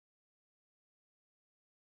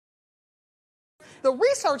The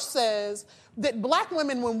research says that black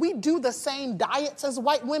women, when we do the same diets as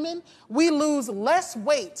white women, we lose less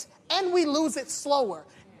weight and we lose it slower,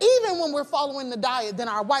 even when we're following the diet, than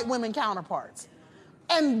our white women counterparts.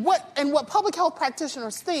 And what public health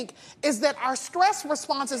practitioners think is that our stress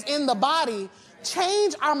responses in the body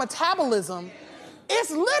change our metabolism.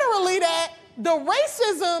 It's literally that the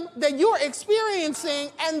racism that you're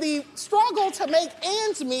experiencing and the struggle to make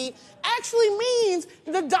ends meet actually means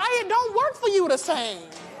the diet don't work for you the same.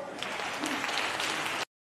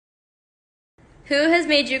 Who has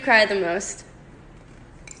made you cry the most?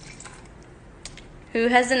 Who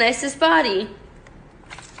has the nicest body?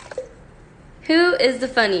 Who is the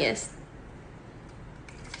funniest?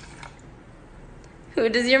 Who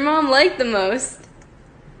does your mom like the most?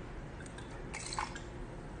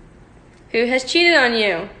 Who has cheated on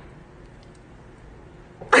you?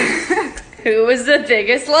 Who was the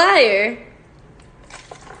biggest liar?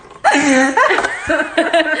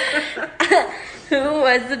 Who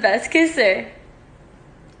was the best kisser?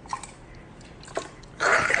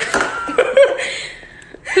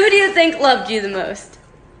 Who do you think loved you the most?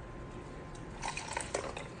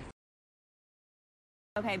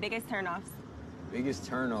 Okay, biggest turnoffs. Biggest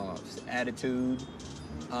turnoffs, attitude.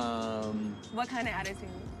 What kind of attitude?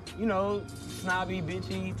 You know, snobby,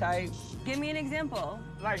 bitchy type. Give me an example.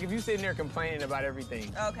 Like if you sitting there complaining about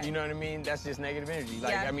everything. Okay. You know what I mean? That's just negative energy.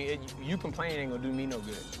 Like, Yeah. I mean, you complaining ain't gonna do me no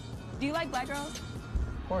good. Do you like black girls?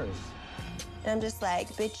 Of course. And I'm just like,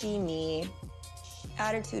 bitchy me,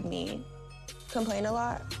 attitude me, complain a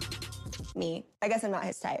lot, me. I guess I'm not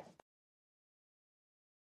his type.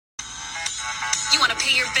 You want to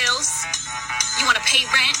pay your bills? You want to pay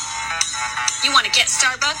rent? You want to get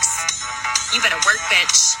Starbucks? You better work,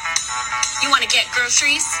 bitch. You want to get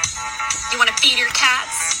groceries? You want to feed your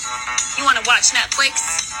cats? You want to watch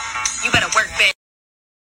Netflix? You better work, bitch.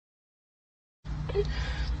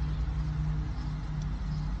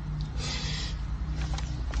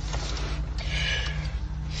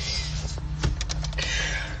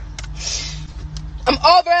 I'm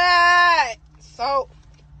over it. So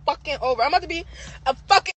fucking over. I'm about to be a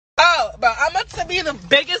fucking hoe, bro. I'm about to be the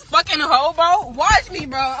biggest fucking hoe, bro. Watch me,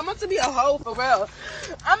 bro. I'm about to be a hoe for real.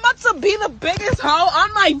 I'm about to be the biggest hoe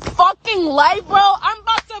on my fucking life, bro. I'm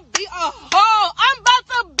about to be a hoe. I'm about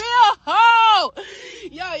to be a hoe.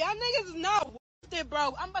 Yo, y'all niggas is not worth it,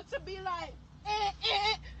 bro. I'm about to be like,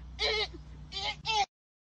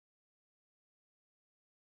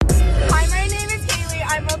 Hi, my name is Haley.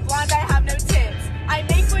 I'm a blonde. I have no tits. I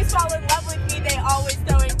make boys fall in love with me. They always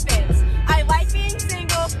throwing fits. I like being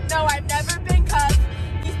single. No, I've never been cuffed.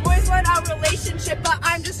 These boys want a relationship, but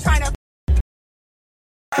I'm just trying to.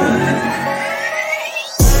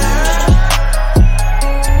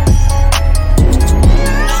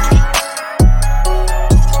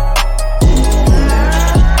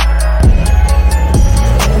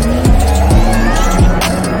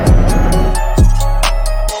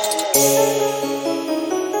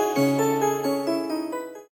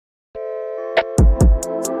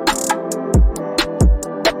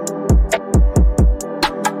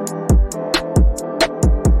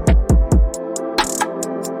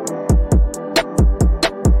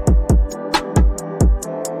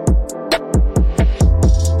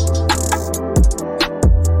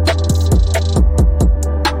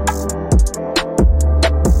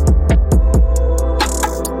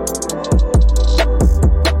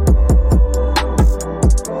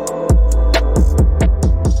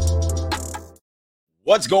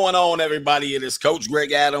 What's going on, everybody? It is Coach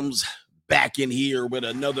Greg Adams back in here with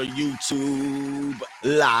another YouTube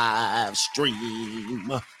live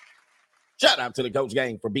stream. Shout out to the Coach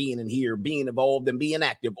Gang for being in here, being involved, and being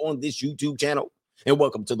active on this YouTube channel. And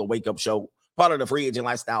welcome to the Wake Up Show, part of the Free Agent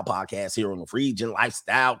Lifestyle podcast here on the Free Agent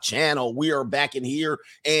Lifestyle channel. We are back in here,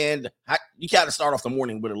 and you got to start off the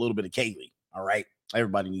morning with a little bit of Kaylee, all right?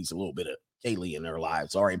 Everybody needs a little bit of Kaylee in their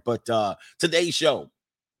lives, all right? But today's show,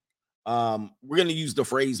 we're going to use the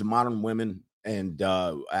phrase modern women. And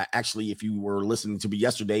actually, if you were listening to me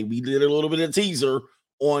yesterday, we did a little bit of teaser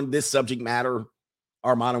on this subject matter.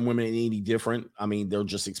 Are modern women any different? I mean, they're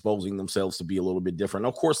just exposing themselves to be a little bit different.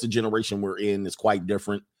 Of course, the generation we're in is quite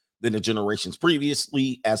different than the generations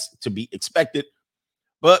previously, as to be expected.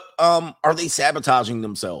 But are they sabotaging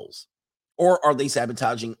themselves, or are they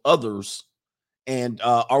sabotaging others? And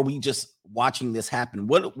are we just watching this happen?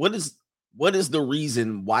 What is the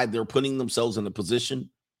reason why they're putting themselves in a position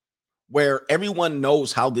where everyone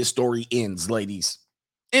knows how this story ends, ladies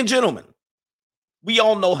and gentlemen? We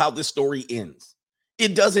all know how this story ends.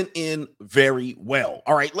 It doesn't end very well.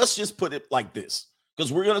 All right, let's just put it like this.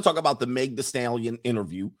 because we're going to talk about the Meg Thee Stallion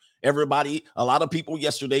interview. Everybody, a lot of people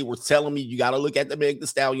yesterday were telling me you got to look at the Meg Thee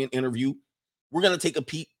Stallion interview. We're going to take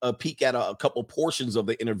a peek at a couple portions of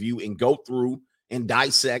the interview and go through and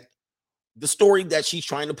dissect the story that she's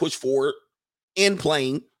trying to push forward in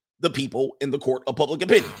playing the people in the court of public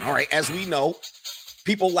opinion. All right, as we know,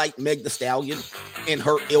 people like Meg Thee Stallion and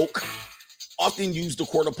her ilk often use the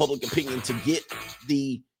court of public opinion to get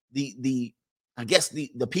the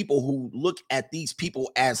people who look at these people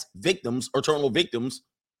as victims, eternal victims.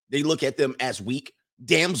 They look at them as weak,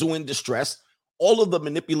 damsel in distress. All of the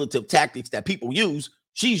manipulative tactics that people use,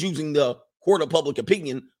 she's using the court of public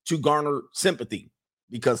opinion to garner sympathy,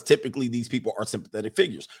 because typically these people are sympathetic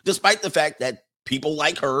figures, despite the fact that people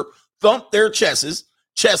like her thump their chests,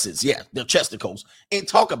 their chesticles, and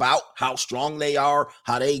talk about how strong they are,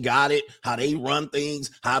 how they got it, how they run things,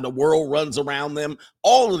 how the world runs around them,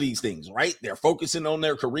 all of these things, right? They're focusing on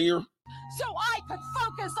their career. So I could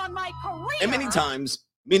focus on my career. And many times,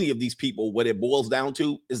 many of these people, what it boils down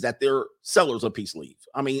to is that they're sellers of peace leave.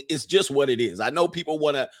 I mean, it's just what it is. I know people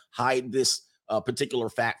want to hide this particular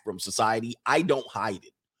fact from society. I don't hide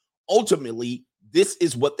it. Ultimately, this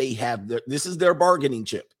is what they have. This is their bargaining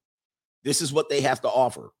chip. This is what they have to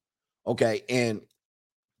offer. Okay. And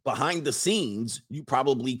behind the scenes, you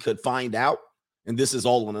probably could find out, and this is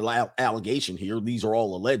all an allegation here. These are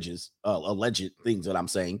all alleged things that I'm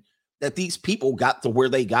saying, that these people got to where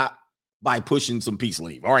they got by pushing some peace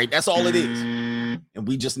leave. All right. That's all it is. And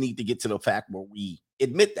we just need to get to the fact where we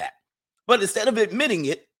admit that. But instead of admitting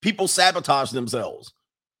it, people sabotage themselves.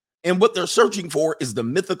 And what they're searching for is the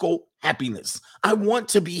mythical happiness. I want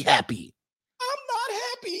to be happy. I'm not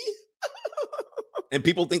happy. And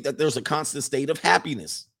people think that there's a constant state of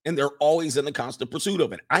happiness, and they're always in a constant pursuit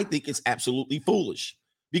of it. I think it's absolutely foolish,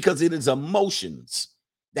 because it is emotions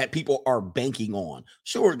that people are banking on.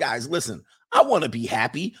 Sure, guys, listen, I want to be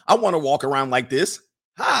happy. I want to walk around like this.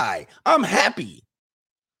 Hi, I'm happy.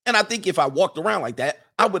 And I think if I walked around like that,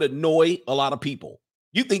 I would annoy a lot of people.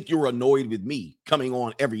 You think you're annoyed with me coming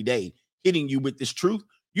on every day, hitting you with this truth?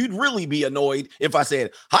 You'd really be annoyed if I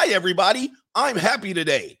said, hi, everybody, I'm happy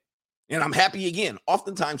today. And I'm happy again.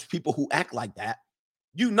 Oftentimes, people who act like that,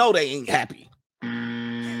 you know they ain't happy.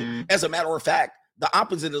 As a matter of fact, the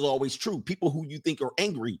opposite is always true. People who you think are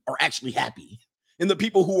angry are actually happy. And the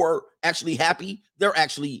people who are actually happy, they're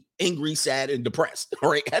actually angry, sad, and depressed.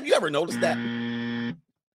 All right. Have you ever noticed that?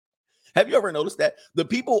 Have you ever noticed that? The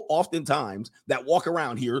people oftentimes that walk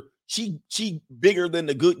around here, she bigger than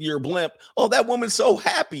the Goodyear blimp. Oh, that woman's so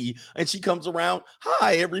happy. And she comes around.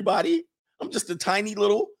 Hi, everybody. I'm just a tiny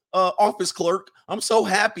little office clerk. I'm so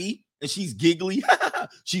happy. And she's giggly.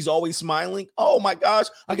 She's always smiling. Oh my gosh,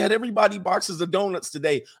 I got everybody boxes of donuts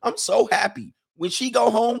today. I'm so happy. When she go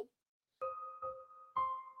home,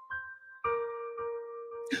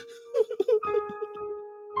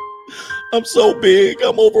 I'm so big.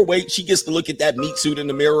 I'm overweight. She gets to look at that meat suit in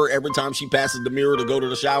the mirror every time she passes the mirror to go to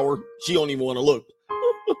the shower. She don't even want to look.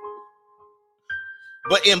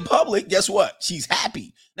 But in public, guess what? She's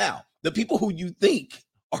happy. Now, the people who you think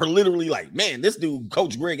are literally like, man, this dude,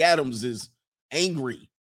 Coach Greg Adams, is angry.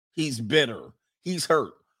 He's bitter. He's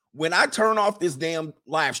hurt. When I turn off this damn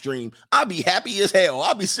live stream, I'll be happy as hell.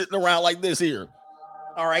 I'll be sitting around like this here.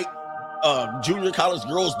 All right. Junior college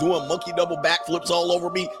girls doing monkey double backflips all over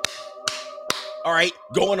me. All right.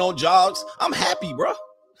 Going on jogs. I'm happy, bro.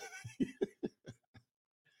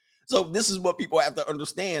 So this is what people have to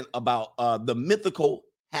understand about the mythical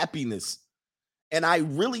happiness. And I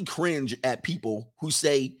really cringe at people who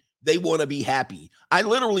say they want to be happy. I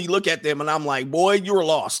literally look at them and I'm like, boy, you're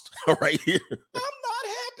lost right here. I'm not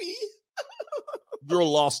happy. You're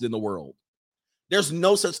lost in the world. There's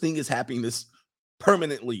no such thing as happiness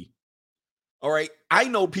permanently. All right. I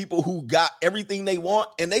know people who got everything they want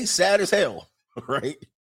and they sad as hell. Right.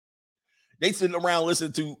 They sitting around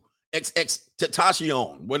listening to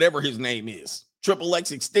Tentacion, whatever his name is. Triple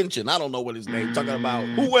X Extension. I don't know what his name. Talking about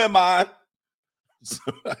who am I?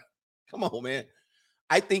 Come on, man.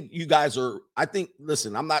 I think you guys are,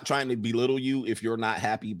 listen, I'm not trying to belittle you if you're not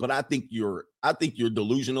happy, but I think you're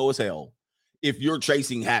delusional as hell if you're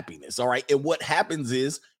chasing happiness. All right. And what happens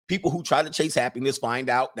is people who try to chase happiness find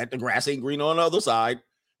out that the grass ain't green on the other side.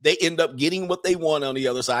 They end up getting what they want on the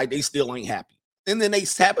other side. They still ain't happy. And then they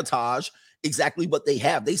sabotage exactly what they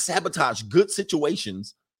have. They sabotage good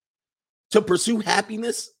situations to pursue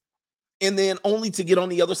happiness, and then only to get on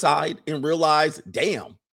the other side and realize,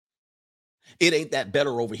 damn, it ain't that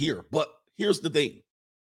better over here. But here's the thing.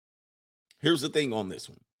 Here's the thing on this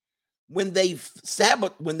one. When they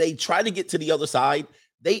try to get to the other side,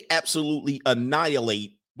 they absolutely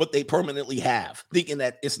annihilate what they permanently have, thinking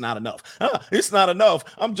that it's not enough. It's not enough.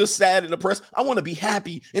 I'm just sad and depressed. I want to be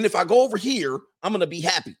happy. And if I go over here, I'm going to be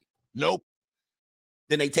happy. Nope.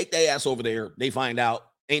 Then they take their ass over there. They find out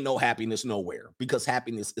ain't no happiness nowhere because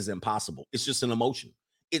happiness is impossible. It's just an emotion.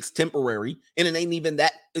 It's temporary. And it ain't even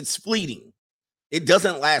that. It's fleeting. It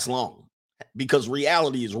doesn't last long because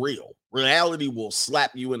reality is real. Reality will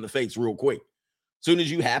slap you in the face real quick. Soon as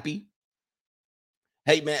you happy.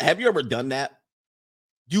 Hey, man, have you ever done that?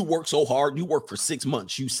 You work so hard. You work for 6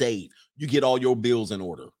 months. You save. You get all your bills in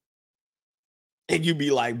order. And you be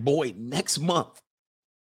like, boy, next month,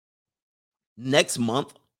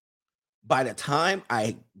 by the time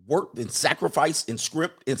I worked and sacrificed and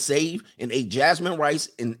script and save and ate jasmine rice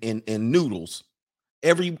and noodles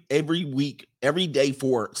every week, every day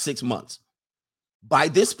for 6 months, by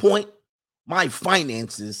this point, my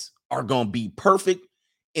finances are going to be perfect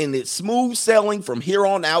and it's smooth sailing from here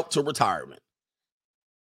on out to retirement.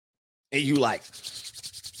 And you like,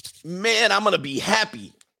 man, I'm going to be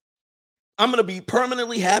happy. I'm going to be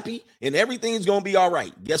permanently happy and everything's going to be all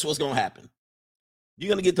right. Guess what's going to happen? You're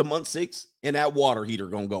going to get to month 6 and that water heater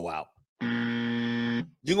going to go out.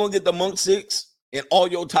 You're going to get to month 6 and all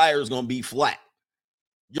your tires going to be flat.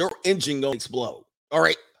 Your engine going to explode. All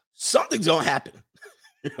right. Something's going to happen.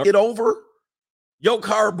 Get over your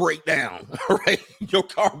car break down. All right. Your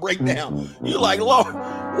car break down. You're like, Lord,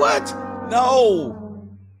 what?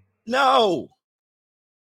 No,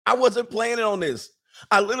 I wasn't planning on this.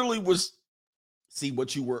 I literally was. See,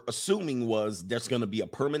 what you were assuming was there's going to be a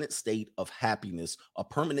permanent state of happiness, a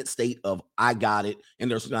permanent state of I got it,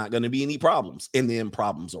 and there's not going to be any problems. And then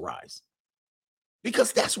problems arise.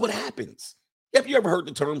 Because that's what happens. Have you ever heard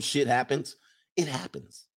the term shit happens? It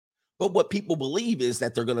happens. But what people believe is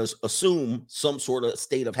that they're going to assume some sort of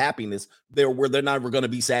state of happiness there where they're never going to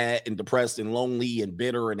be sad and depressed and lonely and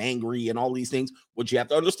bitter and angry and all these things. What you have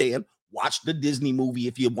to understand, watch the Disney movie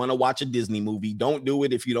if you want to watch a Disney movie. Don't do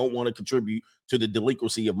it if you don't want to contribute to the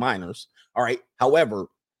delinquency of minors. All right. However,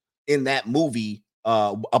 in that movie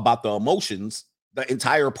about the emotions, the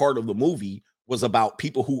entire part of the movie was about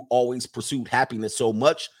people who always pursued happiness so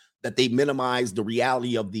much that they minimized the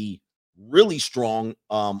reality of the really strong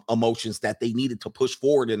emotions that they needed to push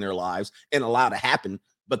forward in their lives and allow to happen,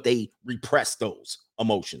 but they repressed those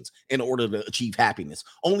emotions in order to achieve happiness,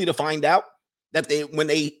 only to find out that when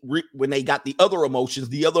they got the other emotions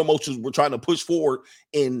were trying to push forward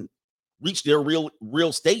and reach their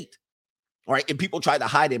real state. All right. And people tried to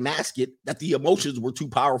hide and mask it, that the emotions were too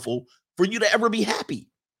powerful for you to ever be happy.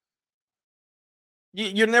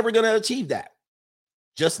 You're never going to achieve that.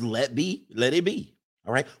 Just let it be.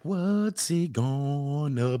 All right. What's it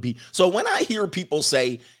gonna be? So when I hear people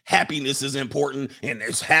say happiness is important and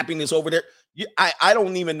there's happiness over there, I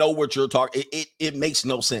don't even know what you're talking. It makes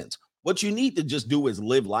no sense. What you need to just do is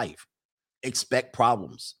live life, expect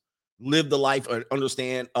problems, live the life,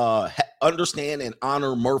 understand and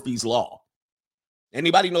honor Murphy's Law.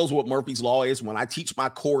 Anybody knows what Murphy's Law is? When I teach my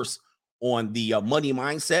course on the money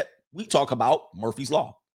mindset, we talk about Murphy's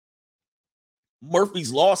Law.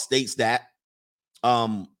 Murphy's Law states that,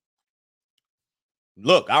 look,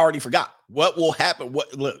 I already forgot what will happen.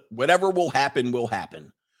 Whatever will happen will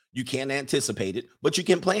happen. You can't anticipate it, but you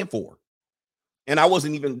can plan for it. And I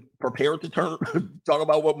wasn't even prepared to talk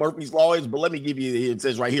about what Murphy's Law is, but let me give you, it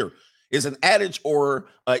says right here, is an adage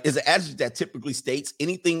that typically states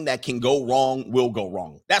anything that can go wrong will go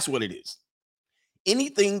wrong. That's what it is.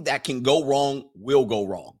 Anything that can go wrong will go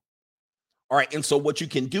wrong. All right. And so what you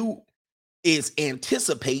can do is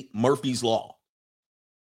anticipate Murphy's Law.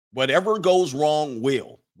 Whatever goes wrong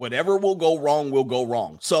will. Whatever will go wrong will go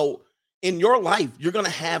wrong. So in your life, you're going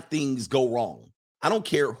to have things go wrong. I don't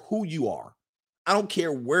care who you are. I don't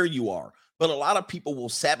care where you are. But a lot of people will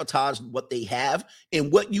sabotage what they have.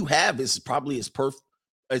 And what you have is probably as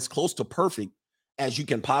close to perfect as you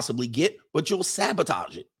can possibly get, but you'll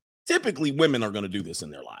sabotage it. Typically, women are going to do this in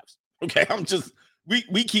their lives. Okay,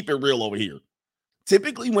 we keep it real over here.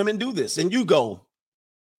 Typically, women do this, and you go,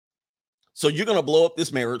 so you're going to blow up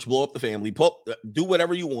this marriage, blow up the family, do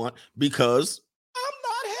whatever you want because I'm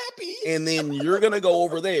not happy. And then you're going to go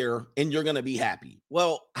over there and you're going to be happy.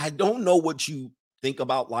 Well, I don't know what you think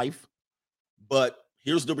about life, but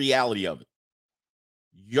here's the reality of it.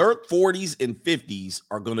 Your 40s and 50s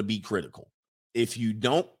are going to be critical. If you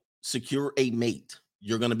don't secure a mate,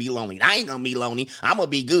 you're going to be lonely. I ain't going to be lonely. I'm going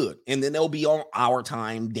to be good. And then they'll be on Our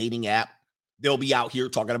Time dating app. They'll be out here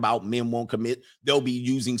talking about men won't commit. They'll be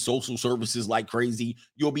using social services like crazy.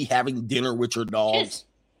 You'll be having dinner with your dogs.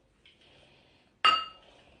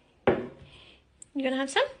 You gonna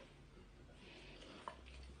have some?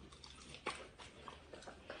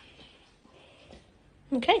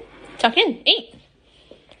 Okay, tuck in. 8.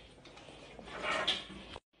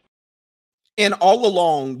 And all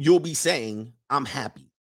along, you'll be saying, I'm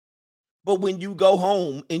happy. But when you go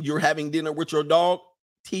home and you're having dinner with your dog,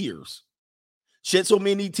 tears. Shed so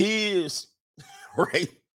many tears, right?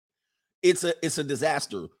 It's a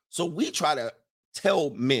disaster. So we try to tell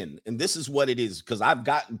men, and this is what it is, because I've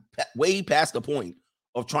gotten way past the point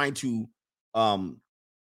of trying to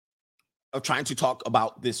talk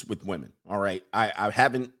about this with women. All right. I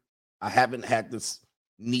haven't had this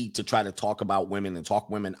need to try to talk about women and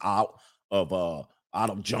talk women out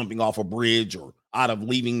of jumping off a bridge or out of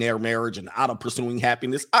leaving their marriage and out of pursuing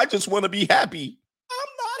happiness. I just want to be happy. I'm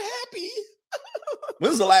not happy.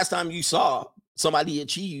 When's the last time you saw somebody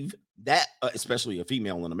achieve that, especially a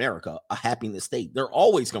female in America, a happiness state? They're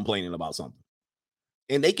always complaining about something.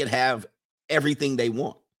 And they can have everything they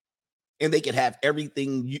want. And they can have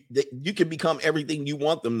everything. You can become everything you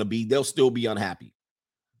want them to be. They'll still be unhappy.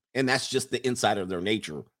 And that's just the inside of their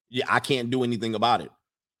nature. Yeah, I can't do anything about it.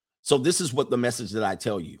 So this is what the message that I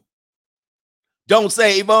tell you. Don't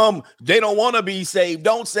save them. They don't want to be saved.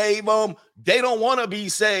 Don't save them. They don't want to be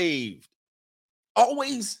saved.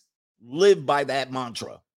 Always live by that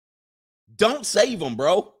mantra. Don't save them,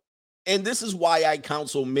 bro. And this is why I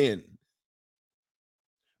counsel men.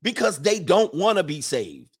 Because they don't want to be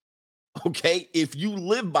saved. Okay? If you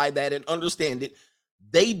live by that and understand it,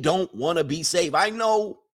 they don't want to be saved. I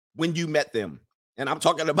know when you met them, and I'm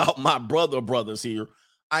talking about my brothers here.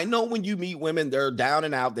 I know when you meet women, they're down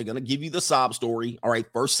and out. They're going to give you the sob story. All right,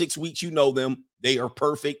 first 6 weeks, you know them. They are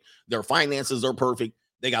perfect. Their finances are perfect.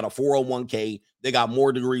 They got a 401k. They got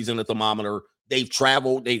more degrees in the thermometer. They've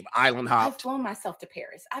traveled. They've island hopped. I've flown myself to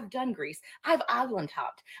Paris. I've done Greece. I've island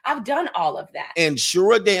hopped. I've done all of that. And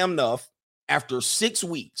sure damn enough, after 6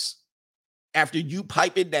 weeks, after you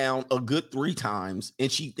pipe it down a good 3 times, and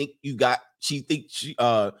she's got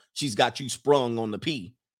you sprung on the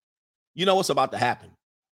P, you know what's about to happen?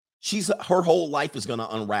 Her whole life is going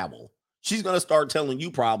to unravel. She's going to start telling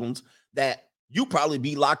you problems that you probably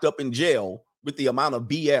be locked up in jail with the amount of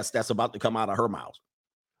BS that's about to come out of her mouth.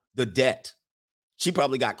 The debt. She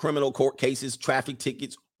probably got criminal court cases, traffic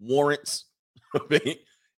tickets, warrants.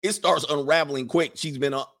 It starts unraveling quick. She's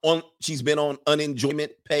been on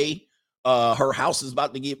unenjoyment pay. Her house is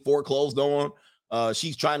about to get foreclosed on.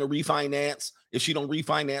 She's trying to refinance. If she don't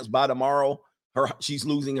refinance by tomorrow, she's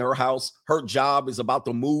losing her house. Her job is about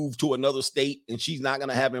to move to another state, and she's not going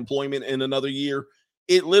to have employment in another year.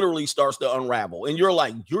 It literally starts to unravel. And you're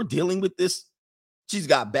like, you're dealing with this? She's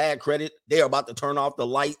got bad credit. They're about to turn off the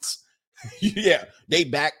lights. Yeah, they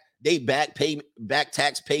back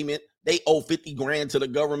tax payment. They owe 50 grand to the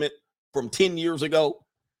government from 10 years ago.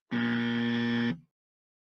 And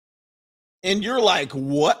you're like,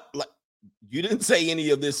 what? Like, you didn't say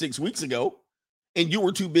any of this 6 weeks ago. And you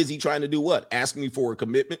were too busy trying to do what? Asking me for a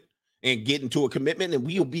commitment and get into a commitment, and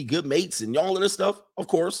we'll be good mates and all of this stuff. Of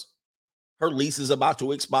course, her lease is about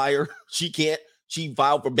to expire. She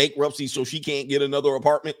filed for bankruptcy, so she can't get another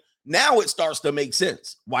apartment. Now it starts to make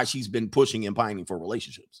sense why she's been pushing and pining for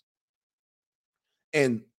relationships.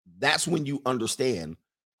 And that's when you understand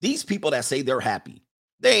these people that say they're happy,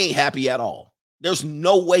 they ain't happy at all. There's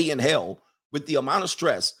no way in hell, with the amount of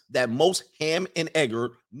stress that most ham and egger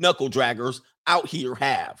knuckle draggers out here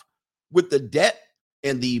have, with the debt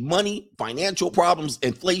and the money, financial problems,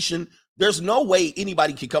 inflation, there's no way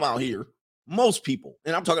anybody can come out here. Most people,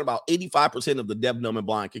 and I'm talking about 85% of the deaf, dumb, and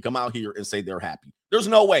blind, can come out here and say they're happy. There's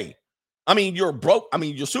no way. I mean, you're broke. I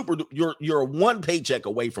mean, you're one paycheck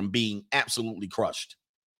away from being absolutely crushed.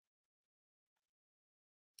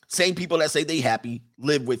 Same people that say they happy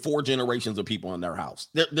live with 4 generations of people in their house.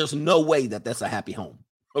 There's no way that that's a happy home.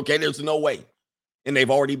 Okay, there's no way. And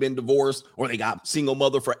they've already been divorced, or they got single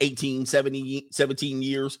mother for 17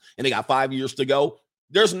 years, and they got 5 years to go.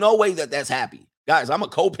 There's no way that that's happy. Guys, I'm a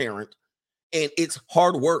co-parent, and it's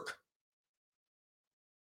hard work.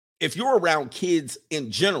 If you're around kids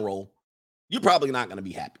in general, you're probably not going to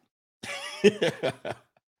be happy.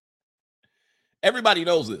 Everybody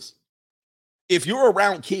knows this. If you're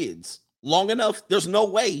around kids long enough, there's no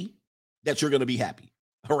way that you're going to be happy.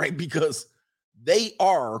 All right. Because they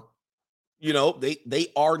are, they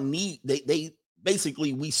are need. They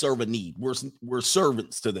basically, we serve a need. We're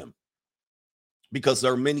servants to them because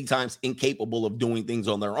they're many times incapable of doing things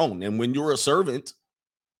on their own. And when you're a servant,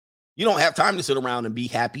 you don't have time to sit around and be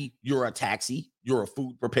happy. You're a taxi. You're a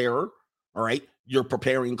food preparer. All right. You're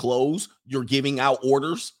preparing clothes. You're giving out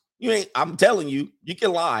orders. I'm telling you, you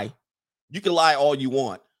can lie. You can lie all you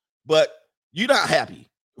want, but you're not happy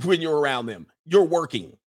when you're around them. You're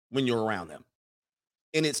working when you're around them.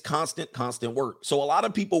 And it's constant work. So a lot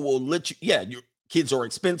of people will let you, Kids are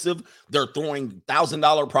expensive. They're throwing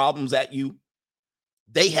 $1,000 problems at you.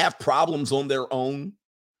 They have problems on their own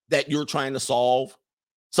that you're trying to solve.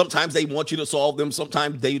 Sometimes they want you to solve them.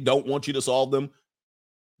 Sometimes they don't want you to solve them.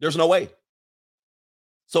 There's no way.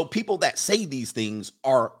 So people that say these things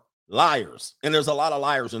are liars. And there's a lot of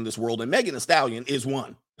liars in this world. And Megan Thee Stallion is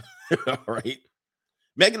one. All right.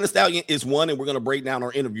 Megan Thee Stallion is one, and we're going to break down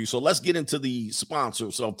our interview. So let's get into the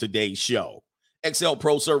sponsors of today's show. XL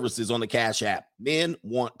Pro Services on the Cash App. Men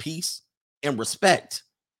want peace and respect.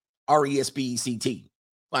 RESPECT.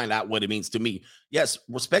 Find out what it means to me. Yes,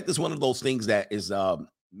 respect is one of those things that is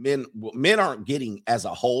men aren't getting as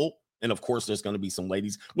a whole. And of course, there's going to be some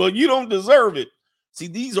ladies. Well, you don't deserve it. See,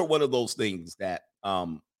 these are one of those things that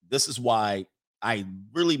this is why I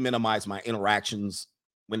really minimize my interactions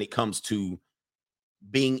when it comes to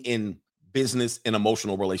being in business and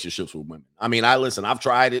emotional relationships with women. I mean, I've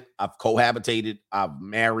tried it. I've cohabitated. I've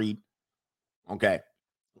married. Okay.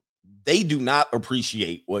 They do not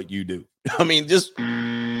appreciate what you do. I mean,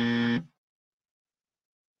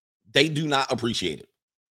 they do not appreciate it.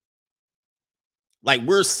 Like,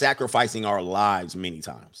 we're sacrificing our lives many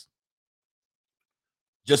times.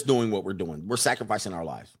 Just doing what we're doing. We're sacrificing our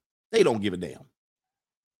lives. They don't give a damn.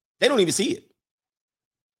 They don't even see it.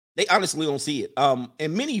 They honestly don't see it.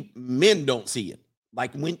 And many men don't see it.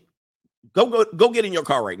 Like, when go get in your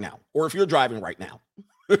car right now, or if you're driving right now,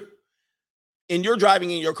 and you're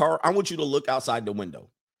driving in your car, I want you to look outside the window.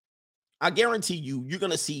 I guarantee you're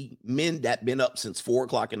going to see men that been up since 4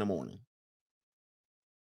 o'clock in the morning,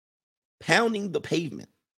 pounding the pavement,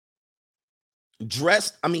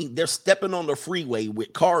 dressed. I mean, they're stepping on the freeway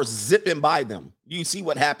with cars zipping by them. You see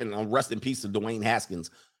what happened on Rest in Peace to Dwayne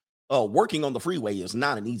Haskins. Working on the freeway is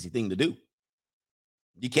not an easy thing to do.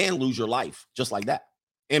 You can lose your life just like that.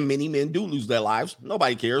 And many men do lose their lives.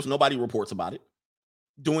 Nobody cares. Nobody reports about it.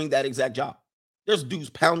 Doing that exact job. There's dudes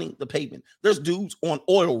pounding the pavement. There's dudes on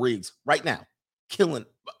oil rigs right now,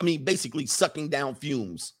 basically sucking down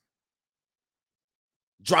fumes,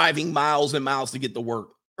 driving miles and miles to get to work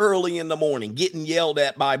early in the morning, getting yelled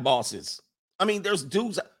at by bosses. I mean, there's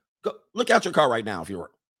dudes. Look out your car right now.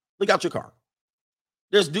 Look out your car.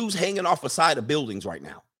 There's dudes hanging off the side of buildings right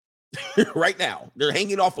now. Right now. They're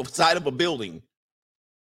hanging off the side of a building,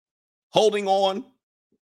 holding on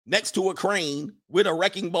next to a crane with a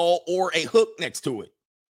wrecking ball or a hook next to it.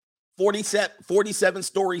 47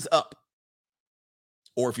 stories up.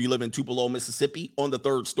 Or if you live in Tupelo, Mississippi, on the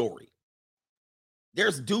 3rd story.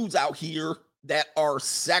 There's dudes out here that are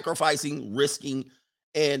sacrificing, risking,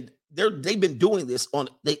 and they've been doing this on,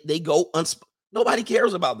 they go, nobody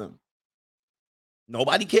cares about them.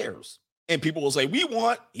 Nobody cares. And people will say, we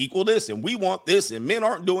want equal this and we want this and men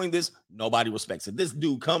aren't doing this. Nobody respects it. This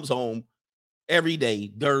dude comes home every day,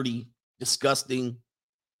 dirty, disgusting,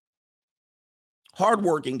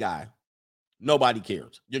 hardworking guy. Nobody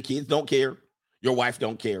cares. Your kids don't care. Your wife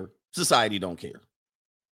don't care. Society don't care.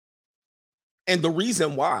 And the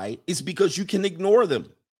reason why is because you can ignore them.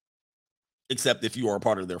 Except if you are a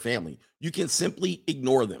part of their family. You can simply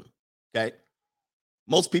ignore them. Okay?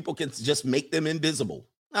 Most people can just make them invisible.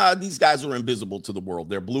 These guys are invisible to the world.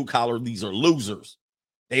 They're blue collar. These are losers.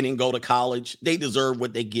 They didn't go to college. They deserve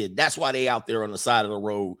what they get. That's why they out there on the side of the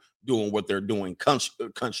road doing what they're doing.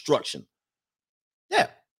 Construction. Yeah,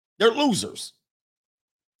 they're losers.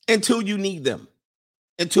 Until you need them.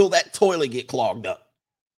 Until that toilet get clogged up.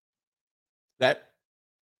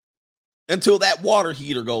 Until that water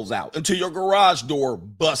heater goes out. Until your garage door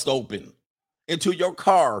busts open. Until your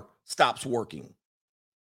car stops working.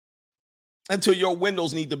 Until your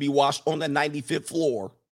windows need to be washed on the 95th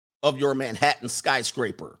floor of your Manhattan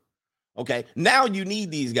skyscraper. Okay, now you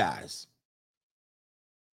need these guys.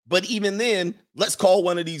 But even then, let's call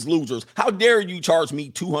one of these losers. How dare you charge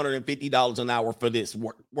me $250 an hour for this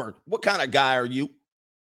work? What kind of guy are you?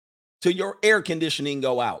 Till your air conditioning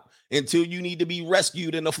go out. Until you need to be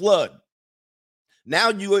rescued in a flood. Now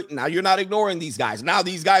you're not ignoring these guys. Now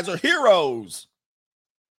these guys are heroes.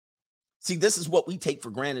 See, this is what we take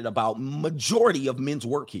for granted about majority of men's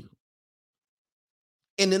work here.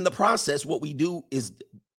 And in the process, what we do is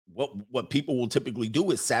what people will typically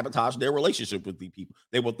do is sabotage their relationship with these people.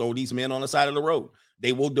 They will throw these men on the side of the road.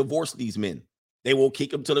 They will divorce these men. They will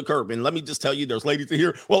kick them to the curb. And let me just tell you, there's ladies in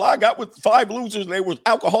here. Well, I got with 5 losers and they were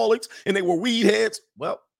alcoholics and they were weed heads.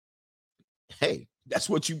 Well, hey, that's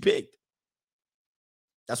what you picked.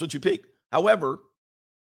 That's what you picked. However,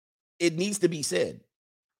 it needs to be said.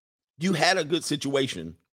 You had a good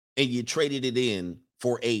situation and you traded it in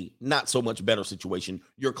for a not so much better situation.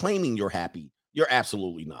 You're claiming you're happy. You're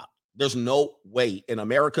absolutely not. There's no way in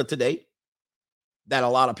America today that a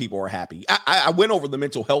lot of people are happy. I went over the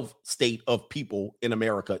mental health state of people in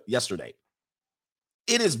America yesterday.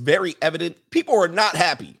 It is very evident people are not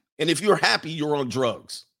happy. And if you're happy, you're on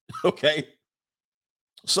drugs. Okay.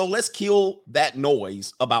 So let's kill that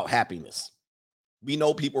noise about happiness. We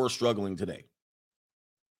know people are struggling today.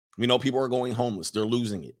 We know people are going homeless. They're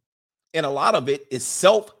losing it. And a lot of it is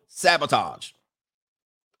self-sabotage.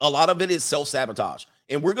 A lot of it is self-sabotage.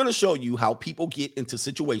 And we're going to show you how people get into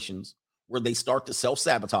situations where they start to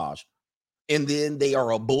self-sabotage, and then they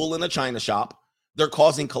are a bull in a china shop. They're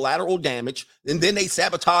causing collateral damage, and then they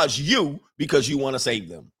sabotage you because you want to save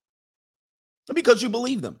them, because you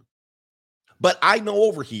believe them. But I know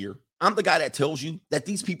over here, I'm the guy that tells you that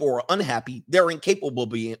these people are unhappy. They're incapable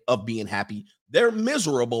of being happy. They're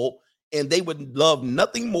miserable, and they would love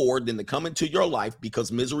nothing more than to come into your life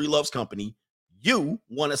because misery loves company. You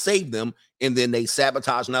want to save them, and then they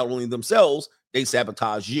sabotage not only themselves, they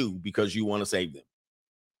sabotage you because you want to save them.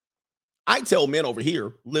 I tell men over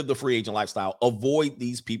here, live the free agent lifestyle. Avoid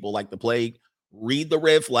these people like the plague. Read the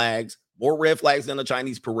red flags. More red flags than a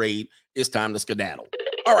Chinese parade. It's time to skedaddle.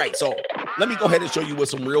 All right, so let me go ahead and show you what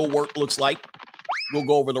some real work looks like. We'll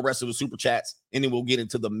go over the rest of the super chats, and then we'll get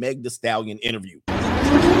into the Meg Thee Stallion interview.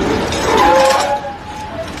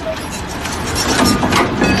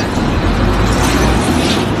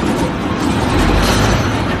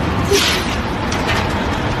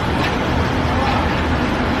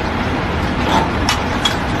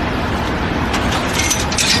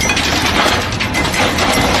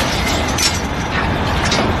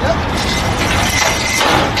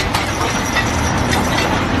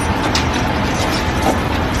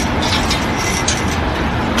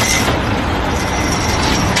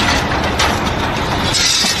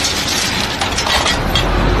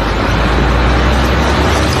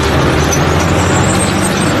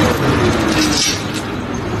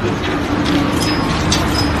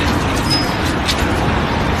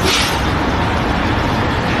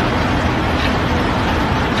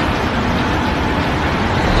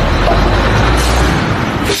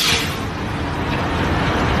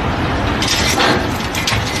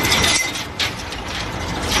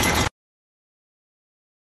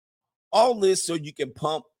 All this so you can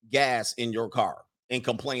pump gas in your car and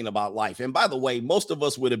complain about life. And by the way, most of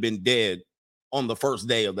us would have been dead on the first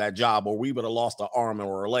day of that job, or we would have lost an arm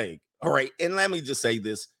or a leg. All right. And let me just say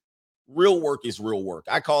this. Real work is real work.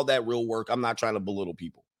 I call that real work. I'm not trying to belittle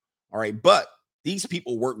people. All right. But these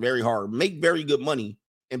people work very hard, make very good money,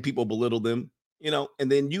 and people belittle them,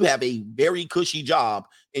 and then you have a very cushy job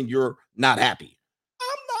and you're not happy.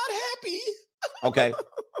 I'm not happy. Okay.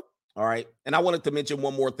 All right. And I wanted to mention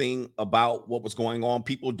one more thing about what was going on.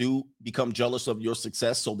 People do become jealous of your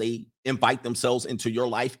success, so they invite themselves into your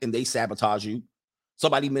life and they sabotage you.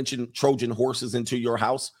 Somebody mentioned Trojan horses into your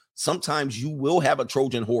house. Sometimes you will have a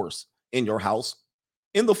Trojan horse in your house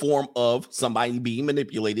in the form of somebody being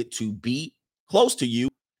manipulated to be close to you,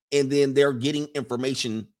 and then they're getting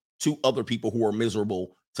information to other people who are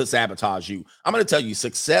miserable to sabotage you. I'm going to tell you,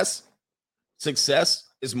 success,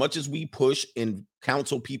 as much as we push and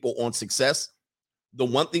counsel people on success, the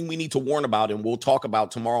one thing we need to warn about, and we'll talk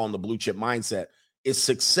about tomorrow on the Blue Chip Mindset, is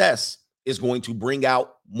success is going to bring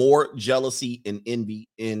out more jealousy and envy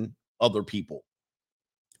in other people,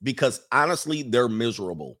 because honestly, they're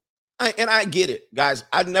miserable. And I get it, guys.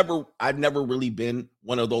 I've never really been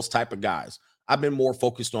one of those type of guys. I've been more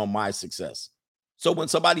focused on my success. So when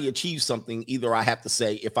somebody achieves something, either I have to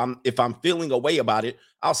say, if I'm feeling a way about it,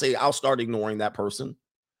 I'll say I'll start ignoring that person,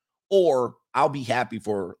 or I'll be happy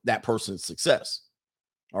for that person's success.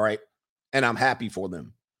 All right. And I'm happy for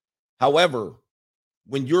them. However,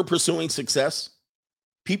 when you're pursuing success,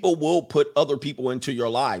 people will put other people into your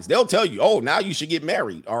lives. They'll tell you, oh, now you should get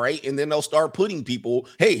married. All right. And then they'll start putting people,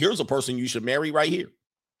 hey, here's a person you should marry right here.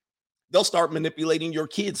 They'll start manipulating your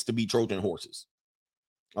kids to be Trojan horses.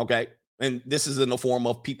 Okay. And this is in the form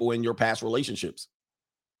of people in your past relationships.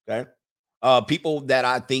 Okay. People that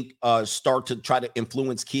I think start to try to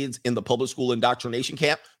influence kids in the public school indoctrination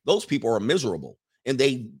camp. Those people are miserable, and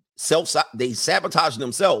they sabotage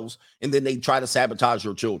themselves, and then they try to sabotage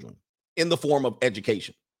your children in the form of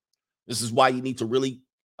education. This is why you need to really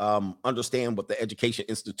understand what the education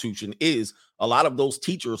institution is. A lot of those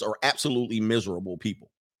teachers are absolutely miserable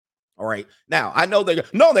people. All right. Now, I know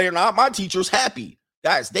they're not. My teacher's happy.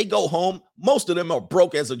 Guys, they go home. Most of them are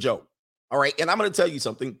broke as a joke. All right. And I'm going to tell you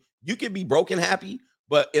something. You can be broke and happy,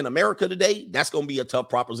 but in America today, that's going to be a tough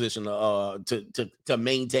proposition to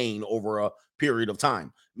maintain over a period of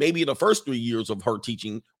time. Maybe the first 3 years of her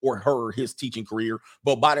teaching or his teaching career,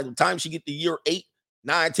 but by the time she get to year 8,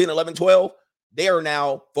 9, 10, 11, 12, they are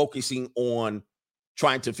now focusing on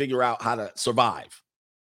trying to figure out how to survive.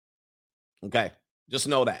 Okay, just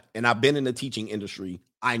know that. And I've been in the teaching industry.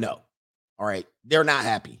 I know. All right, they're not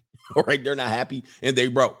happy. All right, they're not happy, and they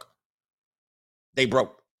broke. They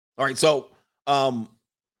broke. All right, so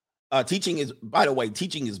teaching is, by the way,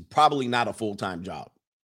 teaching is probably not a full-time job.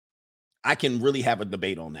 I can really have a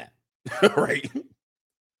debate on that. Right?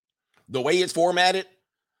 The way it's formatted,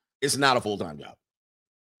 it's not a full-time job.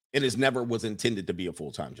 It is never was intended to be a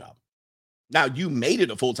full-time job. Now, you made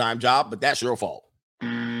it a full-time job, but that's your fault.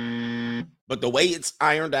 But the way it's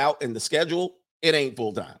ironed out in the schedule, it ain't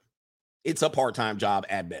full-time. It's a part-time job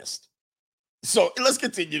at best. So let's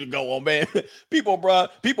continue to go on, man.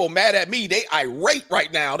 People mad at me. They irate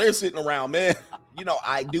right now. They're sitting around, man. You know,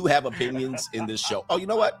 I do have opinions in this show. Oh, you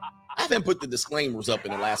know what? I haven't put the disclaimers up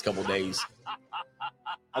in the last couple of days.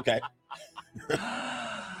 Okay.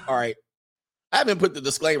 All right. I haven't put the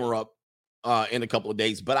disclaimer up in a couple of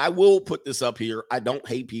days, but I will put this up here. I don't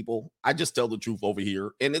hate people. I just tell the truth over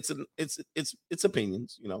here, and it's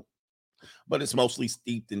opinions, you know, but it's mostly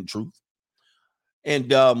steeped in truth.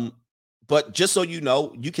 And but just so you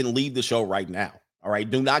know, you can leave the show right now. All right.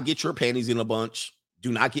 Do not get your panties in a bunch.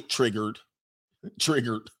 Do not get triggered.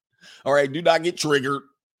 All right. Do not get triggered.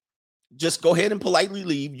 Just go ahead and politely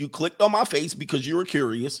leave. You clicked on my face because you were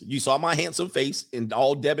curious. You saw my handsome face and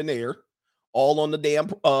all debonair, all on the damn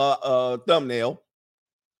thumbnail.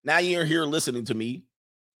 Now you're here listening to me,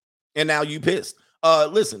 and now you pissed.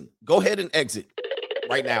 Listen, go ahead and exit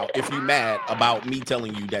right now if you're mad about me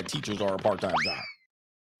telling you that teachers are a part-time job.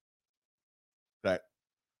 Okay.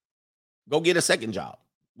 Go get a second job.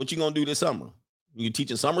 What you gonna do this summer? You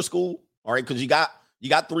teaching summer school? All right, because you got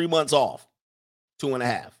 3 months off,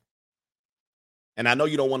 2.5. And I know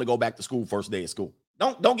you don't want to go back to school first day of school.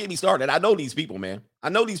 Don't get me started. I know these people, man. I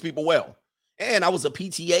know these people well. And I was on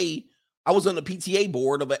the PTA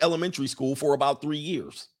board of an elementary school for about 3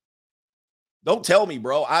 years. Don't tell me,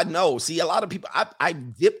 bro. I know. See, a lot of people, I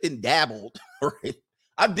dipped and dabbled. Right?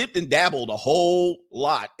 I've dipped and dabbled a whole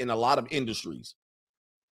lot in a lot of industries.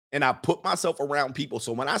 And I put myself around people.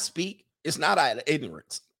 So when I speak, it's not out of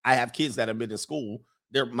ignorance. I have kids that have been in school.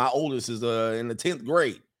 My oldest is in the 10th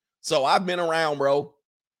grade. So I've been around, bro.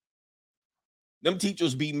 Them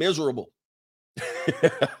teachers be miserable.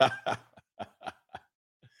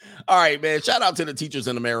 All right, man. Shout out to the teachers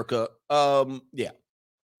in America. Yeah.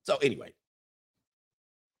 So anyway,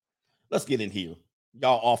 let's get in here.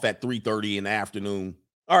 Y'all off at 3:30 in the afternoon.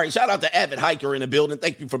 All right. Shout out to Avid Hiker in the building.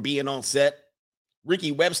 Thank you for being on set.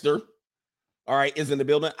 Ricky Webster, all right, is in the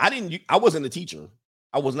building. I wasn't a teacher.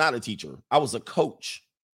 I was not a teacher. I was a coach.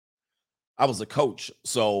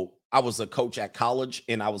 So I was a coach at college,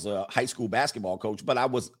 and I was a high school basketball coach, but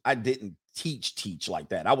I didn't teach like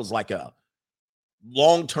that. I was like a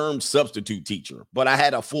long-term substitute teacher, but I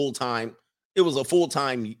had it was a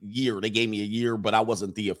full-time year. They gave me a year, but I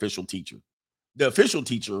wasn't the official teacher. The official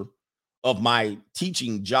teacher of my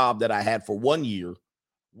teaching job that I had for 1 year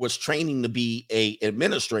was training to be an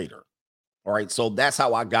administrator. All right. So that's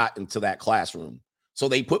how I got into that classroom. So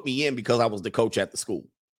they put me in because I was the coach at the school.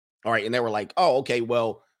 All right. And they were like, oh, okay,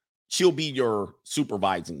 well, she'll be your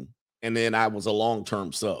supervising. And then I was a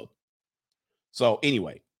long-term sub. So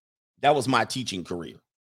anyway, that was my teaching career.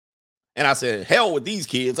 And I said, hell with these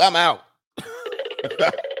kids. I'm out.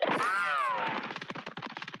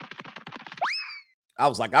 I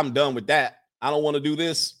was like, I'm done with that. I don't want to do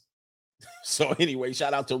this. So anyway,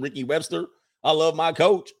 shout out to Ricky Webster. I love my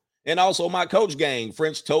coach. And also my coach gang,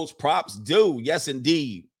 French Toast Props do. Yes,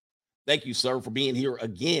 indeed. Thank you, sir, for being here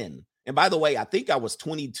again. And by the way, I think I was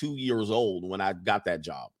 22 years old when I got that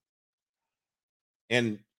job.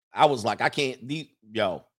 And I was like, I can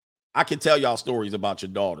tell y'all stories about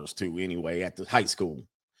your daughters too, anyway, at the high school.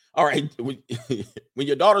 All right. When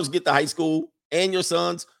your daughters get to high school and your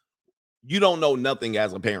sons, you don't know nothing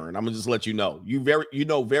as a parent. I'm gonna just let you know. You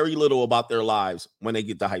know very little about their lives when they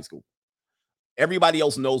get to high school. Everybody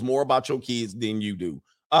else knows more about your kids than you do.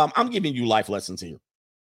 I'm giving you life lessons here.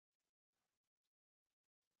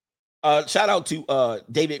 Shout out to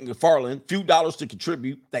David McFarland. Few dollars to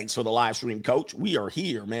contribute. Thanks for the live stream, coach. We are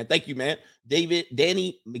here, man. Thank you, man.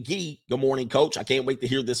 Danny McGee. Good morning, coach. I can't wait to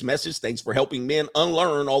hear this message. Thanks for helping men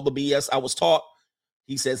unlearn all the BS I was taught.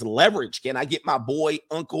 He says, leverage. Can I get my boy,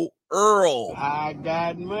 Uncle Earl? I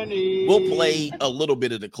got money. We'll play a little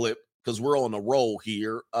bit of the clip because we're on a roll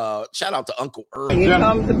here. Shout out to Uncle Earl. Here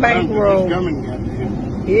comes the bank roll.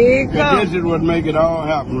 Here it comes. This is what make it all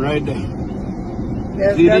happen right there.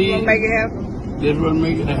 That's what make it happen. This what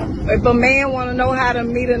make it happen. If a man want to know how to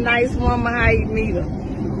meet a nice woman, how you meet her?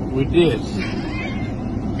 With this.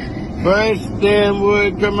 First damn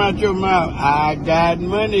word come out your mouth. I got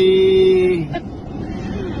money.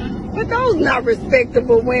 But those not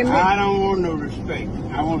respectable women. I don't want no respect.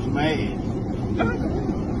 I want some ass.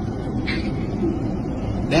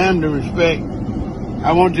 Damn the respect.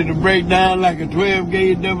 I want you to break down like a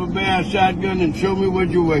 12-gauge double-barrel shotgun and show me what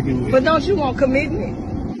you're working with. But don't you want commitment?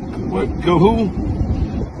 What? Who?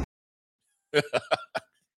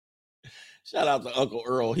 Shout out to Uncle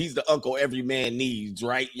Earl. He's the uncle every man needs,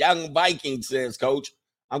 right? Young Viking says, Coach,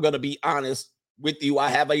 I'm going to be honest with you. I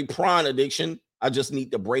have a prawn addiction. I just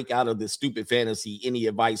need to break out of this stupid fantasy. Any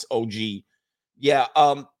advice, OG? Yeah,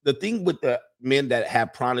 the thing with the men that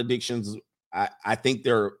have prawn addictions, I think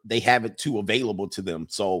they have it too available to them.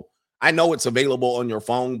 So I know it's available on your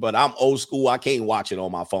phone, but I'm old school. I can't watch it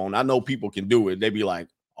on my phone. I know people can do it. They be like,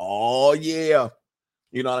 oh, yeah.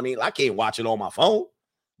 You know what I mean? I can't watch it on my phone.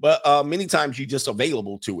 But many times you're just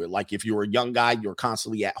available to it. Like if you're a young guy, you're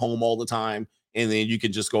constantly at home all the time. And then you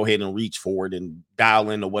can just go ahead and reach for it and dial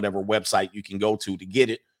into whatever website you can go to get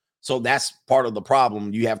it. So that's part of the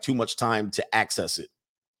problem. You have too much time to access it.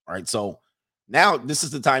 All right. So now this is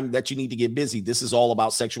the time that you need to get busy. This is all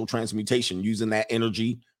about sexual transmutation, using that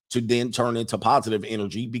energy to then turn into positive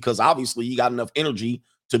energy, because obviously you got enough energy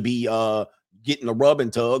to be getting a rub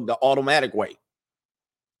and tug the automatic way.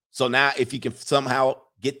 So now if you can somehow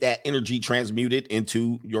get that energy transmuted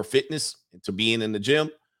into your fitness, into being in the gym,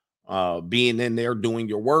 being in there doing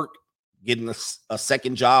your work, getting a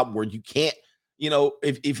second job where you can't,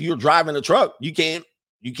 if you're driving a truck, you can't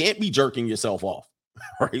be jerking yourself off,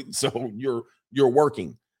 right? So you're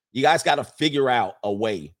working. You guys got to figure out a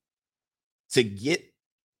way to get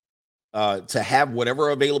to have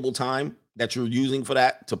whatever available time that you're using for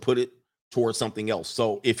that to put it towards something else.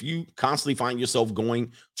 So if you constantly find yourself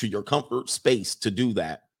going to your comfort space to do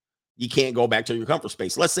that, you can't go back to your comfort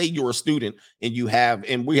space. Let's say you're a student and you have,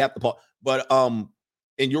 and we have to, but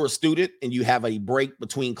and you're a student and you have a break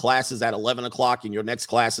between classes at 11 o'clock and your next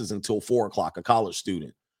class is until 4 o'clock, a college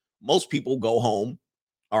student. Most people go home.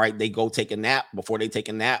 All right. They go take a nap. Before they take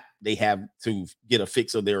a nap, they have to get a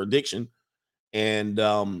fix of their addiction. And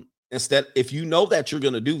instead, if you know that you're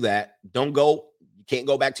going to do that, you can't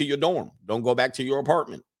go back to your dorm. Don't go back to your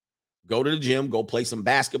apartment. Go to the gym, go play some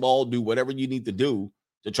basketball, do whatever you need to do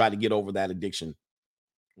to try to get over that addiction.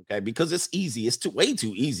 Okay. Because it's easy. It's way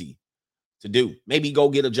too easy to do. Maybe go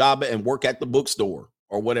get a job and work at the bookstore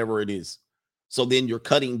or whatever it is. So then you're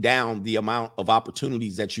cutting down the amount of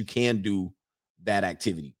opportunities that you can do that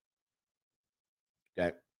activity.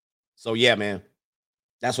 Okay. So yeah, man,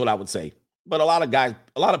 that's what I would say. But a lot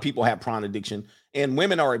of people have prawn addiction, and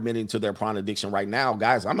women are admitting to their prawn addiction right now.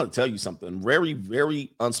 Guys, I'm going to tell you something very,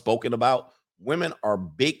 very unspoken about. Women are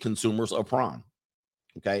big consumers of prawn.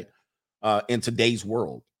 Okay. In today's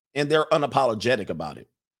world, and they're unapologetic about it.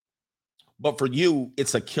 But for you,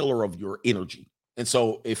 it's a killer of your energy. And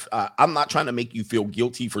so if I'm not trying to make you feel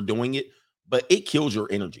guilty for doing it, but it kills your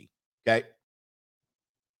energy. Okay.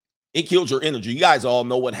 It kills your energy. You guys all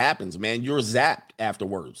know what happens, man. You're zapped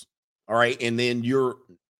afterwards. All right. And then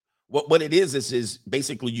what it is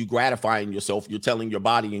basically you gratifying yourself. You're telling your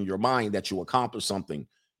body and your mind that you accomplished something,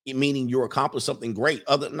 meaning you accomplished something great,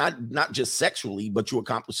 not just sexually, but you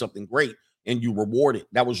accomplished something great and you reward it.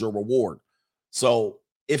 That was your reward. So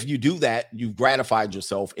if you do that, you've gratified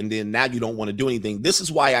yourself, and then now you don't want to do anything. This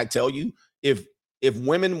is why I tell you, if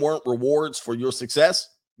women weren't rewards for your success,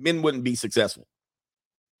 men wouldn't be successful.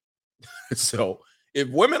 So if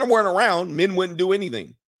women weren't around, men wouldn't do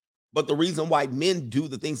anything. But the reason why men do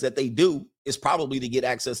the things that they do is probably to get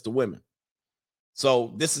access to women.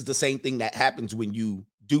 So this is the same thing that happens when you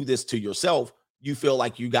do this to yourself. You feel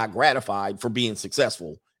like you got gratified for being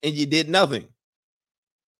successful and you did nothing.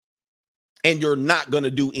 And you're not going to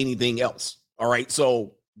do anything else. All right.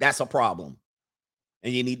 So that's a problem.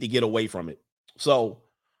 And you need to get away from it. So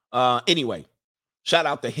anyway, shout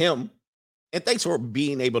out to him. And thanks for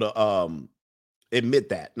being able to admit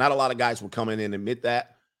that. Not a lot of guys will come in and admit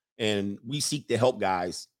that. And we seek to help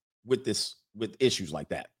guys with issues like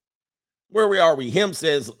that. Where are we? Him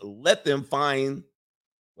says, let them find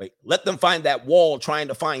that wall trying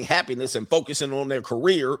to find happiness and focusing on their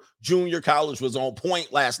career. Junior college was on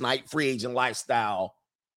point last night. Free agent lifestyle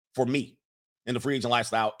for me. And the free agent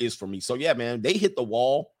lifestyle is for me. So yeah, man, they hit the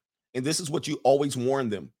wall. And this is what you always warn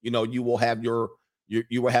them. You will have your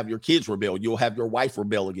kids rebel. You'll have your wife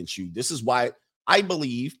rebel against you. This is why I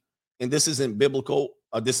believe, and this isn't biblical,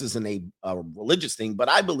 this isn't a religious thing, but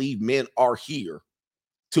I believe men are here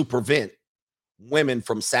to prevent women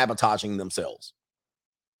from sabotaging themselves.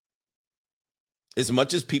 As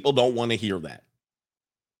much as people don't want to hear that.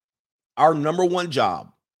 Our number one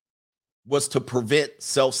job was to prevent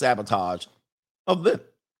self-sabotage of them.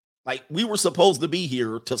 Like, we were supposed to be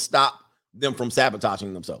here to stop them from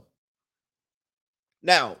sabotaging themselves.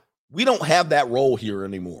 Now, we don't have that role here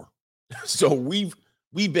anymore. So we've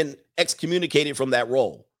been excommunicated from that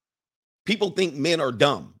role. People think men are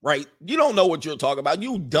dumb, right? You don't know what you're talking about.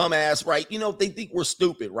 You dumbass, right? You know, they think we're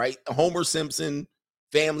stupid, right? Homer Simpson,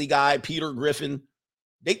 Family Guy, Peter Griffin.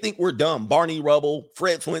 They think we're dumb. Barney Rubble,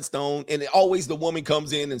 Fred Flintstone, and always the woman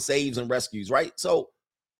comes in and saves and rescues, right? So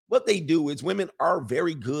what they do is women are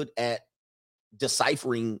very good at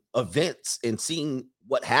deciphering events and seeing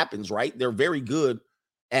what happens, right? They're very good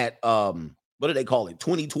at, what do they call it?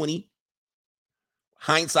 2020.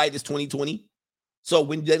 Hindsight is 2020. So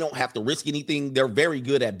when they don't have to risk anything, they're very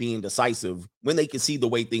good at being decisive when they can see the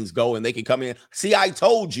way things go and they can come in. See, I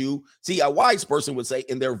told you. See, a wise person would say,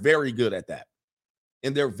 and they're very good at that.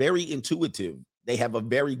 And they're very intuitive. They have a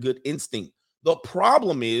very good instinct. The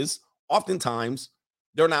problem is oftentimes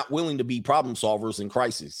they're not willing to be problem solvers in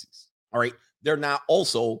crises. All right. They're not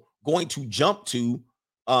also going to jump to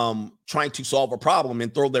trying to solve a problem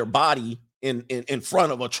and throw their body in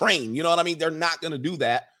front of a train. You know what I mean? They're not going to do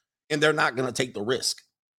that, and they're not going to take the risk.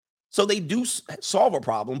 So they do solve a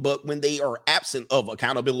problem, but when they are absent of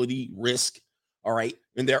accountability, risk, all right,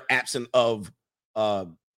 and they're absent of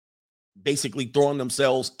basically throwing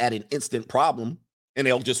themselves at an instant problem, and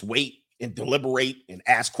they'll just wait and deliberate and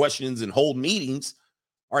ask questions and hold meetings.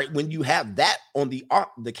 All right, when you have that on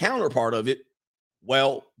the counterpart of it,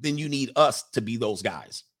 well, then you need us to be those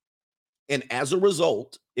guys. And as a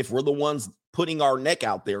result, if we're the ones putting our neck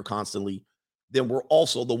out there constantly, then we're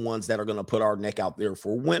also the ones that are going to put our neck out there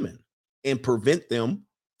for women and prevent them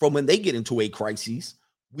from, when they get into a crisis,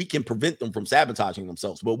 we can prevent them from sabotaging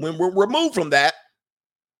themselves. But when we're removed from that,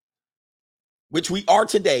 which we are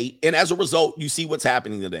today, and as a result, you see what's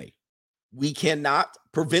happening today. We cannot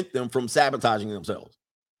prevent them from sabotaging themselves.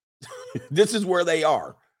 This is where they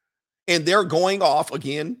are. And they're going off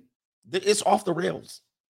again. It's off the rails.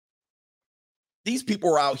 These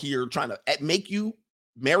people are out here trying to make you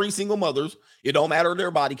marry single mothers. It don't matter their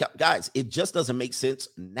body count. Guys, it just doesn't make sense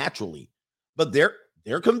naturally. But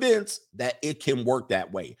they're convinced that it can work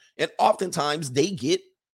that way. And oftentimes they get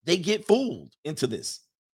fooled into this.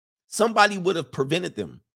 Somebody would have prevented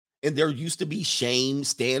them. And there used to be shame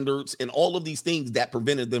standards and all of these things that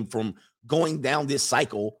prevented them from going down this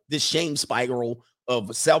cycle, this shame spiral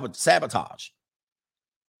of sabotage.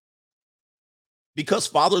 Because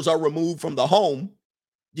fathers are removed from the home,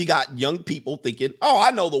 you got young people thinking, oh,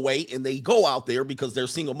 I know the way. And they go out there because their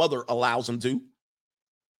single mother allows them to.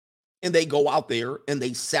 And they go out there and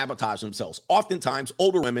they sabotage themselves. Oftentimes,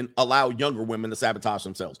 older women allow younger women to sabotage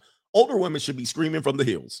themselves. Older women should be screaming from the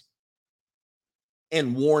hills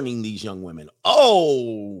and warning these young women,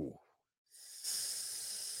 oh,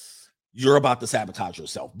 you're about to sabotage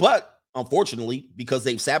yourself. But unfortunately, because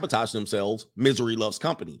they've sabotaged themselves, misery loves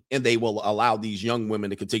company, and they will allow these young women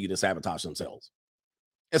to continue to sabotage themselves.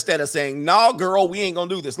 Instead of saying, no, girl, we ain't going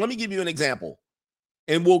to do this. Let me give you an example,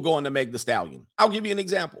 and we'll go into Meg Thee Stallion. I'll give you an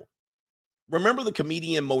example. Remember the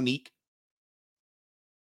comedian Monique?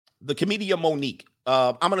 The comedian Monique.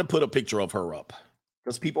 I'm going to put a picture of her up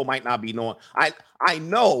because people might not be knowing. I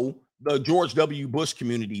know the George W. Bush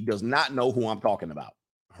community does not know who I'm talking about.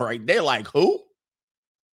 All right. They're like, who?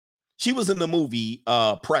 She was in the movie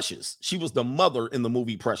Precious. She was the mother in the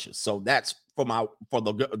movie Precious. So that's for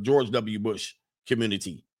the George W. Bush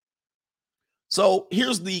community. So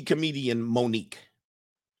here's the comedian Monique.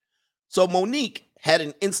 So Monique had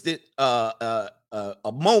an instant a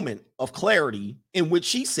moment of clarity in which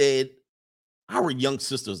she said, our young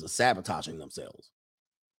sisters are sabotaging themselves.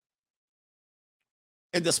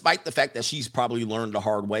 And despite the fact that she's probably learned the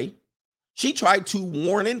hard way, she tried to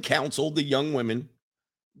warn and counsel the young women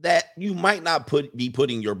that you might not be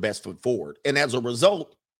putting your best foot forward. And as a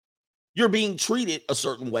result, you're being treated a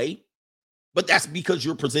certain way, but that's because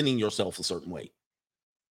you're presenting yourself a certain way.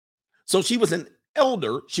 So she was an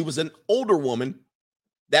older woman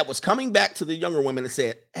that was coming back to the younger women and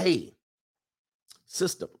said, hey,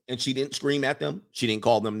 sister. And she didn't scream at them. She didn't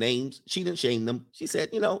call them names. She didn't shame them. She said,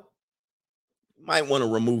 you might want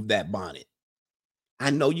to remove that bonnet. I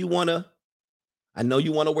know you want to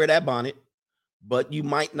wear that bonnet, but you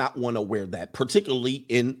might not want to wear that, particularly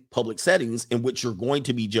in public settings in which you're going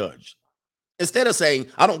to be judged. Instead of saying,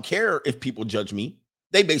 I don't care if people judge me,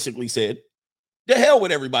 they basically said, the hell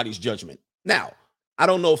with everybody's judgment. Now, I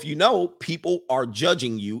don't know if you know, people are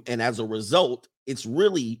judging you, and as a result, it's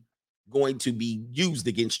really going to be used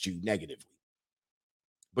against you negatively.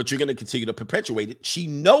 But you're going to continue to perpetuate it. She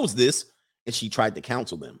knows this, and she tried to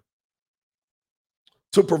counsel them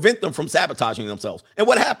to prevent them from sabotaging themselves. And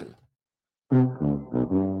what happened?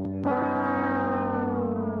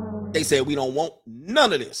 They said, we don't want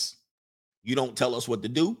none of this. You don't tell us what to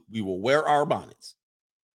do, we will wear our bonnets.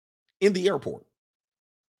 in the airport.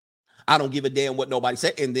 I don't give a damn what nobody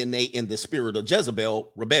said. And then they, in the spirit of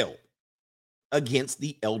Jezebel, rebelled against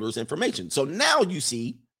the elders' information. So now you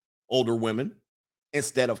see older women,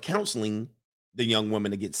 instead of counseling the young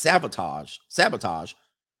women against sabotage,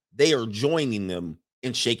 they are joining them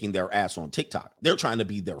and shaking their ass on TikTok. They're trying to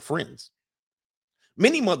be their friends.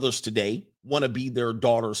 Many mothers today want to be their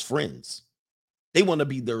daughter's friends. They want to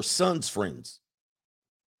be their son's friends.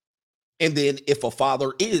 And then if a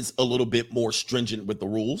father is a little bit more stringent with the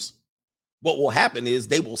rules, what will happen is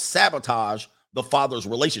they will sabotage the father's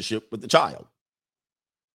relationship with the child.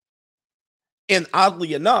 And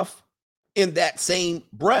oddly enough, in that same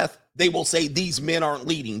breath, they will say these men aren't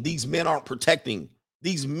leading, these men aren't protecting,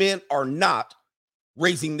 these men are not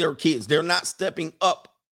raising their kids. They're not stepping up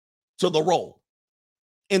to the role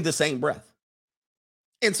in the same breath.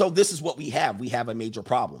 And so this is what we have. We have a major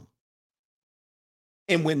problem.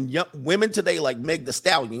 And when young women today like Meg Thee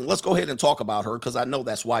Stallion, let's go ahead and talk about her because I know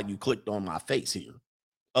that's why you clicked on my face here,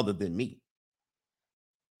 other than me.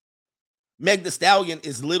 Meg Thee Stallion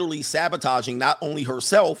is literally sabotaging not only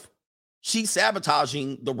herself, she's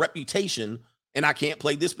sabotaging the reputation. And I can't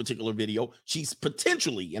play this particular video. She's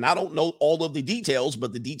potentially, and I don't know all of the details,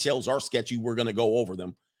 but the details are sketchy. We're going to go over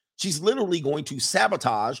them. She's literally going to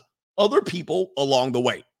sabotage other people along the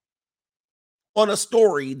way on a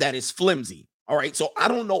story that is flimsy. All right. So I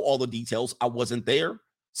don't know all the details. I wasn't there.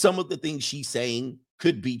 Some of the things she's saying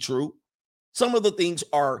could be true. Some of the things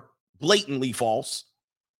are blatantly false.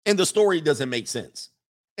 And the story doesn't make sense.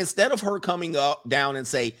 Instead of her coming up down and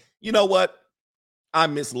say, you know what? I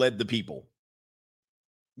misled the people.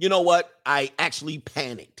 You know what? I actually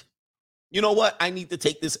panicked. You know what? I need to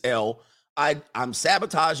take this L. I'm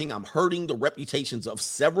sabotaging. I'm hurting the reputations of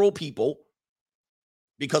several people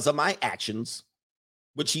because of my actions,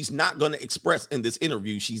 which she's not going to express in this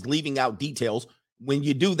interview. She's leaving out details. When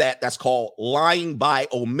you do that, that's called lying by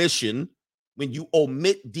omission. When you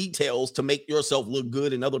omit details to make yourself look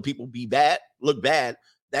good and other people look bad,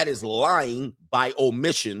 that is lying by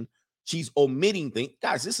omission. She's omitting things.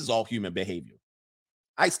 Guys, this is all human behavior.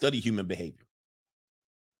 I study human behavior.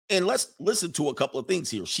 And let's listen to a couple of things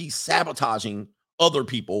here. She's sabotaging other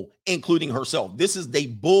people, including herself. This is the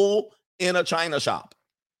bull in a china shop.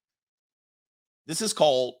 This is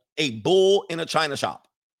called a bull in a china shop.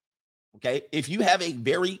 Okay. If you have a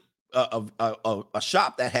very a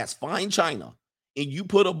shop that has fine china and you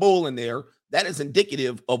put a bull in there, that is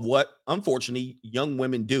indicative of what, unfortunately, young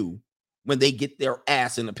women do when they get their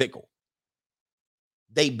ass in a pickle.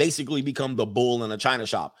 They basically become the bull in a china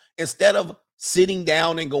shop. Instead of sitting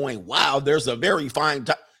down and going, wow, there's a very fine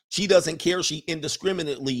she doesn't care. She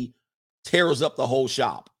indiscriminately tears up the whole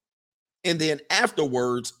shop. And then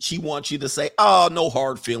afterwards, she wants you to say, oh, no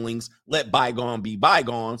hard feelings. Let bygone be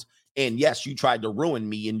bygones. And yes, you tried to ruin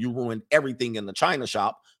me and you ruined everything in the china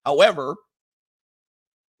shop. However,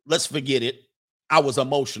 let's forget it. I was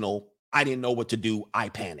emotional. I didn't know what to do. I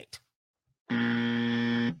panicked.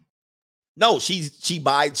 No, she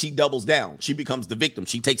doubles down. She becomes the victim.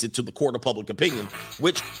 She takes it to the court of public opinion,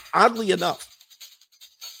 which oddly enough,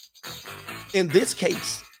 in this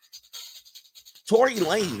case, Tory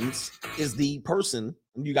Lanez is the person,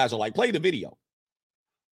 and you guys are like, play the video.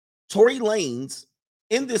 Tory Lanez,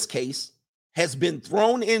 in this case, has been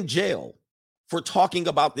thrown in jail for talking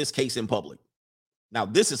about this case in public. Now,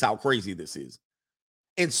 this is how crazy this is.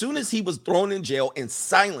 As soon as he was thrown in jail and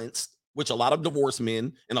silenced, which a lot of divorced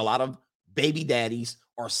men and a lot of baby daddies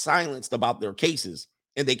are silenced about their cases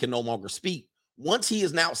and they can no longer speak. Once he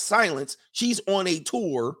is now silenced, she's on a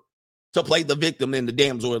tour to play the victim and the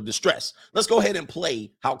damsel of distress. Let's go ahead and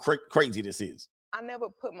play how crazy this is. I never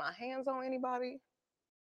put my hands on anybody.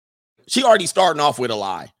 She already starting off with a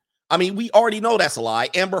lie. I mean, we already know that's a lie.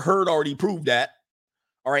 Amber Heard already proved that.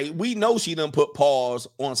 All right. We know she done put paws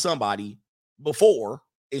on somebody before,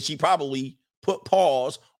 and she probably put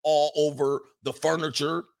paws all over the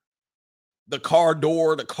furniture, the car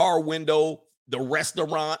door, the car window, the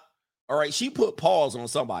restaurant. All right. She put paws on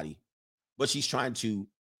somebody, but she's trying to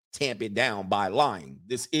tamp it down by lying.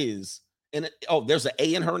 This is, there's an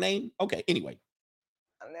A in her name. Okay. Anyway.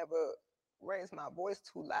 I never raised my voice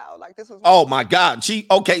too loud. Like this was. Oh my God.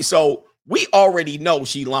 So we already know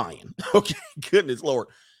she lying. Okay. Goodness Lord.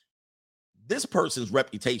 This person's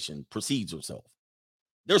reputation precedes herself.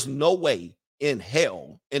 There's no way in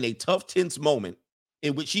hell, in a tough, tense moment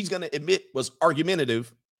in which she's going to admit was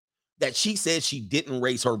argumentative, that she said she didn't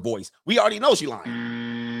raise her voice. We already know she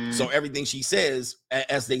lying. So everything she says,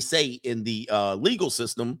 as they say in the legal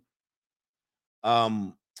system,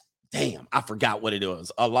 damn, I forgot what it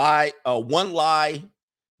was. A lie, one lie.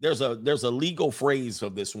 There's a legal phrase for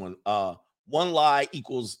this one. One lie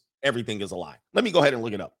equals everything is a lie. Let me go ahead and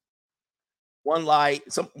look it up. One lie.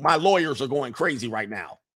 My lawyers are going crazy right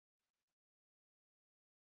now.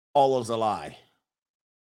 All is a lie.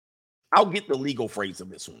 I'll get the legal phrase of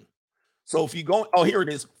this one. So if you go, oh, here it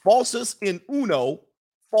is. Falsus in uno,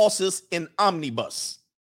 falsus in omnibus.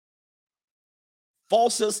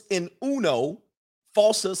 Falsus in uno,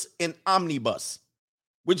 falsus in omnibus,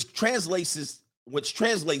 which translates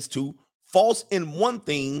to false in one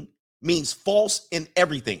thing means false in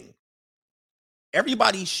everything.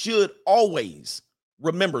 Everybody should always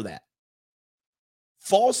remember that.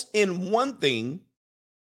 False in one thing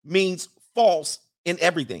means false in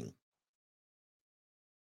everything.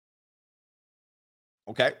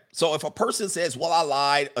 Okay, so if a person says, well, I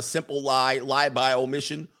lied, a simple lie, lie by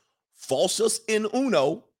omission, falsus in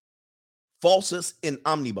uno, falsus in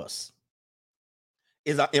omnibus.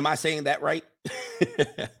 Am I saying that right?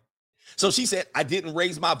 So she said, I didn't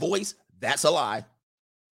raise my voice. That's a lie.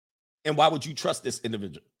 And why would you trust this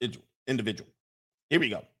individual? Here we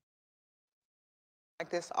go. Like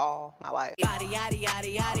this all my life. Yada, yada, yada,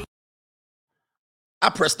 yada. I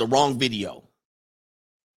pressed the wrong video.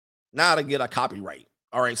 Now to get a copyright.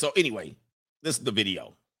 All right, so anyway, this is the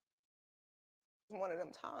video. One of them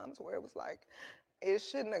times where it was like, it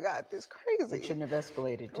shouldn't have got this crazy. It shouldn't have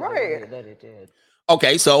escalated to right. the way that it did.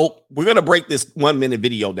 Okay, so we're going to break this 1 minute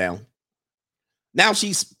video down. Now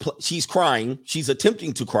she's crying. She's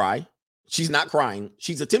attempting to cry. She's not crying.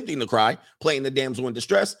 She's attempting to cry, playing the damsel in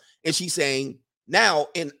distress. And she's saying now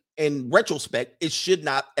in retrospect, it should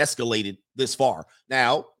not escalated this far.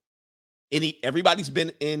 Now, everybody's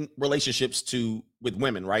been in relationships with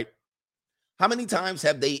women, right? How many times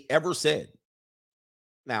have they ever said,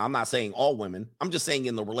 now I'm not saying all women, I'm just saying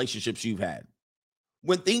in the relationships you've had,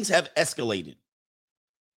 when things have escalated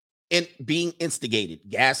and being instigated,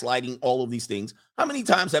 gaslighting, all of these things, how many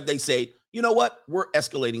times have they said, you know what, we're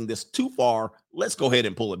escalating this too far, let's go ahead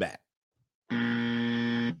and pull it back?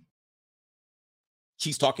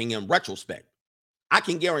 She's talking in retrospect. I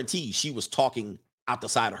can guarantee she was talking out the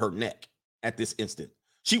side of her neck at this instant.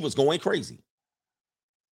 She was going crazy.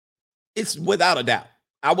 It's without a doubt.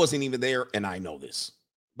 I wasn't even there, and I know this.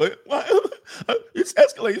 But it's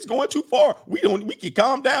escalating. It's going too far. We can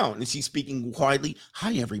calm down. And she's speaking quietly.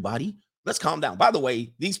 Hi, everybody. Let's calm down. By the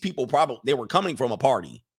way, these people they were coming from a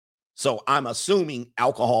party. So I'm assuming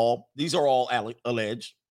alcohol. These are all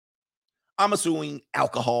alleged. I'm assuming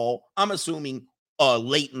alcohol. I'm assuming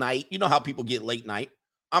late night. You know how people get late night.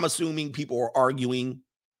 I'm assuming people are arguing.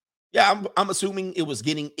 Yeah, I'm assuming it was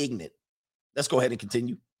getting ignorant. Let's go ahead and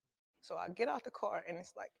continue. So I get out the car and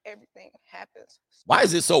it's like everything happens. Why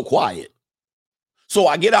is it so quiet? So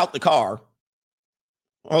I get out the car.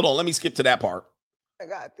 Hold on, let me skip to that part. I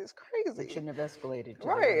got this crazy. It shouldn't have escalated to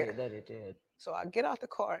right. the way that it did. So I get out the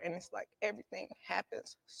car and it's like everything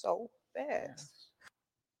happens so fast.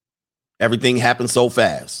 Everything happened so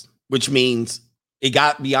fast, which means it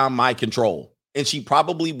got beyond my control. And she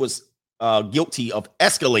probably was guilty of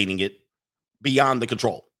escalating it beyond the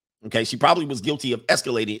control. Okay, she probably was guilty of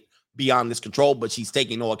escalating it beyond this control, but she's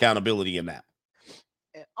taking no accountability in that.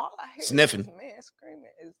 And all I hear sniffing. Is this man screaming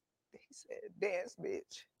is, he said, dance,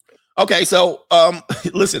 bitch. Okay, so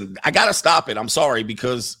listen, I gotta stop it. I'm sorry,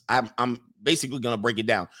 because I'm basically gonna break it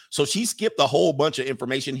down. So she skipped a whole bunch of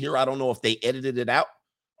information here. I don't know if they edited it out.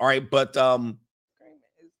 All right, but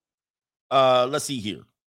let's see here.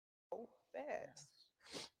 So fast.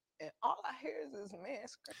 And all I hear is this man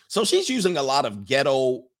screaming. So she's using a lot of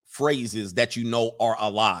ghetto phrases that you know are a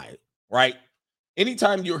lie, right?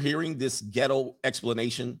 Anytime you're hearing this ghetto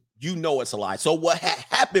explanation, you know it's a lie. So what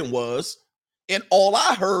happened was, and all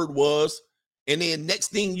I heard was, and then next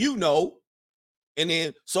thing you know, and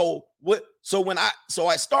then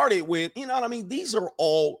I started with, you know what I mean? These are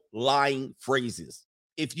all lying phrases.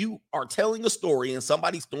 If you are telling a story and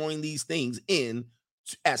somebody's throwing these things in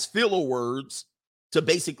as filler words to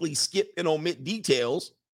basically skip and omit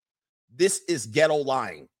details, this is ghetto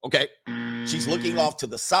lying, okay? She's looking off to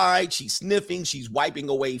the side. She's sniffing. She's wiping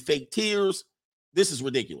away fake tears. This is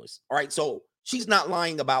ridiculous, all right? So she's not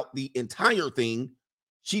lying about the entire thing.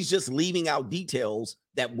 She's just leaving out details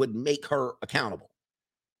that would make her accountable,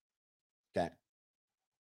 okay?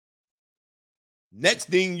 Next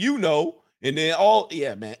thing you know, and then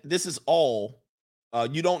yeah, man, this is all,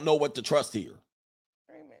 you don't know what to trust here.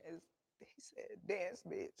 He said, dance,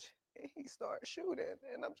 bitch. And he started shooting.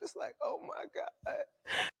 And I'm just like, oh my God.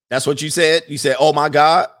 That's what you said? You said, oh my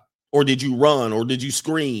God? Or did you run? Or did you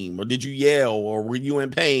scream? Or did you yell? Or were you in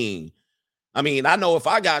pain? I mean, I know if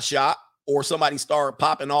I got shot or somebody started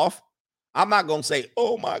popping off, I'm not going to say,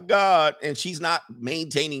 oh my God. And she's not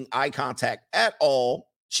maintaining eye contact at all.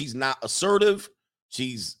 She's not assertive.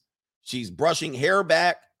 She's She's brushing hair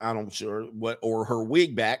back. I'm not sure what, or her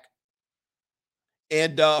wig back.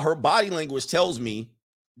 And her body language tells me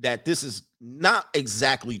that this is not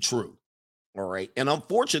exactly true. All right. And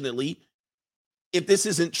unfortunately, if this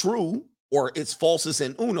isn't true, or it's falsus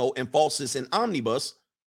in uno and falsus in omnibus,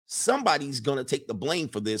 somebody's going to take the blame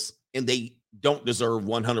for this, and they don't deserve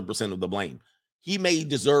 100% of the blame. He may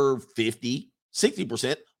deserve 50,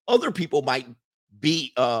 60%. Other people might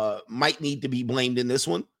need to be blamed in this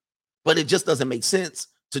one, but it just doesn't make sense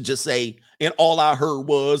to just say, and all I heard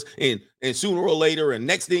was, and sooner or later, and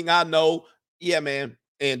next thing I know, yeah, man,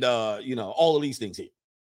 and all of these things here.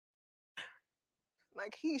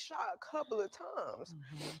 Like, he shot a couple of times.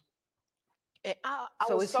 Mm-hmm. And I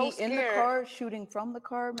so was is so he scared. in the car shooting from the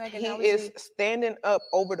car, Megan? He is standing up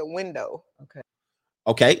over the window.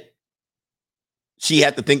 Okay. She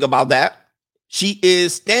had to think about that. She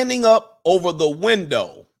is standing up over the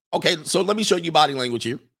window. Okay, so let me show you body language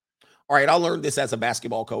here. All right, I learned this as a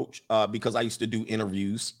basketball coach because I used to do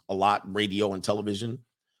interviews a lot, radio and television.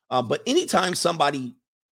 But anytime somebody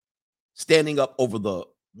standing up over the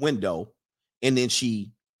window and then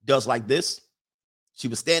she does like this, he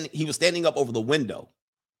was standing up over the window.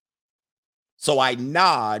 So I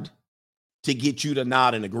nod to get you to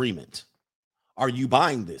nod in agreement. Are you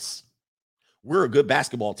buying this? We're a good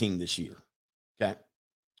basketball team this year. Okay.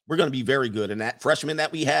 We're going to be very good. And that freshman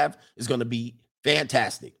that we have is going to be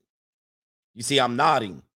fantastic. You see, I'm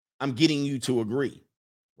nodding. I'm getting you to agree.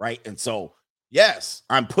 Right. And so, yes,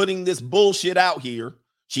 I'm putting this bullshit out here.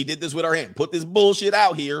 She did this with her hand. Put this bullshit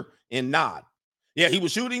out here and nod. Yeah, he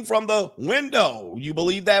was shooting from the window. You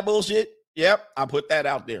believe that bullshit? Yep, I put that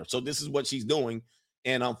out there. So this is what she's doing.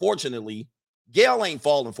 And unfortunately, Gayle ain't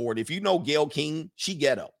falling for it. If you know Gayle King, she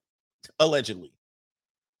ghetto, allegedly.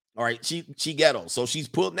 All right, she ghetto. So she's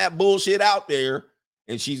putting that bullshit out there,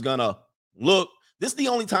 and she's gonna look. This is the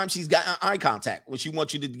only time she's got eye contact, when she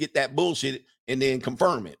wants you to get that bullshit and then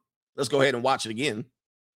confirm it. Let's go ahead and watch it again.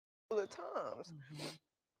 All the times.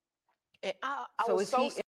 And I so was is so he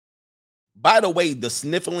scared. By the way, the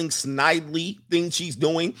sniffling, snidely thing she's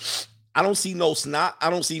doing, I don't see no snot. I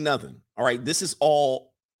don't see nothing. All right, this is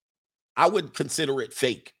all, I would consider it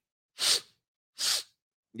fake.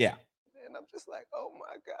 Yeah. And I'm just like, oh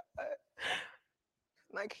my God.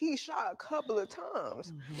 Like, he shot a couple of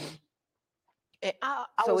times. And I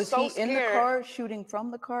so was is so he scared. in the car shooting from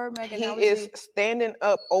the car, Megan? He How is standing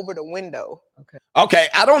up over the window. Okay,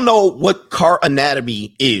 I don't know what car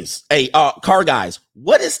anatomy is. Hey, car guys,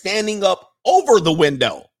 what is standing up over the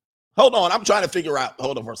window? Hold on, I'm trying to figure out.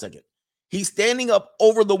 Hold on for a second. He's standing up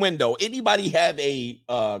over the window. Anybody have a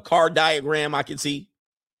car diagram I can see?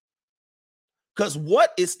 Because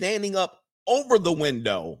what is standing up over the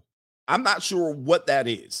window? I'm not sure what that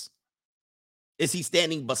is. Is he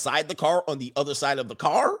standing beside the car on the other side of the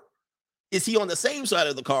car? Is he on the same side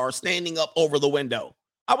of the car standing up over the window?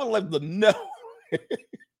 I would love to know.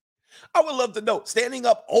 I would love to know. Standing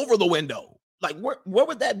up over the window. Like, where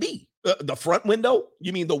would that be? The front window?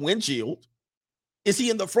 You mean the windshield? Is he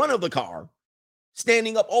in the front of the car,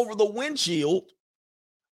 standing up over the windshield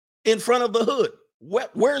in front of the hood?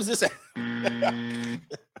 Where is this at? I'm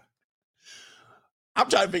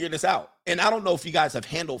trying to figure this out. And I don't know if you guys have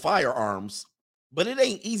handled firearms, but it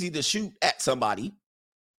ain't easy to shoot at somebody.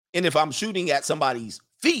 And if I'm shooting at somebody's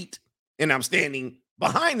feet and I'm standing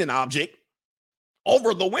behind an object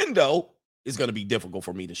over the window, it's going to be difficult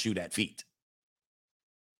for me to shoot at feet.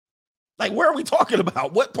 Like, where are we talking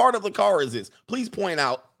about? What part of the car is this? Please point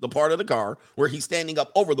out the part of the car where he's standing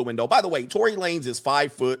up over the window. By the way, Tory Lanez is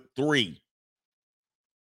 5'3".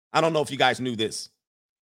 I don't know if you guys knew this.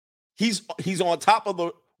 He's on top of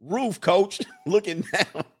the roof, coach, looking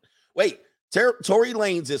down. Wait, Tory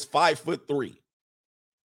Lanez is 5'3".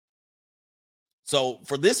 So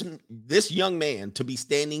for this young man to be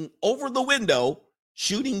standing over the window,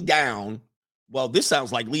 shooting down, well, this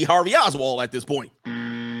sounds like Lee Harvey Oswald at this point.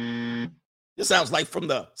 This sounds like from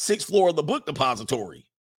the 6th floor of the book depository.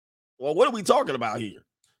 Well, what are we talking about here?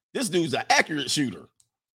 This dude's an accurate shooter.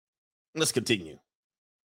 Let's continue.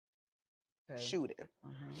 Shooting.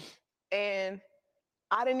 And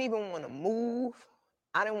I didn't even want to move.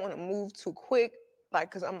 I didn't want to move too quick.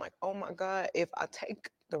 Like, because I'm like, oh my God, if I take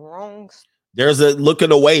the wrong There's a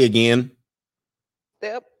looking away again.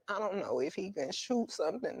 step, I don't know if he can shoot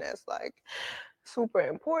something that's like super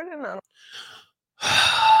important. I don't.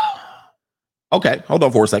 Okay, hold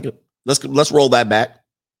on for a second. Let's roll that back.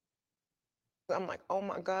 I'm like, oh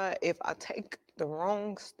my God, if I take the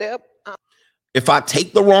wrong step. If I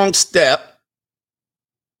take the wrong step,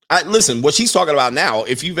 listen, what she's talking about now,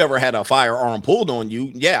 if you've ever had a firearm pulled on you,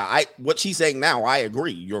 yeah, what she's saying now, I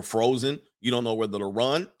agree. You're frozen. You don't know whether to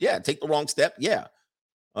run. Yeah. Take the wrong step. Yeah.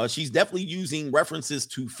 She's definitely using references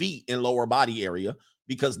to feet and lower body area,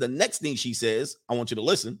 because the next thing she says, I want you to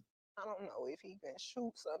listen. I don't know if he can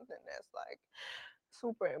shoot something that's like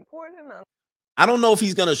super important. I don't know if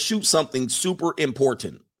he's going to shoot something super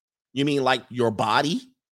important. You mean like your body?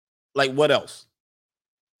 Like what else?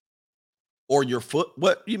 Or your foot?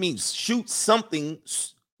 What you mean shoot something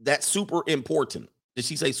that's super important? Did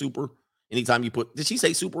she say super? Anytime you put, did she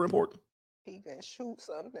say super important? He can shoot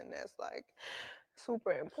something that's like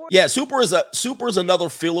super important. Yeah, super is another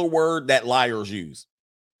filler word that liars use.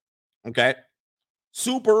 Okay.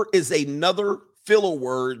 Super is another filler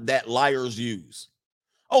word that liars use.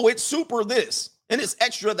 Oh, it's super this, and it's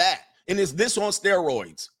extra that, and it's this on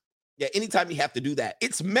steroids. Yeah, anytime you have to do that,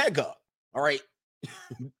 it's mega. All right.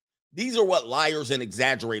 These are what liars and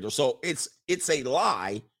exaggerators. So it's a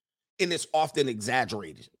lie, and it's often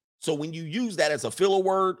exaggerated. So when you use that as a filler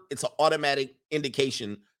word, it's an automatic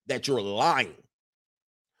indication that you're lying.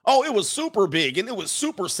 Oh, it was super big, and it was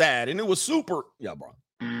super sad, and it was super. Yeah, bro.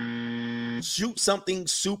 Shoot something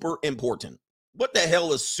super important. What the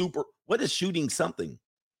hell is super? What is shooting something?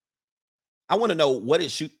 I want to know what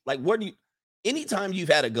is shoot. Like, what do you, anytime you've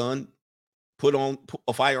had a gun put on,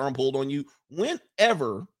 a firearm pulled on you,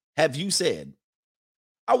 whenever have you said,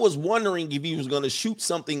 I was wondering if he was going to shoot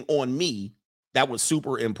something on me that was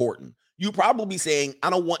super important? You probably saying, I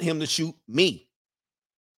don't want him to shoot me.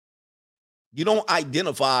 You don't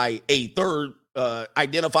identify a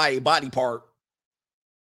body part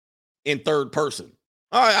in third person.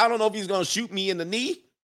 All right, I don't know if he's going to shoot me in the knee,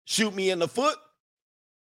 shoot me in the foot.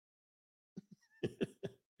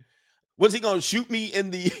 Was he going to shoot me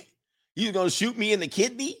in the, he's going to shoot me in the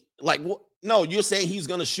kidney? Like, what? No, you're saying he's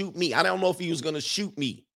going to shoot me. I don't know if he was going to shoot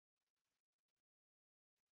me.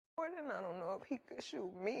 I don't know if he could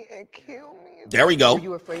shoot me and kill me. There we go. Were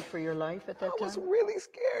you afraid for your life at that time? I was really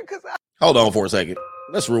scared because I... Hold on for a second.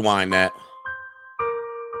 Let's rewind that.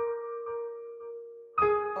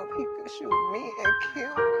 If he could shoot me and kill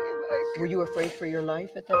me. Like, were you afraid for your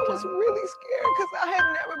life at that I time? was really scared because I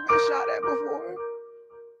had never been shot at before.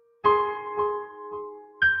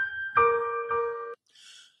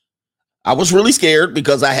 I was really scared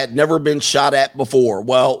because I had never been shot at before.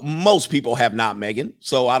 Well, most people have not, Megan.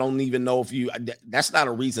 So I don't even know if you, that's not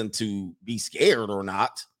a reason to be scared or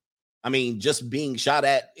not. I mean, just being shot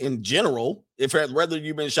at in general, if whether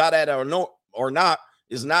you've been shot at or not,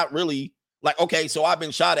 is not really like, okay, so I've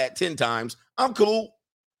been shot at 10 times. I'm cool.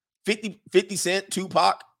 50 Cent,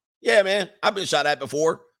 Tupac. Yeah, man, I've been shot at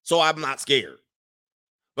before. So I'm not scared.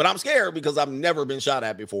 But I'm scared because I've never been shot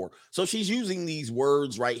at before. So she's using these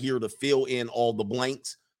words right here to fill in all the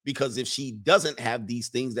blanks, because if she doesn't have these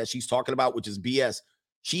things that she's talking about, which is BS,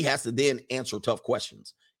 she has to then answer tough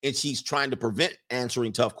questions. And she's trying to prevent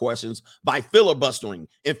answering tough questions by filibustering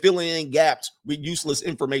and filling in gaps with useless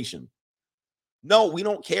information. No, we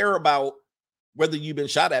don't care about whether you've been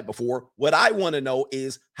shot at before. What I want to know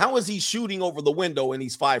is, how is he shooting over the window and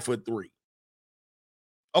he's 5'3"?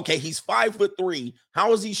 Okay, he's 5'3".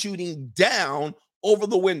 How is he shooting down over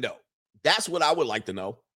the window? That's what I would like to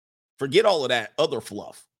know. Forget all of that other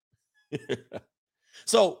fluff.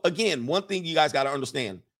 So again, one thing you guys got to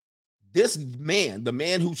understand, this man, the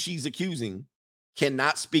man who she's accusing,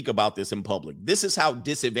 cannot speak about this in public. This is how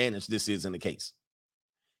disadvantaged this is in the case.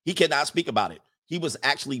 He cannot speak about it. He was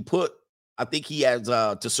actually put, I think he has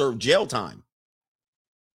to serve jail time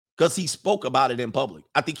because he spoke about it in public.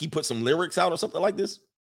 I think he put some lyrics out or something like this.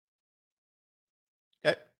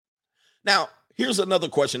 Okay. Now, here's another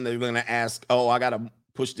question they're going to ask. Oh, I got to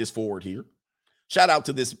push this forward here. Shout out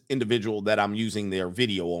to this individual that I'm using their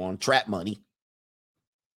video on, Trap Money.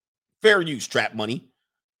 Fair use, Trap Money.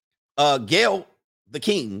 Gayle, the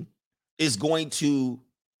King, is going to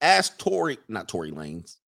ask Tory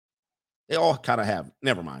Lanez. They all kind of have,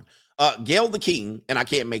 never mind. Gayle, the King, and I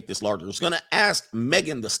can't make this larger, is going to ask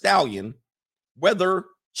Megan Thee Stallion whether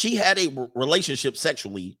she had a relationship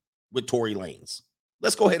sexually with Tory Lanez.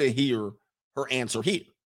 Let's go ahead and hear her answer here.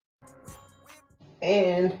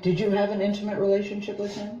 And did you have an intimate relationship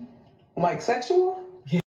with him? Like sexual?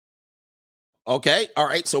 Yeah. Okay. All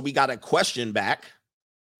right. So we got a question back.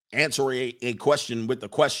 Answer a question with the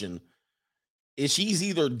question. Is she's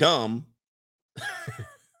either dumb,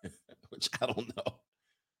 which I don't know,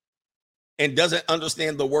 and doesn't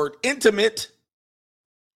understand the word intimate,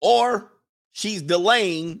 or she's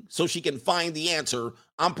delaying so she can find the answer?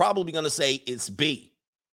 I'm probably going to say it's B.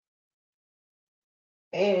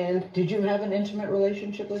 And did you have an intimate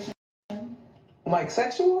relationship with him? Like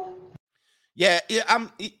sexual? Yeah,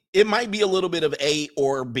 it might be a little bit of A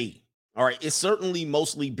or B. All right. It's certainly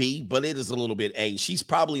mostly B, but it is a little bit A. She's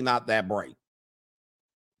probably not that bright.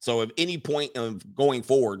 So at any point of going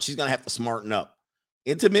forward, she's going to have to smarten up.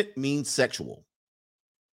 Intimate means sexual.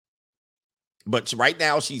 But right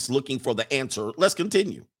now she's looking for the answer. Let's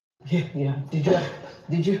continue. Yeah.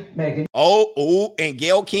 Did you, Megan? Oh, and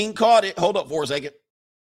Gayle King caught it. Hold up for a second.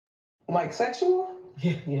 Like sexual?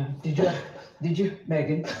 Yeah. Did you,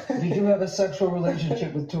 Megan? Did you have a sexual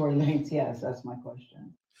relationship with Tory Lanez? Yes, that's my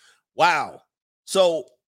question. Wow. So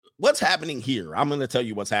what's happening here? I'm going to tell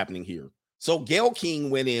you what's happening here. So Gayle King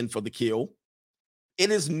went in for the kill.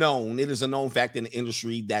 It is a known fact in the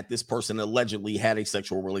industry that this person allegedly had a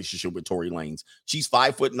sexual relationship with Tory Lanez. She's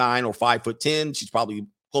 5'9" or 5'10". She's probably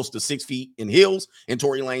close to 6 feet in heels, and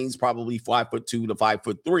Tory Lanez probably 5'2" to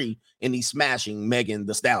 5'3", and he's smashing Megan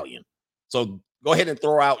Thee Stallion. So go ahead and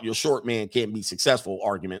throw out your short man can't be successful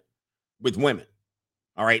argument with women.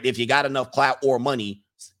 All right. If you got enough clout or money,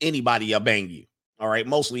 anybody will bang you. All right.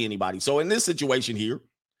 Mostly anybody. So in this situation here,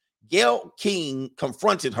 Gayle King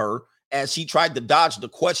confronted her as she tried to dodge the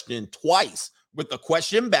question twice with the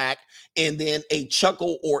question back and then a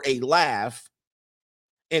chuckle or a laugh.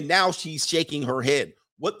 And now she's shaking her head.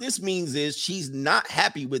 What this means is she's not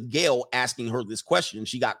happy with Gayle asking her this question.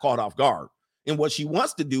 She got caught off guard. And what she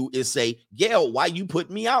wants to do is say, Gayle, why you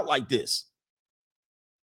putting me out like this?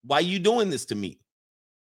 Why you doing this to me?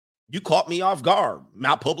 You caught me off guard.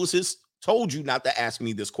 My publicist told you not to ask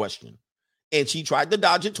me this question. And she tried to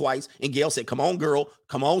dodge it twice. And Gayle said, come on, girl.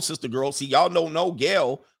 Come on, sister girl. See, y'all don't know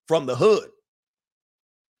Gayle from the hood.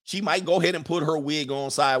 She might go ahead and put her wig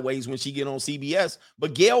on sideways when she get on CBS.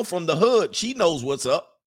 But Gayle from the hood, she knows what's up.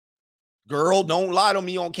 Girl, don't lie to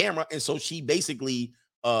me on camera. And so she basically,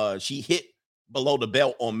 she hit below the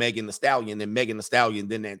belt on Megan Thee Stallion, and Megan Thee Stallion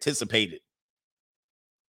didn't anticipate it.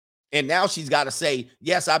 And now she's got to say,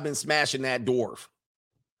 yes, I've been smashing that dwarf.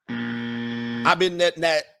 I've been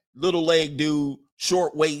that little leg dude,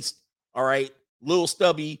 short waist, all right, little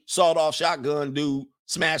stubby, sawed-off shotgun dude,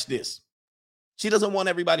 smash this. She doesn't want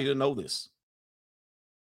everybody to know this.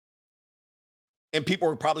 And people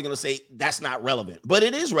are probably going to say, that's not relevant. But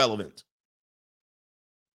it is relevant.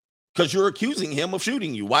 Because you're accusing him of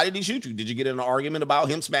shooting you. Why did he shoot you? Did you get in an argument about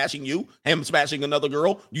him smashing you, him smashing another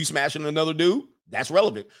girl, you smashing another dude? That's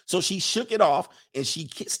relevant. So she shook it off, and she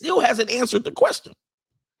still hasn't answered the question.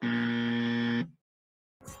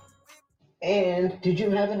 And did you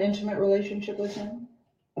have an intimate relationship with him?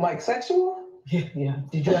 Like sexual? Yeah.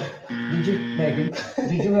 Did you, Megan?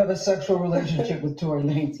 Did you have a sexual relationship with Tory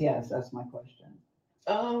Lanez? Yes, that's my question.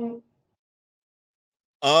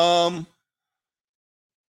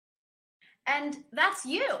 And that's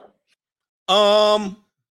you. I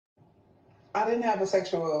didn't have a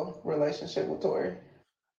sexual relationship with Tory.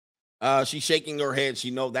 She's shaking her head.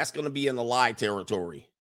 She knows that's going to be in the lie territory.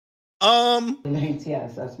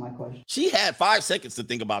 Yes, that's my question. She had 5 seconds to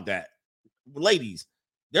think about that. Ladies,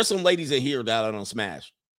 there's some ladies in here that I don't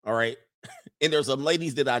smash. All right. And there's some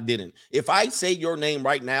ladies that I didn't. If I say your name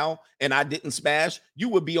right now and I didn't smash, you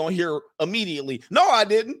would be on here immediately. No, I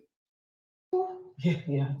didn't.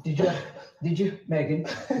 Yeah. Did you, Megan?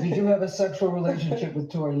 Did you have a sexual relationship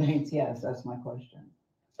with Tory Lanez? Yes, that's my question.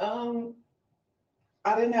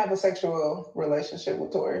 I didn't have a sexual relationship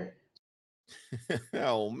with Tory.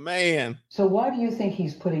 Oh, man. So why do you think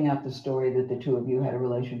he's putting out the story that the two of you had a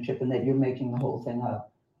relationship and that you're making the whole thing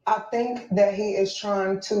up? I think that he is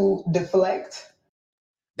trying to deflect.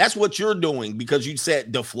 That's what you're doing because you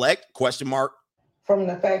said deflect, ? From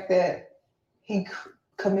the fact that he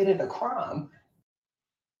committed a crime.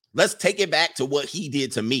 Let's take it back to what he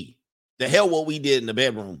did to me. The hell what we did in the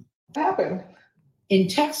bedroom. What happened? In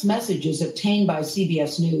text messages obtained by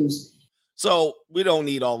CBS News. So we don't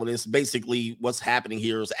need all of this. Basically, what's happening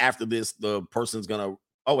here is after this, the person's going to,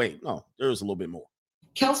 oh, wait, no, there's a little bit more.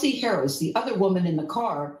 Kelsey Harris, the other woman in the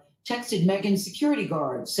car, texted Megan's security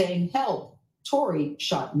guard saying, help, Tory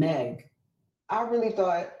shot Meg. I really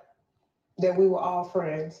thought that we were all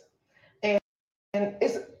friends. And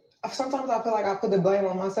it's sometimes I feel like I put the blame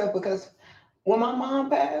on myself because when my mom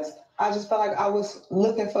passed, I just felt like I was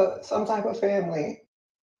looking for some type of family.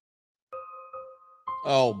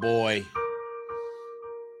 Oh, boy.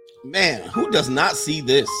 Man, who does not see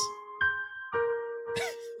this?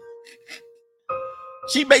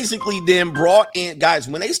 She basically then brought in, guys,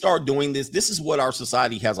 when they start doing this, this is what our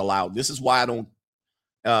society has allowed. This is why I don't,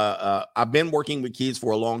 I've been working with kids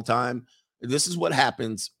for a long time. This is what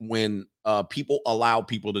happens when people allow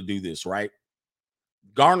people to do this, right?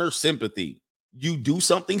 Garner sympathy. You do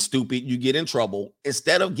something stupid, you get in trouble.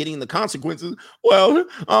 Instead of getting the consequences, well,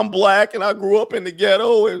 I'm black and I grew up in the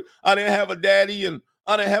ghetto and I didn't have a daddy and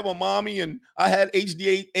I didn't have a mommy and I had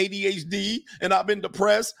ADHD and I've been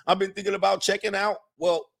depressed. I've been thinking about checking out.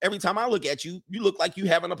 Well, every time I look at you, you look like you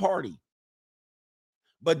having a party.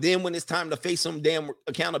 But then when it's time to face some damn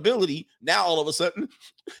accountability, now all of a sudden,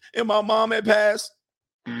 and my mom had passed.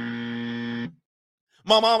 My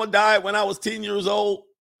mama died when I was 10 years old.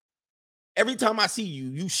 Every time I see you,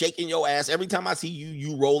 you shaking your ass. Every time I see you,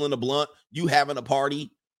 you rolling a blunt, you having a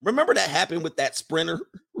party. Remember that happened with that sprinter,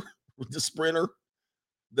 with the sprinter,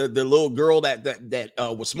 the little girl that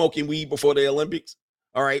was smoking weed before the Olympics.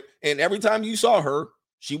 All right. And every time you saw her,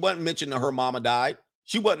 she wasn't mentioning her mama died.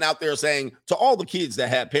 She wasn't out there saying to all the kids that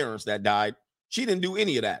had parents that died. She didn't do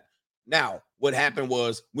any of that. Now, what happened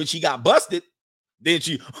was when she got busted, then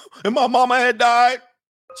and my mama had died.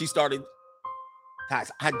 She started,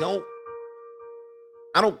 guys, I don't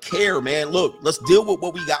care, man. Look, let's deal with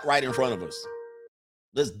what we got right in front of us.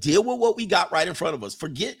 Let's deal with what we got right in front of us.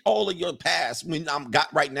 Forget all of your past. When I'm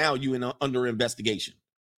got right now, you under investigation.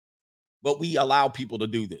 But we allow people to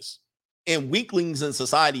do this. And weaklings in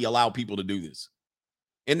society allow people to do this.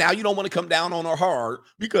 And now you don't want to come down on her hard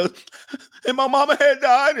because and my mama had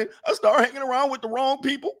died and I started hanging around with the wrong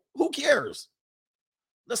people. Who cares?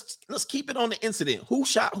 Let's keep it on the incident. Who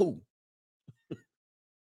shot who?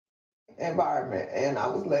 Environment, and I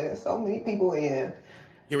was letting so many people in.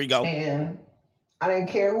 Here we go. And I didn't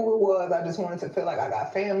care who it was. I just wanted to feel like I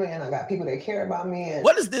got family and I got people that care about me. And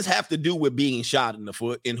what does this have to do with being shot in the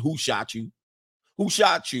foot and who shot you? Who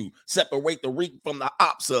shot you? Separate the reek from the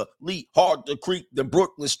obsolete. Hard to creep the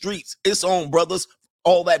Brooklyn streets. It's on, brothers.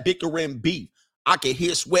 All that bickering beef. I can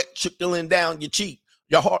hear sweat trickling down your cheek.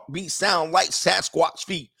 Your heartbeat sound like Sasquatch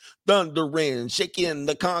feet. Thundering, shaking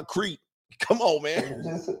the concrete. Come on,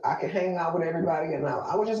 man. I could hang out with everybody, and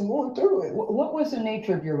I was just going through it. What was the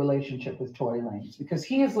nature of your relationship with Tory Lanez? Because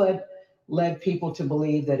he has led people to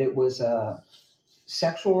believe that it was a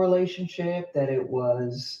sexual relationship, that it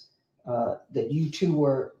was that you two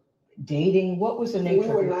were dating. What was the nature? We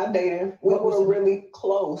were not dating. We were really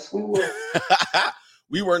close. We were.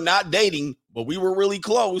 We were not dating, but we were really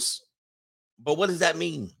close. But what does that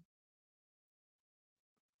mean?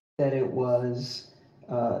 That it was.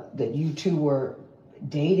 That you two were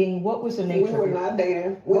dating. What was the nature? We were not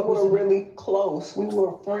dating. We were really close. We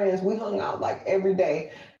were friends. We hung out like every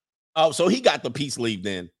day. Oh, so he got the peace leave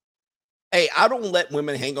then. Hey, I don't let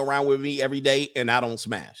women hang around with me every day and I don't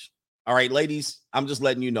smash. All right, ladies, I'm just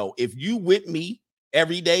letting you know. If you with me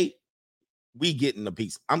every day, we getting the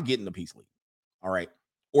peace. I'm getting the peace leave. All right.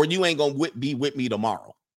 Or you ain't going to be with me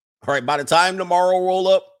tomorrow. All right. By the time tomorrow roll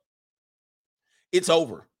up, it's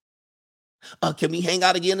over. Can we hang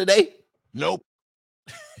out again today? Nope.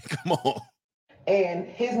 Come on. And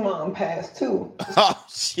his mom passed too. Oh,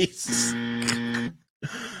 Jesus. And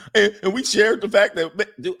we shared the fact that,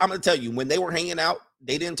 dude, I'm going to tell you, when they were hanging out,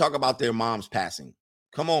 they didn't talk about their mom's passing.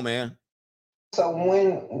 Come on, man. So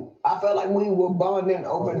when I felt like we were bonding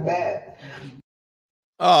over that.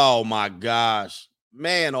 Oh, my gosh.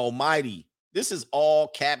 Man almighty. This is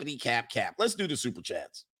all cappity cap. Let's do the super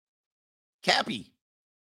chats. Cappy.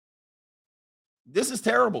 This is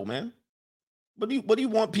terrible, man. What do you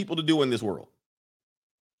want people to do in this world?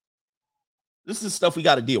 This is stuff we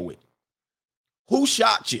got to deal with. Who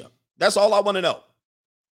shot you? That's all I want to know.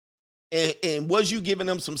 And was you giving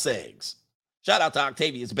them some segs? Shout out to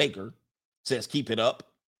Octavius Baker. Says, keep it up.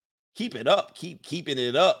 Keep it up. Keep keeping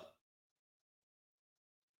it up.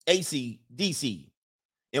 AC/DC.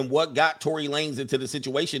 And what got Tory Lanez into the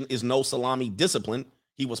situation is no salami discipline.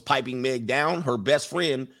 He was piping Meg down, her best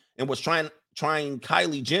friend, and was trying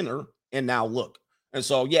Kylie Jenner, and now look. And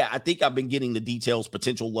so, yeah, I think I've been getting the details,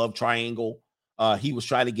 potential love triangle. He was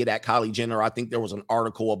trying to get at Kylie Jenner. I think there was an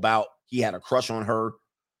article about he had a crush on her.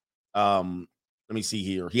 Let me see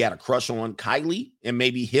here. He had a crush on Kylie and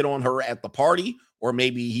maybe hit on her at the party, or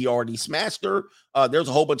maybe he already smashed her. There's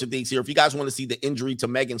a whole bunch of things here. If you guys want to see the injury to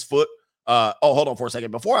Megan's foot, hold on for a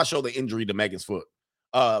second. Before I show the injury to Megan's foot,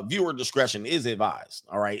 viewer discretion is advised,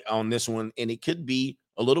 all right, on this one, and it could be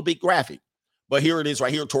a little bit graphic. But here it is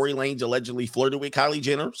right here. Tory Lanez allegedly flirted with Kylie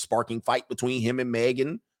Jenner, sparking fight between him and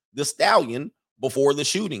Megan Thee Stallion before the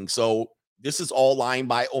shooting. So this is all lying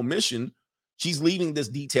by omission. She's leaving this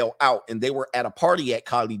detail out, and they were at a party at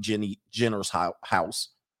Kylie Jenner's house.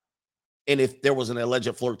 And if there was an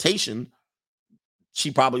alleged flirtation, she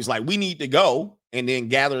probably was like, we need to go, and then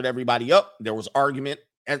gathered everybody up. There was argument,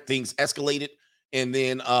 and things escalated, and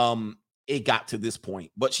then it got to this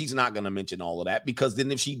point. But she's not going to mention all of that, because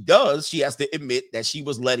then if she does, she has to admit that she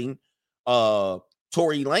was letting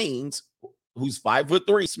Tory Lanez, who's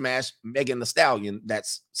 5'3", smash Megan Thee Stallion,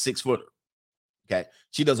 that's 6 footer. Okay.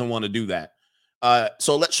 She doesn't want to do that.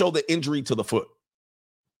 So let's show the injury to the foot.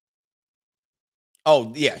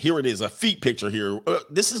 Oh, yeah, here it is. A feet picture here.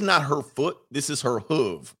 This is not her foot. This is her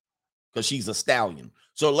hoof because she's a stallion.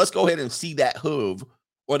 So let's go ahead and see that hoof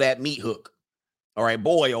or that meat hook. All right,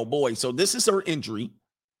 boy, oh boy. So this is her injury.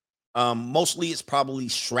 Mostly it's probably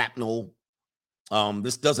shrapnel.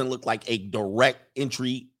 This doesn't look like a direct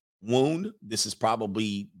entry wound. This is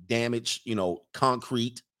probably damage,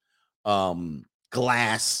 concrete,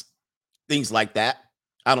 glass, things like that.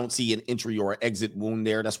 I don't see an entry or exit wound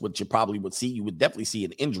there. That's what you probably would see. You would definitely see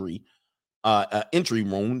an entry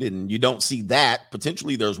wound, and you don't see that.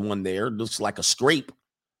 Potentially there's one there. Looks like a scrape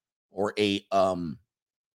or a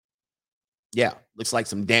looks like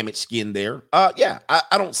some damaged skin there. I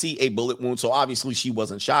don't see a bullet wound. So obviously she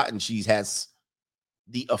wasn't shot, and she has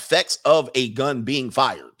the effects of a gun being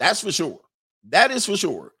fired. That's for sure. That is for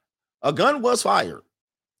sure. A gun was fired,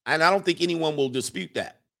 and I don't think anyone will dispute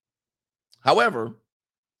that. However,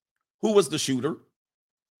 who was the shooter?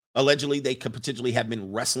 Allegedly, they could potentially have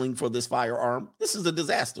been wrestling for this firearm. This is a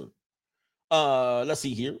disaster. Let's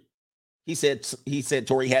see here. He said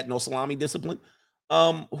Tory had no salami discipline.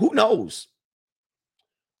 Who knows?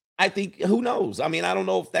 I think, who knows? I mean, I don't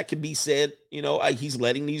know if that could be said. He's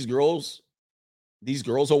letting these girls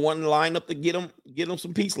are wanting to line up to get them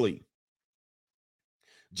some peace leave.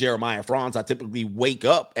 Jeremiah Franz, I typically wake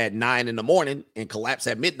up at 9 in the morning and collapse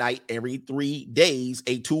at midnight. Every 3 days,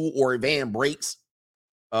 a tool or a van breaks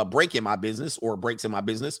in my business.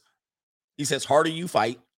 He says, harder you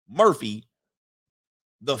fight, Murphy,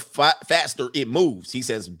 the faster it moves. He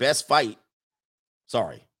says, best fight.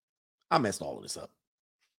 Sorry, I messed all of this up.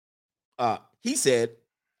 He said,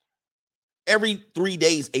 every 3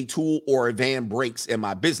 days, a tool or a van breaks in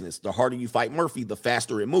my business. The harder you fight, Murphy, the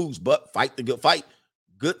faster it moves. But fight the good fight.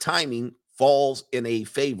 Good timing falls in a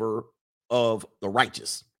favor of the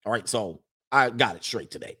righteous. All right, so I got it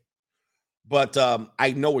straight today. But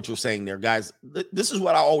I know what you're saying there, guys. This is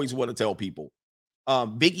what I always want to tell people.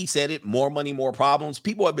 Biggie said it, more money, more problems.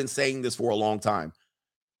 People have been saying this for a long time.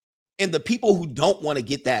 And the people who don't want to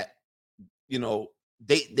get that,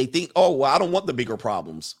 they think, oh, well, I don't want the bigger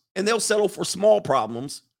problems. And they'll settle for small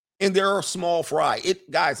problems, and they're small fry.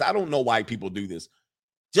 Guys, I don't know why people do this.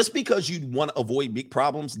 Just because you want to avoid big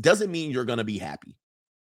problems doesn't mean you're going to be happy.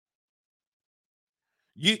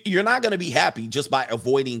 You're not going to be happy just by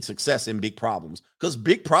avoiding success in big problems, because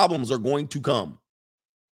big problems are going to come.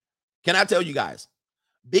 Can I tell you guys,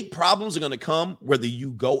 big problems are going to come whether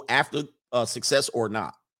you go after success or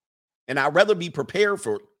not. And I'd rather be prepared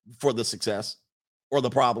for the success or the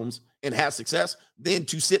problems and have success than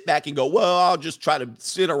to sit back and go, well, I'll just try to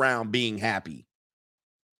sit around being happy.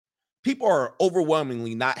 People are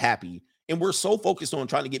overwhelmingly not happy, and we're so focused on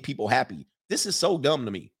trying to get people happy. This is so dumb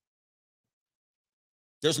to me.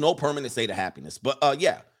 There's no permanent state of happiness. But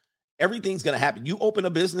everything's going to happen. You open a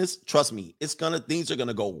business, trust me, things are going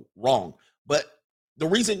to go wrong. But the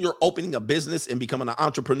reason you're opening a business and becoming an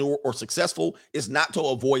entrepreneur or successful is not to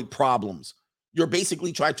avoid problems. You're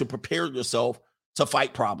basically trying to prepare yourself to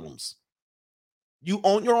fight problems. You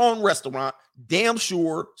own your own restaurant, damn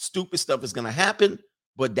sure stupid stuff is going to happen.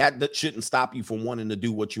 But that shouldn't stop you from wanting to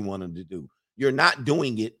do what you wanted to do. You're not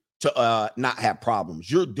doing it to not have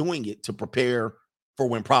problems. You're doing it to prepare for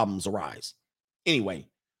when problems arise. Anyway,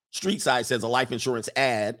 Streetside says a life insurance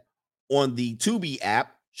ad on the Tubi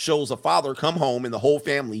app shows a father come home and the whole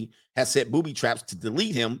family has set booby traps to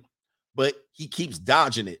delete him, but he keeps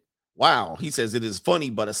dodging it. Wow. He says it is funny,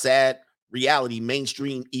 but a sad reality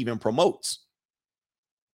mainstream even promotes.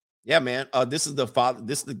 Yeah, man. This is the father.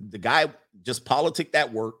 This is the guy just politicked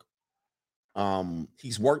at work.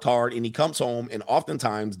 He's worked hard and he comes home, and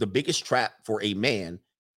oftentimes the biggest trap for a man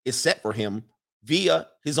is set for him via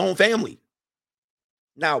his own family.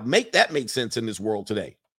 Now, make sense in this world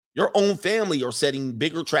today. Your own family are setting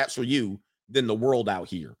bigger traps for you than the world out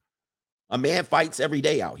here. A man fights every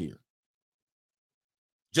day out here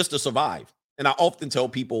just to survive. And I often tell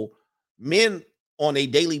people, men on a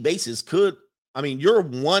daily basis you're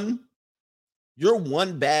one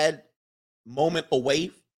bad moment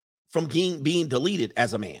away from being deleted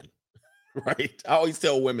as a man, right? I always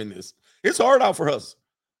tell women this. It's hard out for us.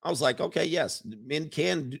 I was like, okay, yes, men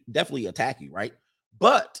can definitely attack you, right?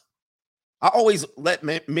 But I always let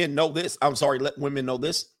men know this. Let women know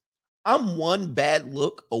this. I'm one bad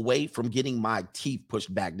look away from getting my teeth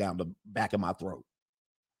pushed back down the back of my throat.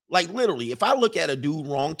 Like literally, if I look at a dude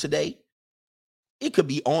wrong today, it could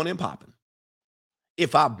be on and popping.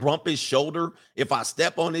 If I bump his shoulder, if I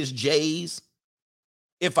step on his J's,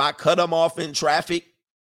 if I cut him off in traffic,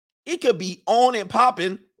 it could be on and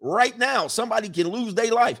popping right now. Somebody can lose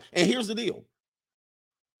their life. And here's the deal.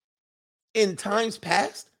 In times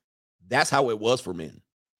past, that's how it was for men.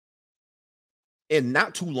 And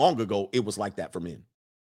not too long ago, it was like that for men.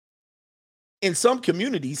 In some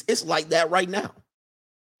communities, it's like that right now.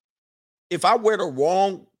 If I wear the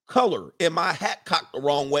wrong color and my hat cocked the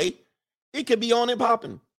wrong way, it could be on and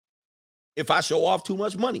popping. If I show off too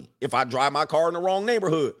much money, if I drive my car in the wrong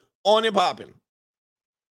neighborhood, on and popping.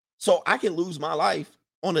 So I can lose my life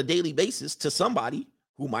on a daily basis to somebody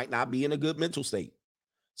who might not be in a good mental state.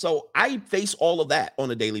 So I face all of that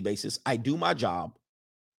on a daily basis. I do my job.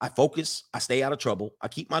 I focus. I stay out of trouble. I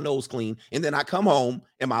keep my nose clean. And then I come home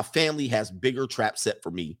and my family has bigger traps set for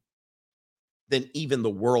me than even the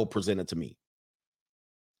world presented to me.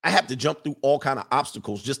 I have to jump through all kinds of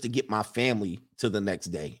obstacles just to get my family to the next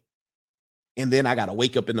day. And then I got to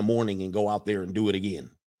wake up in the morning and go out there and do it again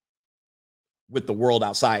with the world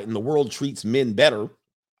outside. And the world treats men better,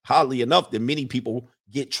 oddly enough, than many people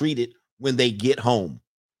get treated when they get home.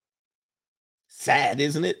 Sad,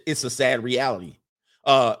 isn't it? It's a sad reality.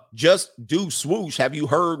 Just do swoosh. Have you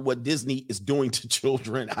heard what Disney is doing to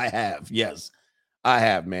children? I have. Yes, I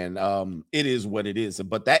have, man. It is what it is.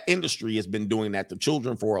 But that industry has been doing that to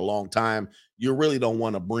children for a long time. You really don't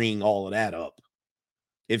want to bring all of that up.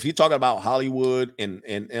 If you're talking about Hollywood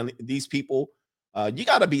and these people, you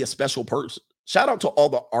got to be a special person. Shout out to all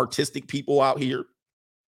the artistic people out here.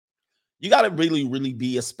 You got to really, really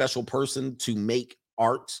be a special person to make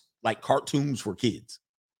art like cartoons for kids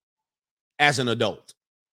as an adult,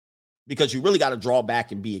 because you really got to draw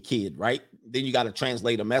back and be a kid, right? Then you got to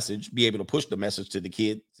translate a message, be able to push the message to the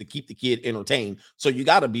kid to keep the kid entertained. So you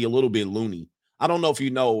got to be a little bit loony. I don't know if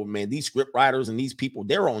you know, man, these script writers and these people,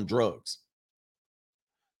 they're on drugs.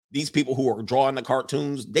 These people who are drawing the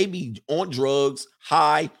cartoons, they be on drugs,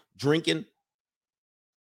 high, drinking,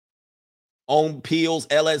 on pills,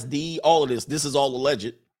 LSD, all of this. This is all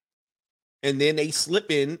alleged. And then they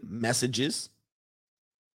slip in messages.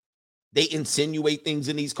 They insinuate things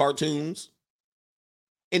in these cartoons.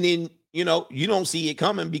 And then, you know, you don't see it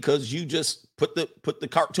coming because you just put the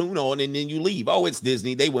cartoon on and then you leave. Oh, it's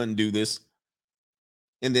Disney. They wouldn't do this.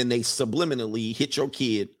 And then they subliminally hit your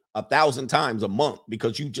kid 1,000 times a month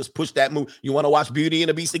because you just push that move. You want to watch Beauty and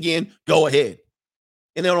the Beast again? Go ahead.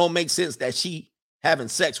 And it don't make sense that she having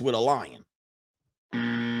sex with a lion.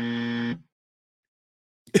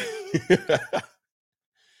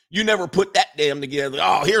 You never put that damn together.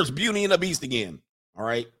 Oh, here's Beauty and the Beast again. All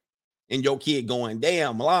right. And your kid going,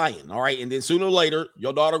 damn, lion. All right. And then sooner or later,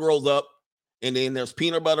 your daughter grows up and then there's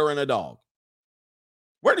peanut butter and a dog.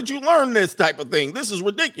 Where did you learn this type of thing? This is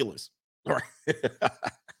ridiculous. All right.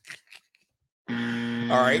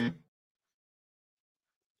 All right.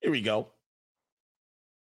 Here we go.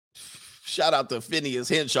 Shout out to Phineas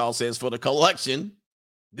Henshaw says for the collection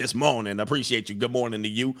this morning. Appreciate you. Good morning to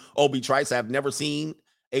you. Obi Trice, I've never seen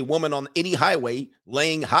a woman on any highway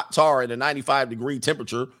laying hot tar at a 95-degree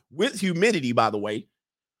temperature with humidity, by the way,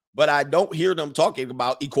 but I don't hear them talking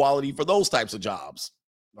about equality for those types of jobs,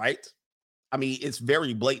 right? I mean, it's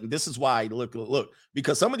very blatant. This is why, look,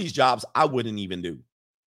 because some of these jobs I wouldn't even do.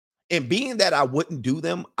 And being that I wouldn't do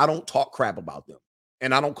them, I don't talk crap about them.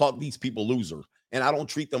 And I don't call these people losers. And I don't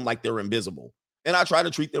treat them like they're invisible. And I try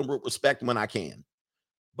to treat them with respect when I can.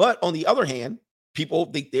 But on the other hand, people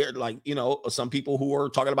think they're like, you know, some people who are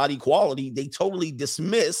talking about equality, they totally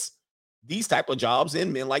dismiss these type of jobs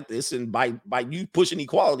and men like this. And by you pushing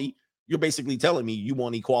equality, you're basically telling me you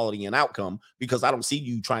want equality in outcome because I don't see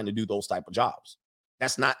you trying to do those type of jobs.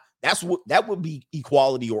 That would be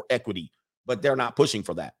equality or equity, but they're not pushing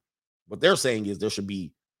for that. What they're saying is there should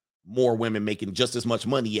be more women making just as much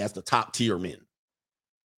money as the top tier men.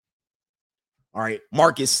 All right.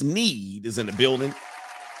 Marcus Sneed is in the building.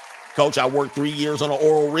 Coach, I worked 3 years on an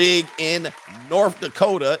oil rig in North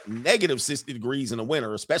Dakota, negative 60 degrees in the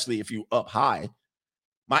winter, especially if you up high.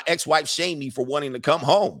 My ex-wife shamed me for wanting to come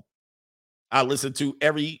home. I listened to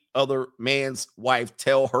every other man's wife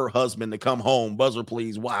tell her husband to come home. Buzzer,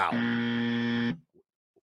 please. Wow.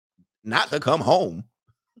 Not to come home.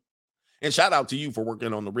 And shout out to you for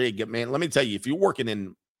working on the rig. Man, let me tell you, if you're working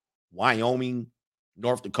in Wyoming,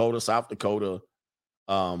 North Dakota, South Dakota,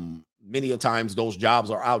 many a times those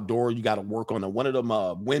jobs are outdoor. You got to work on one of them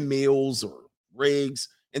windmills or rigs.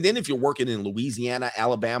 And then if you're working in Louisiana,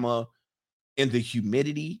 Alabama, in the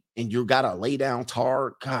humidity and you got to lay down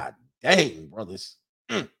tar, God dang, brothers.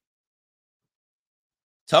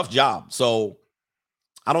 Tough job. So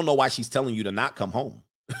I don't know why she's telling you to not come home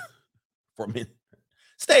for a minute.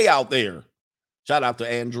 Stay out there. Shout out to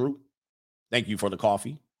Andrew. Thank you for the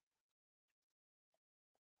coffee.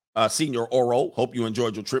 Senior Oro, hope you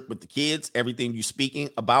enjoyed your trip with the kids. Everything you're speaking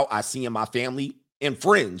about, I see in my family and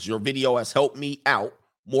friends. Your video has helped me out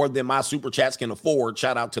more than my super chats can afford.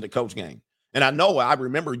 Shout out to the Coach Gang. And I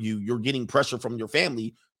remember you're getting pressure from your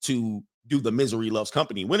family to do the misery loves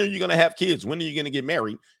company. When are you going to have kids? When are you going to get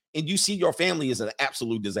married? And you see your family is an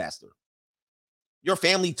absolute disaster. Your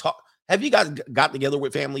family have you guys got together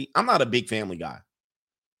with family? I'm not a big family guy.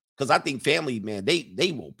 Because I think family, man,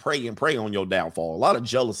 they will pray and pray on your downfall. A lot of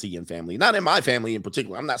jealousy in family. Not in my family in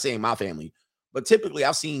particular. I'm not saying my family. But typically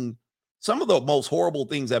I've seen some of the most horrible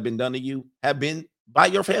things that have been done to you have been by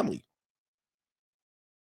your family.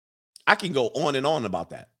 I can go on and on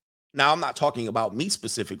about that. Now, I'm not talking about me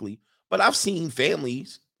specifically, but I've seen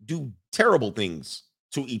families do terrible things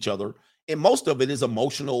to each other. And most of it is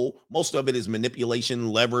emotional. Most of it is manipulation,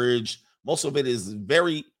 leverage. Most of it is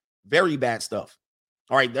very, very bad stuff.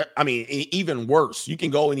 All right. I mean, even worse. You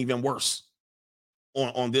can go and even worse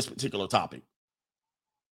on this particular topic.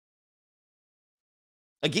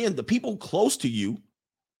 Again, the people close to you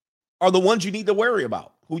are the ones you need to worry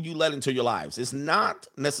about, who you let into your lives. It's not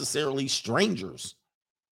necessarily strangers.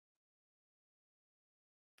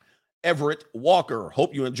 Everett Walker,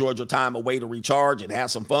 hope you enjoyed your time away to recharge and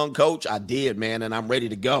have some fun, Coach. I did, man, and I'm ready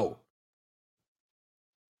to go.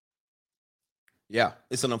 Yeah,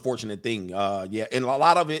 it's an unfortunate thing. Yeah, and a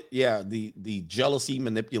lot of it, yeah, the jealousy,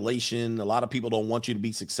 manipulation. A lot of people don't want you to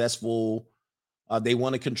be successful. They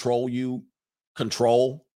want to control you.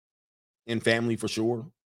 Control in family for sure.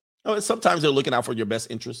 Sometimes they're looking out for your best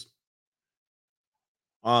interest.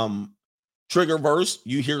 Trigger verse,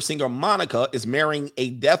 you hear singer Monica is marrying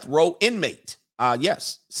a death row inmate.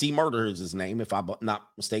 Yes, C Murder is his name, if I'm not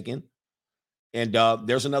mistaken. And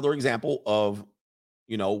there's another example of,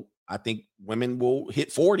 I think women will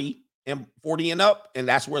hit 40 and up, and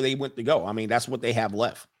that's where they went to go. I mean, that's what they have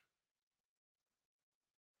left.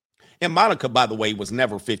 And Monica, by the way, was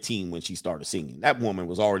never 15 when she started singing. That woman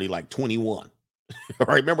was already like 21.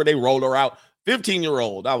 I remember they rolled her out,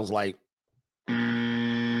 15-year-old. I was like,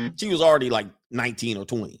 she was already like 19 or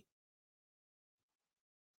 20.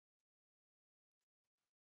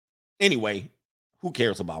 Anyway, who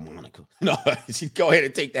cares about Monica? No, she go ahead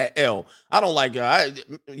and take that L. I don't like her.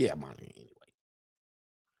 Monica anyway.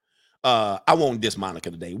 I won't diss Monica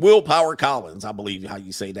today. Willpower Collins, I believe how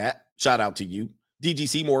you say that. Shout out to you.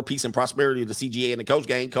 DGC, more peace and prosperity to the CGA and the Coach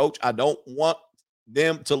Gang. Coach, I don't want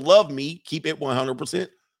them to love me. Keep it 100%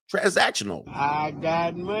 transactional. I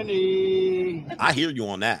got money. I hear you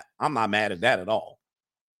on that. I'm not mad at that at all.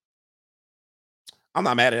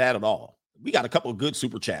 We got a couple of good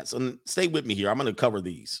super chats, and stay with me here. I'm going to cover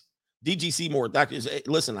these. DGC, more doctors.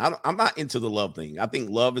 Listen, I'm not into the love thing. I think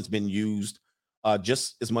love has been used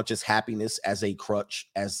just as much as happiness as a crutch,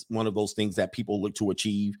 as one of those things that people look to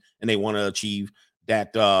achieve and they want to achieve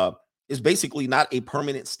that is basically not a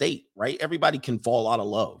permanent state, right? Everybody can fall out of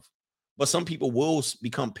love, but some people will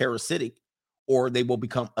become parasitic or they will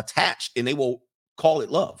become attached and they will call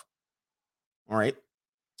it love. All right.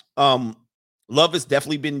 Love has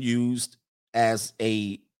definitely been used as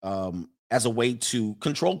a way to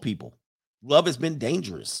control people. Love has been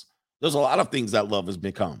dangerous. There's a lot of things that love has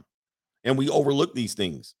become, and we overlook these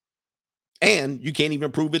things, and you can't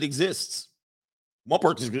even prove it exists. One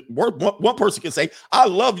person can say, I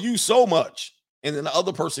love you so much, and then the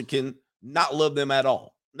other person can not love them at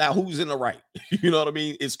all. Now, who's in the right? You know what I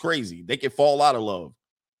mean? It's crazy. They can fall out of love.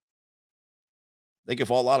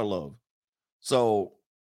 So,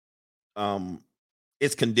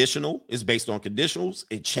 it's conditional. It's based on conditionals.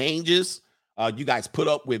 It changes. You guys put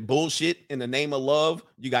up with bullshit in the name of love.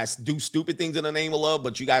 You guys do stupid things in the name of love,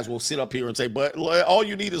 but you guys will sit up here and say, but all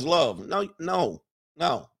you need is love. No.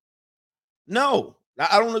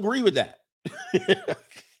 I don't agree with that.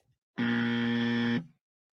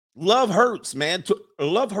 Love hurts, man.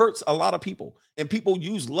 Love hurts a lot of people, and people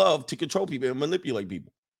use love to control people and manipulate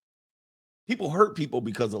people. People hurt people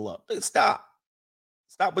because of love. Stop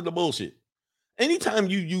with the bullshit. Anytime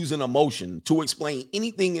you use an emotion to explain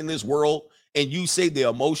anything in this world and you say the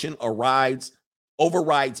emotion overrides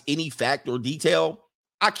any fact or detail,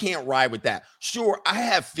 I can't ride with that. Sure, I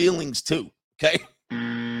have feelings too, okay?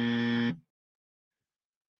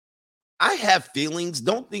 I have feelings.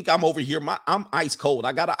 Don't think I'm over here. I'm ice cold.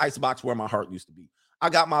 I got an ice box where my heart used to be.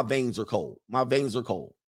 My veins are cold.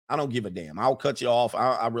 I don't give a damn. I'll cut you off.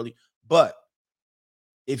 But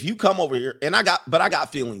if you come over here and I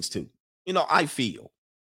got feelings too. I feel.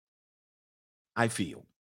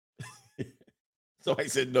 So I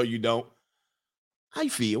said, no, you don't. I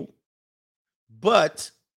feel.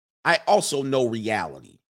 But I also know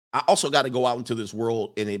reality. I also got to go out into this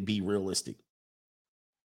world and it be realistic.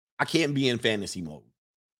 I can't be in fantasy mode.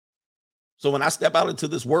 So when I step out into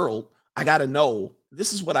this world, I got to know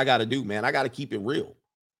this is what I got to do, man. I got to keep it real.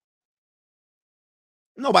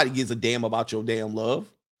 Nobody gives a damn about your damn love.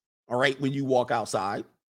 All right. When you walk outside,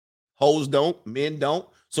 hoes don't, men don't.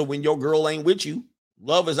 So when your girl ain't with you,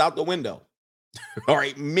 love is out the window. All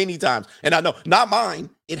right. Many times. And I know, not mine.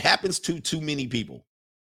 It happens to too many people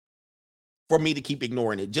for me to keep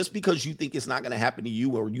ignoring it. Just because you think it's not going to happen to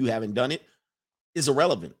you or you haven't done it is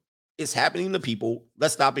irrelevant. It's happening to people.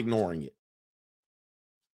 Let's stop ignoring it.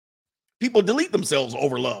 People delete themselves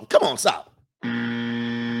over love. Come on, stop.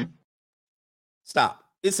 Stop.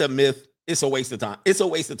 It's a myth. It's a waste of time. It's a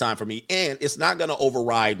waste of time for me. And it's not going to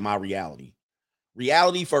override my reality.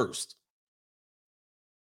 Reality first.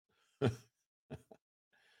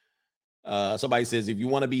 Somebody says, if you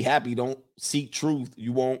want to be happy, don't seek truth.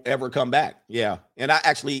 You won't ever come back. Yeah.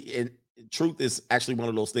 And truth is actually one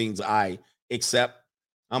of those things I accept.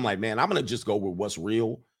 I'm like, man, I'm going to just go with what's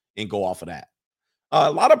real and go off of that. A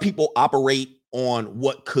lot of people operate on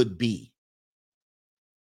what could be.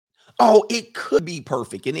 Oh, it could be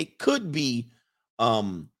perfect, and it could be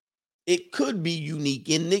unique,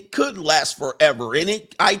 and it could last forever, and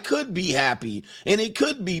I could be happy, and it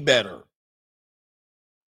could be better.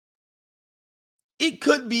 It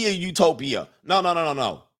could be a utopia.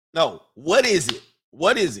 No. What is it?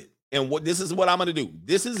 What is it? And this is what I'm going to do.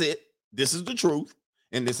 This is it. This is the truth.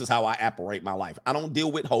 And this is how I operate my life. I don't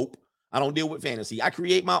deal with hope. I don't deal with fantasy. I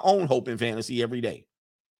create my own hope and fantasy every day.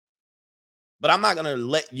 But I'm not going to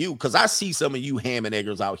let you, because I see some of you ham and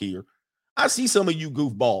eggers out here. I see some of you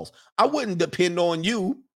goofballs. I wouldn't depend on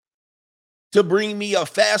you to bring me a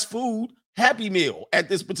fast food Happy Meal at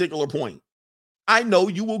this particular point. I know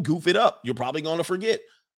you will goof it up. You're probably going to forget.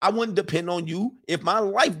 I wouldn't depend on you if my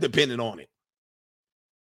life depended on it.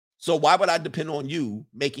 So why would I depend on you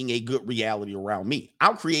making a good reality around me?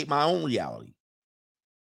 I'll create my own reality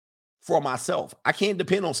for myself. I can't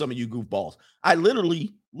depend on some of you goofballs. I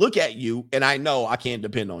literally look at you and I know I can't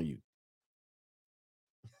depend on you.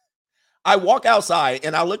 I walk outside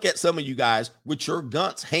and I look at some of you guys with your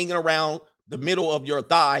guns hanging around the middle of your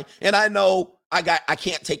thigh, and I know I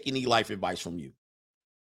can't take any life advice from you.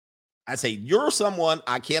 I say, you're someone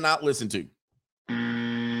I cannot listen to.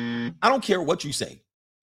 I don't care what you say.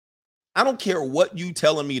 I don't care what you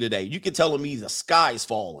telling me today. You can tell me the sky's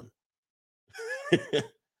falling.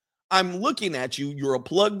 I'm looking at you. You're a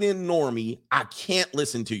plugged in normie. I can't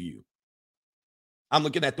listen to you. I'm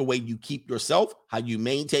looking at the way you keep yourself, how you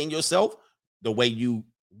maintain yourself, the way you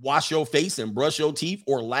wash your face and brush your teeth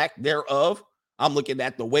or lack thereof. I'm looking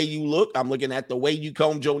at the way you look. I'm looking at the way you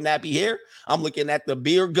comb your nappy hair. I'm looking at the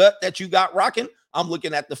beer gut that you got rocking. I'm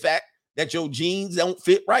looking at the fact that your jeans don't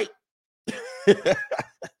fit right.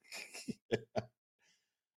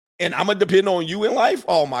 And I'm going to depend on you in life?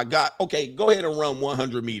 Oh, my God. Okay, go ahead and run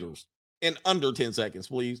 100 meters in under 10 seconds,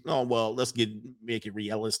 please. Oh, well, let's make it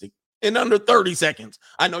realistic. In under 30 seconds.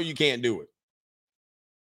 I know you can't do it.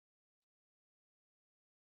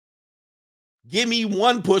 Give me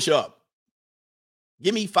one push-up.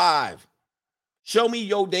 Give me 5. Show me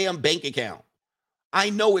your damn bank account.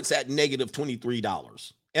 I know it's at negative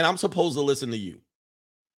 $23, and I'm supposed to listen to you.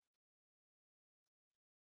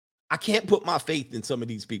 I can't put my faith in some of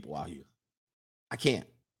these people out here. I can't.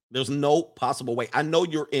 There's no possible way. I know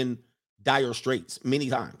you're in dire straits many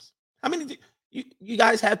times. How many you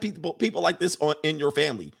guys have people like this in your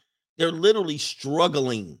family? They're literally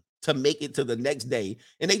struggling to make it to the next day,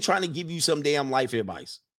 and they trying to give you some damn life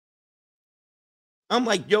advice. I'm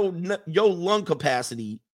like, your lung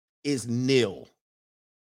capacity is nil.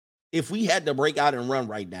 If we had to break out and run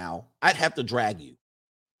right now, I'd have to drag you.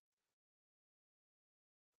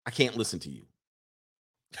 I can't listen to you.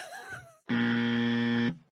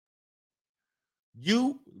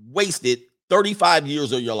 You wasted 35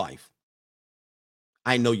 years of your life.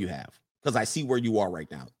 I know you have, because I see where you are right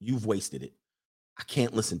now. You've wasted it. I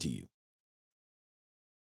can't listen to you.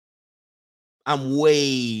 I'm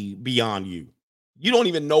way beyond you. You don't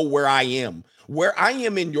even know where I am. Where I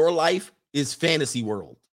am in your life is fantasy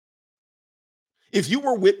world. If you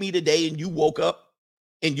were with me today and you woke up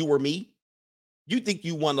and you were me, you think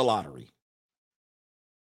you won the lottery.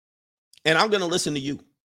 And I'm going to listen to you.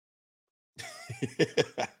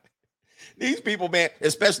 These people, man,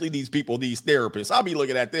 especially these people, these therapists, I'll be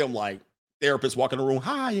looking at them like therapists walking the room.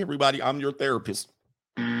 Hi, everybody. I'm your therapist.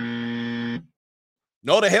 No,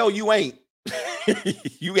 the hell you ain't.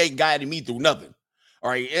 You ain't guiding me through nothing. All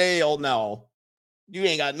right. Hell no. You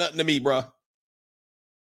ain't got nothing to me, bro.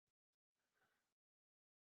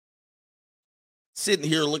 Sitting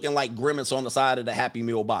here looking like Grimace on the side of the Happy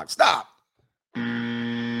Meal box. Stop.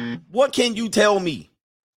 What can you tell me?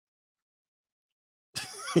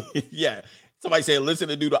 Yeah. Somebody said, listen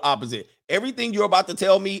to do the opposite. Everything you're about to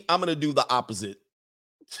tell me, I'm going to do the opposite.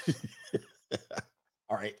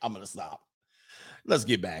 All right. I'm going to stop. Let's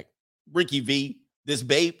get back. Ricky V. This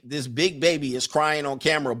big baby is crying on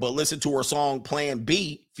camera, but listen to her song Plan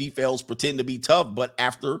B. Females pretend to be tough, but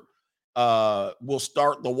after will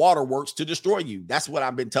start the waterworks to destroy you. That's what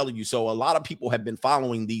I've been telling you. So a lot of people have been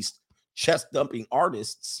following these chest dumping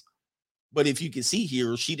artists, but if you can see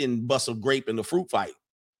here, she didn't bust a grape in the fruit fight,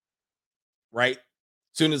 right?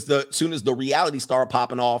 Soon as the reality started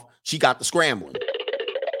popping off, she got the scrambling.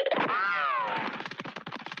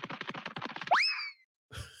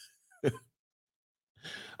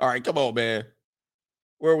 All right, come on, man.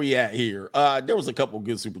 Where are we at here? There was a couple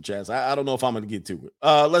good super chats. I don't know if I'm going to get to it.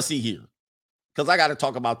 Let's see here, because I got to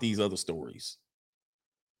talk about these other stories.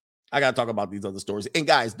 And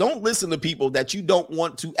guys, don't listen to people that you don't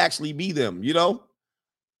want to actually be them, you know?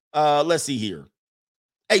 Let's see here.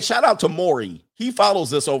 Hey, shout out to Maury. He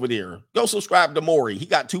follows us over there. Go subscribe to Maury. He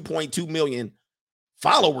got 2.2 million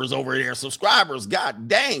followers over there, subscribers. God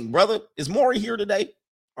dang, brother. Is Maury here today?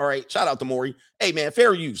 All right, shout out to Maury. Hey, man,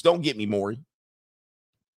 fair use. Don't get me, Maury.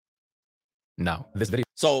 No, this video.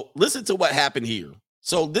 So listen to what happened here.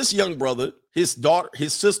 So this young brother, his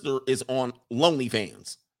sister is on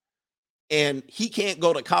OnlyFans. And he can't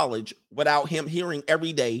go to college without him hearing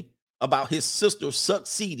every day about his sister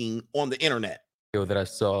succeeding on the internet. That I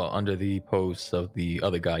saw under the post of the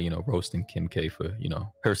other guy, roasting Kim K for,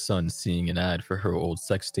 her son seeing an ad for her old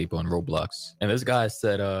sex tape on Roblox. And this guy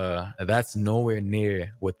said, that's nowhere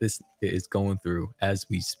near what this is going through as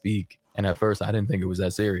we speak. And at first, I didn't think it was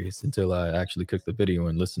that serious until I actually clicked the video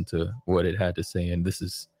and listened to what it had to say. And this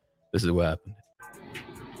is what happened.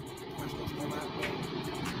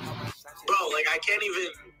 Bro, I can't even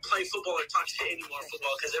play football or talk shit anymore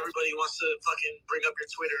football because everybody wants to fucking bring up your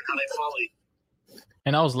Twitter and how they follow you.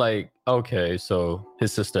 And I was like, okay, so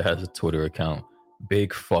his sister has a Twitter account.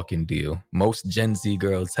 Big fucking deal. Most Gen Z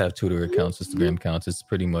girls have Twitter accounts, Instagram accounts. It's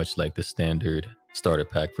pretty much like the standard starter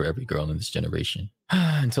pack for every girl in this generation.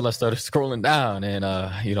 Until I started scrolling down and,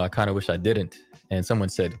 I kind of wish I didn't. And someone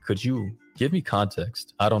said, could you give me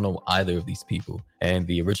context? I don't know either of these people. And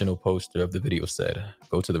the original poster of the video said,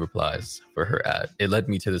 go to the replies for her ad. It led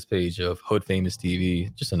me to this page of Hood Famous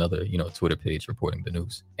TV, just another, Twitter page reporting the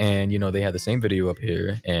news. And, they had the same video up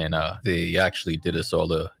here. And they actually did us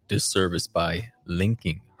all a disservice by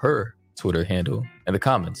linking her Twitter handle in the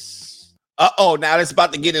comments. Uh-oh, now it's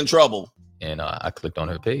about to get in trouble. And I clicked on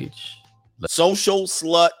her page. Social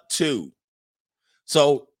Slut 2.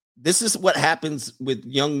 So this is what happens with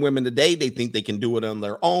young women today. They think they can do it on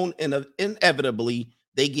their own, and inevitably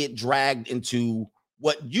they get dragged into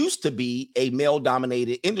what used to be a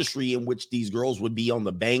male-dominated industry in which these girls would be on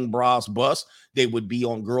the Bang Bros bus. They would be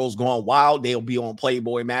on Girls Gone Wild. They'll be on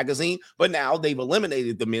Playboy magazine. But now they've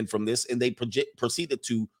eliminated the men from this, and they proceeded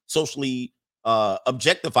to socially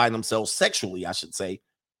objectify themselves, sexually, I should say,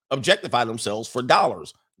 objectify themselves for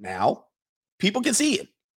dollars. Now, people can see it.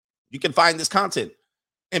 You can find this content.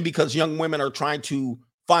 And because young women are trying to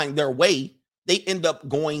find their way, they end up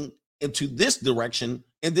going into this direction.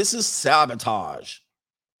 And this is sabotage.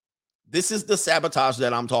 This is the sabotage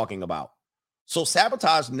that I'm talking about. So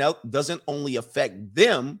sabotage doesn't only affect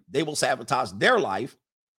them, they will sabotage their life.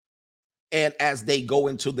 And as they go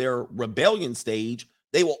into their rebellion stage,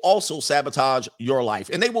 they will also sabotage your life.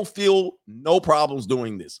 And they will feel no problems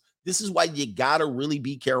doing this. This is why you got to really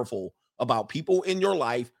be careful about people in your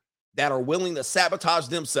life that are willing to sabotage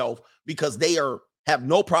themselves because they have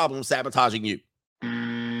no problem sabotaging you.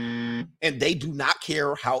 And they do not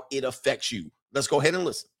care how it affects you. Let's go ahead and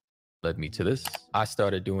listen. Led me to this. I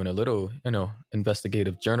started doing a little,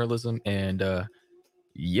 investigative journalism. And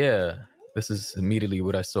this is immediately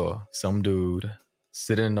what I saw. Some dude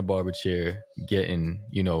sitting in a barber chair getting,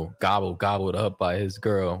 gobbled up by his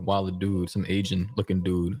girl while the dude, some Asian looking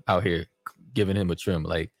dude out here giving him a trim.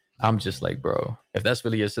 Like, I'm just like, bro, if that's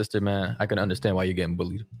really your sister, man, I can understand why you're getting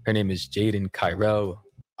bullied. Her name is Jaden Kyrell.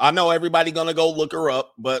 I know everybody gonna go look her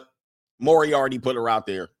up, but Maury already put her out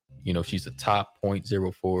there. She's a top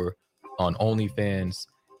 0.04 on OnlyFans.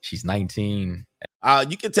 She's 19.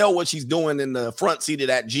 You can tell what she's doing in the front seat of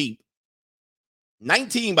that Jeep.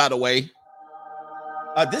 19, by the way.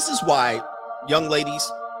 This is why, young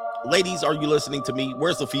ladies, are you listening to me?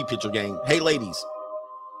 Where's the feed picture game? Hey, ladies.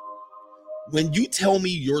 When you tell me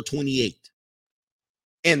you're 28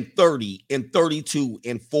 and 30 and 32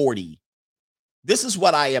 and 40, this is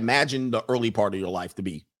what I imagine the early part of your life to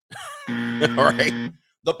be. All right.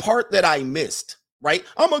 The part that I missed, right?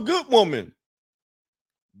 I'm a good woman.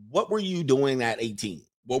 What were you doing at 18?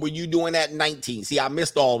 What were you doing at 19? See, I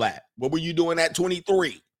missed all that. What were you doing at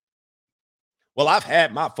 23? Well, I've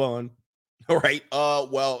had my fun. All right.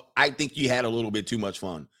 Well, I think you had a little bit too much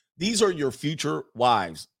fun. These are your future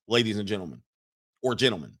wives, ladies and gentlemen. or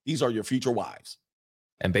gentlemen. These are your future wives.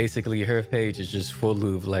 And basically her page is just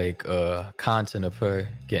full of like content of her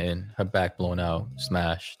getting her back blown out,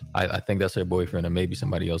 smashed. I think that's her boyfriend or maybe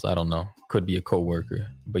somebody else. I don't know. Could be a coworker.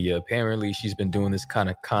 But yeah, apparently she's been doing this kind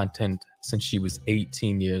of content since she was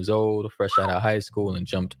 18 years old, fresh out of high school, and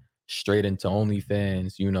jumped straight into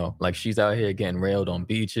OnlyFans. You know, like she's out here getting railed on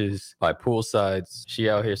beaches, by poolsides.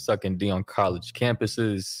 She out here sucking D on college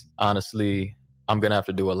campuses. Honestly, I'm going to have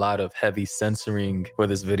to do a lot of heavy censoring for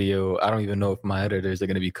this video. I don't even know if my editors are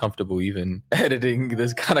going to be comfortable even editing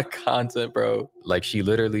this kind of content, bro. Like, she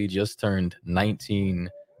literally just turned 19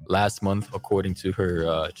 last month, according to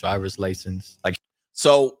her driver's license. Like,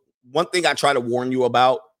 so one thing I try to warn you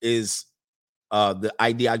about is the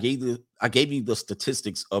idea. I gave you the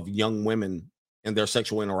statistics of young women and their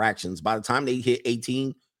sexual interactions. By the time they hit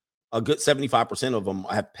 18, a good 75% of them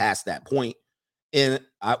have passed that point. And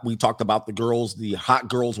we talked about the girls, the Hot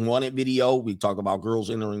Girls Wanted video. We talked about girls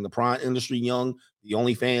entering the porn industry young, the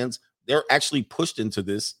OnlyFans. They're actually pushed into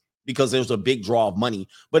this because there's a big draw of money.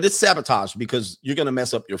 But it's sabotage because you're going to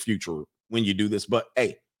mess up your future when you do this. But,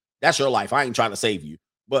 hey, that's your life. I ain't trying to save you.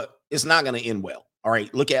 But it's not going to end well. All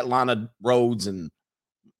right, look at Lana Rhodes and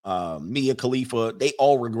Mia Khalifa. They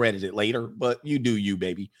all regretted it later. But you do you,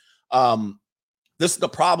 baby. This is the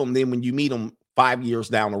problem then when you meet them 5 years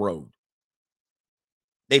down the road.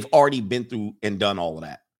 They've already been through and done all of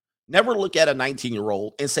that. Never look at a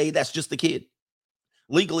 19-year-old and say that's just a kid.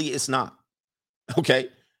 Legally, it's not. Okay?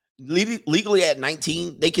 Legally at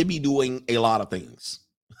 19, they could be doing a lot of things.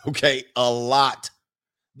 Okay? A lot.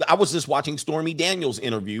 I was just watching Stormy Daniels'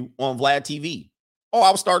 interview on Vlad TV. Oh,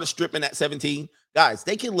 I started stripping at 17. Guys,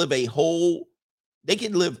 they can live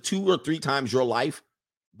 2 or 3 times your life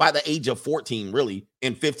by the age of 14, really,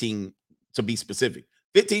 and 15 to be specific.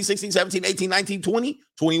 15, 16, 17, 18, 19, 20,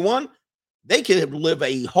 21, they could live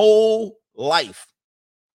a whole life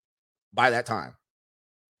by that time.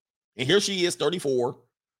 And here she is, 34,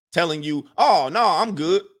 telling you, oh, no, I'm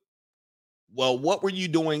good. Well, what were you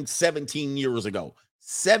doing 17 years ago?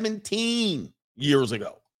 17 years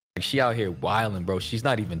ago. She out here wilding, bro. She's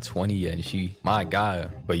not even 20 yet. And my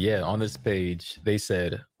God. But yeah, on this page, they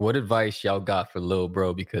said, what advice y'all got for Lil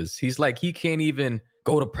Bro? Because he's like, he can't even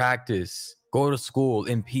go to practice, go to school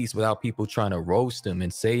in peace without people trying to roast him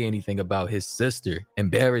and say anything about his sister,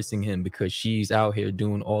 embarrassing him because she's out here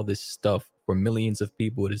doing all this stuff for millions of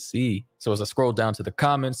people to see. So as I scroll down to the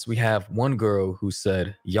comments, we have one girl who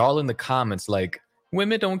said, y'all in the comments like,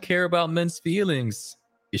 women don't care about men's feelings.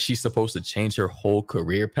 Is she supposed to change her whole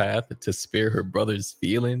career path to spare her brother's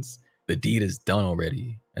feelings? The deed is done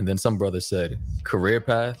already. And then some brother said, career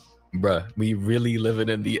path? Bruh, we really living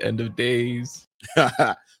in the end of days.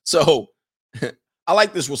 So I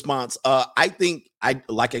like this response. I think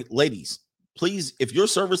ladies, please, if you're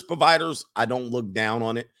service providers, I don't look down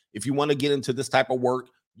on it. If you want to get into this type of work,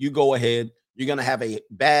 you go ahead. You're going to have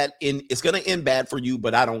it's going to end bad for you,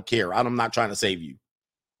 but I don't care. I'm not trying to save you.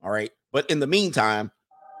 All right. But in the meantime,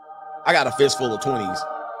 I got a fistful of 20s.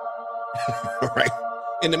 All right.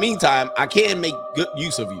 In the meantime, I can make good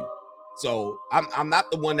use of you. So I'm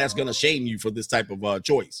not the one that's going to shame you for this type of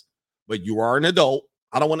choice. But you are an adult.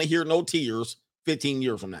 I don't want to hear no tears 15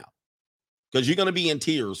 years from now. Because you're going to be in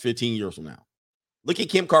tears 15 years from now. Look at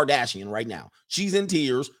Kim Kardashian right now. She's in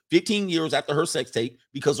tears 15 years after her sex tape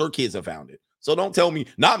because her kids have found it. So don't tell me,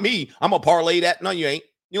 not me, I'm going to parlay that. No, you ain't.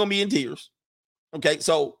 You're going to be in tears. Okay,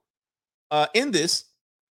 so in this,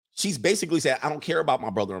 she's basically said, I don't care about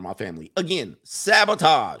my brother and my family. Again,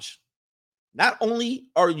 sabotage. Not only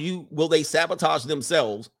will they sabotage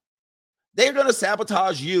themselves, they're going to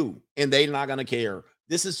sabotage you and they're not going to care.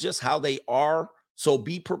 This is just how they are. So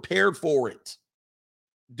be prepared for it.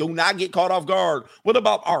 Do not get caught off guard. What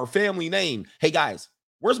about our family name? Hey, guys,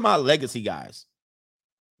 where's my legacy guys?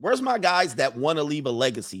 Where's my guys that want to leave a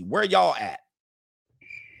legacy? Where y'all at?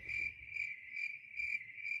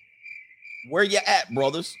 Where you at,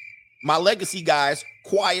 brothers? My legacy guys,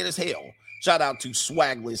 quiet as hell. Shout out to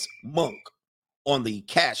Swagless Monk on the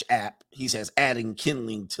Cash App. He says, adding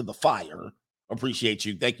kindling to the fire. Appreciate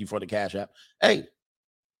you. Thank you for the Cash App. Hey,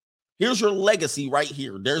 here's your legacy right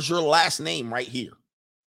here. There's your last name right here.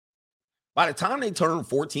 By the time they turn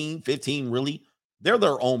 14, 15, really, they're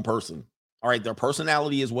their own person. All right, their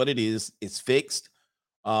personality is what it is. It's fixed.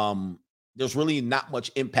 There's really not much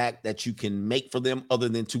impact that you can make for them other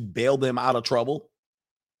than to bail them out of trouble.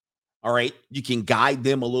 All right, you can guide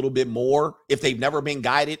them a little bit more. If they've never been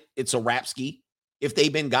guided, it's a rap ski. If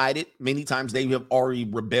they've been guided, many times they have already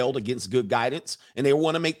rebelled against good guidance and they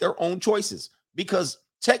want to make their own choices because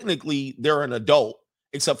technically they're an adult,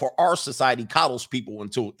 except for our society coddles people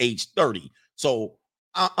until age 30. So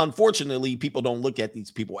Unfortunately, people don't look at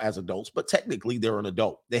these people as adults, but technically they're an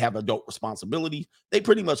adult. They have adult responsibility. They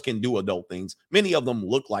pretty much can do adult things. Many of them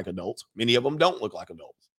look like adults. Many of them don't look like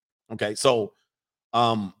adults. Okay, so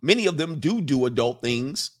many of them do adult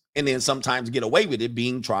things and then sometimes get away with it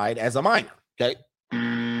being tried as a minor. Okay.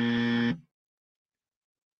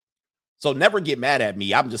 So never get mad at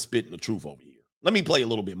me. I'm just spitting the truth over here. Let me play a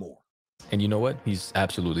little bit more. And you know what? He's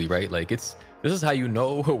absolutely right. Like, this is how you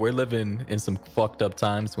know we're living in some fucked up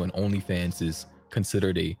times when OnlyFans is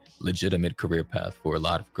considered a legitimate career path for a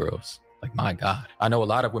lot of girls. Like, my God. I know a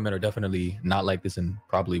lot of women are definitely not like this and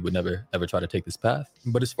probably would never, ever try to take this path.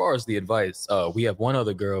 But as far as the advice, we have one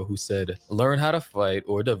other girl who said, learn how to fight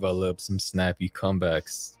or develop some snappy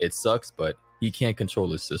comebacks. It sucks, but he can't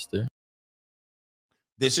control his sister.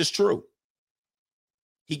 This is true.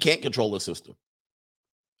 He can't control his sister.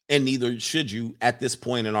 And neither should you at this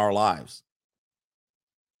point in our lives.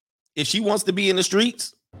 If she wants to be in the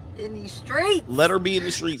streets, let her be in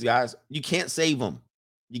the streets, guys. You can't save them.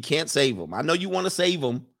 You can't save them. I know you want to save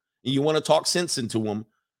them and you want to talk sense into them,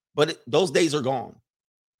 but those days are gone.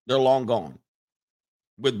 They're long gone.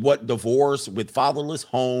 With what divorce, with fatherless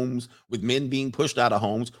homes, with men being pushed out of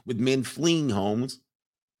homes, with men fleeing homes,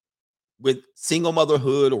 with single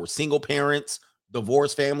motherhood or single parents,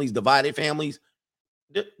 divorced families, divided families,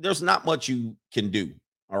 there's not much you can do.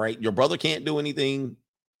 All right. Your brother can't do anything.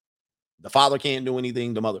 The father can't do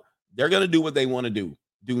anything. The mother, they're going to do what they want to do.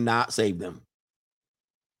 Do not save them.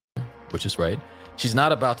 Which is right. She's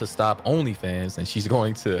not about to stop OnlyFans, and she's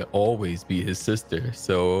going to always be his sister.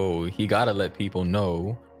 So he got to let people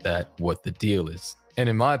know that what the deal is. And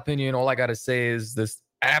in my opinion, all I got to say is there's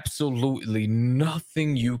absolutely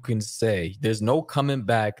nothing you can say. There's no coming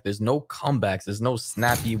back. There's no comebacks. There's no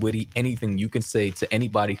snappy, witty, anything you can say to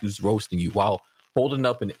anybody who's roasting you while holding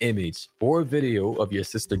up an image or a video of your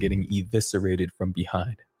sister getting eviscerated from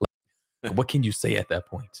behind. Like, what can you say at that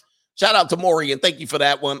point? Shout out to Maury, and thank you for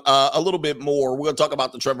that one. A little bit more. We're going to talk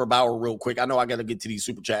about the Trevor Bauer real quick. I know I got to get to these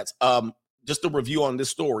super chats. Just a review on this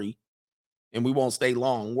story, and we won't stay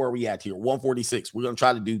long. Where are we at here? 146. We're going to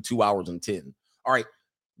try to do 2 hours and 10. All right.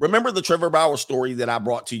 Remember the Trevor Bauer story that I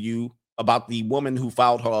brought to you about the woman who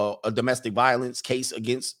filed a domestic violence case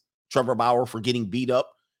against Trevor Bauer for getting beat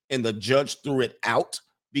up, and the judge threw it out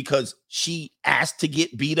because she asked to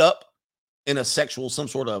get beat up in some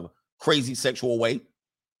sort of crazy sexual way.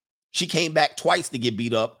 She came back twice to get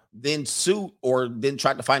beat up, then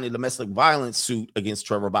tried to find a domestic violence suit against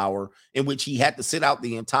Trevor Bauer, in which he had to sit out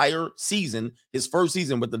the entire season, his first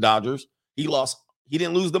season with the Dodgers. He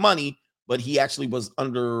didn't lose the money, but he actually was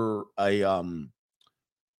under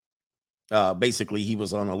basically he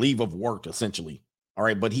was on a leave of work, essentially. All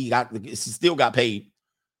right, but he still got paid.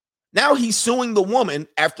 Now he's suing the woman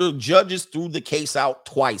after judges threw the case out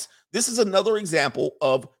twice. This is another example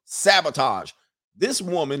of sabotage. This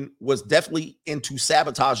woman was definitely into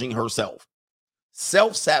sabotaging herself.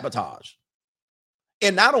 Self-sabotage.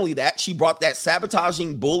 And not only that, she brought that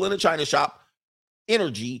sabotaging bull in a china shop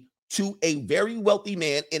energy to a very wealthy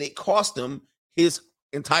man, and it cost him his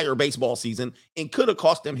entire baseball season and could have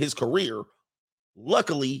cost him his career.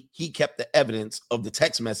 Luckily, he kept the evidence of the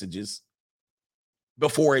text messages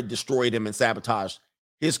before it destroyed him and sabotaged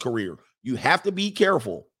his career. You have to be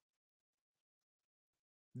careful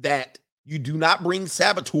that you do not bring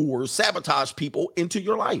sabotage people into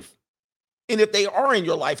your life. And if they are in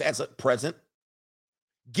your life as a present,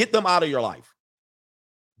 get them out of your life.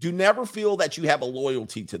 Do never feel that you have a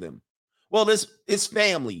loyalty to them. Well, this is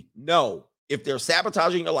family. No. If they're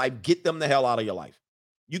sabotaging your life, get them the hell out of your life.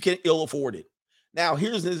 You can ill afford it. Now,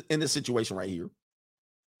 here's in this situation right here.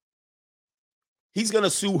 He's going to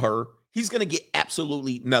sue her. He's going to get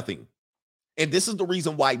absolutely nothing. And this is the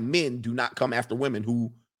reason why men do not come after women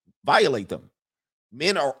who violate them.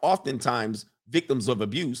 Men are oftentimes victims of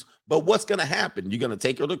abuse, but what's going to happen? You're going to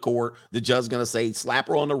take her to court. The judge's going to say, slap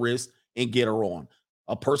her on the wrist and get her on.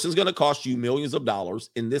 A person's going to cost you millions of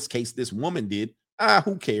dollars. In this case, this woman did.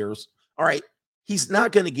 Who cares? All right. He's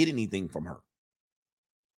not going to get anything from her.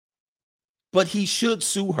 But he should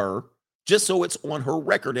sue her just so it's on her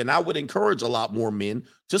record. And I would encourage a lot more men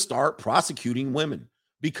to start prosecuting women,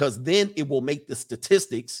 because then it will make the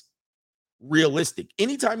statistics realistic.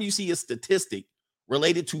 Anytime you see a statistic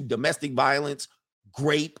related to domestic violence,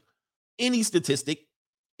 rape, any statistic,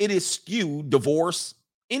 it is skewed. Divorce,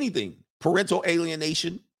 anything, parental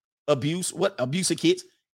alienation, abuse of kids.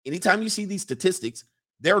 Anytime you see these statistics,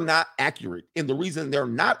 they're not accurate. And the reason they're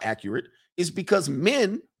not accurate is because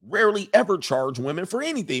men rarely ever charge women for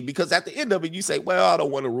anything, because at the end of it, you say, well, I don't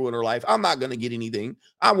want to ruin her life. I'm not going to get anything.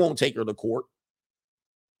 I won't take her to court.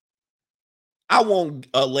 I won't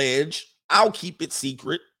allege. I'll keep it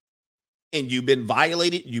secret. And you've been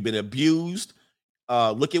violated. You've been abused.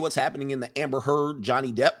 Look at what's happening in the Amber Heard,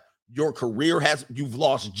 Johnny Depp. Your career you've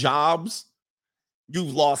lost jobs.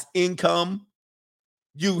 You've lost income.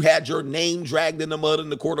 You had your name dragged in the mud in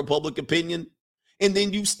the court of public opinion. And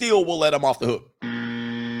then you still will let them off the hook.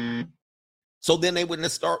 So then when they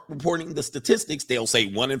start reporting the statistics, they'll say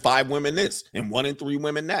 1 in 5 women this and 1 in 3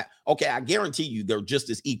 women that. Okay, I guarantee you they're just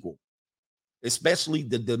as equal. Especially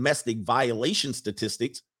the domestic violation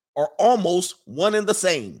statistics are almost one and the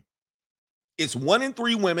same. It's 1 in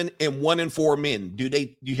 3 women and 1 in 4 men.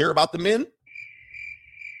 You hear about the men?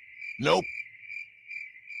 Nope.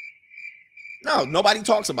 No, nobody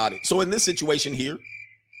talks about it. So in this situation here,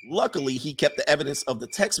 luckily he kept the evidence of the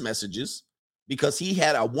text messages because he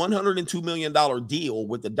had a $102 million deal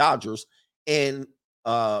with the Dodgers, and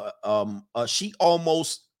she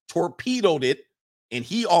almost torpedoed it, and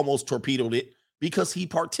he almost torpedoed it because he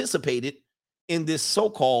participated in this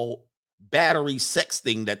so-called battery sex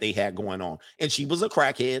thing that they had going on. And she was a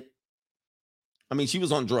crackhead. I mean, she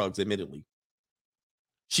was on drugs, admittedly.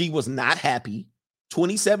 She was not happy.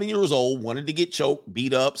 27 years old, wanted to get choked,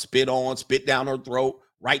 beat up, spit on, spit down her throat,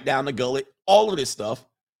 right down the gullet, all of this stuff.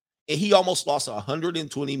 And he almost lost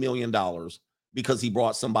 $120 million because he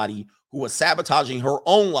brought somebody who was sabotaging her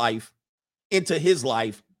own life into his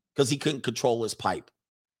life because he couldn't control his pipe,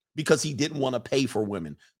 because he didn't want to pay for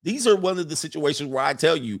women. These are one of the situations where I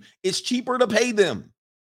tell you, it's cheaper to pay them.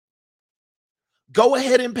 Go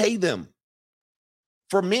ahead and pay them.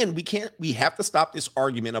 For men, we have to stop this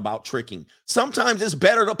argument about tricking. Sometimes it's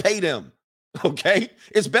better to pay them, okay?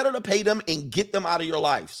 It's better to pay them and get them out of your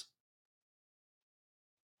lives,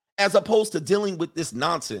 as opposed to dealing with this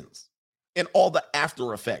nonsense and all the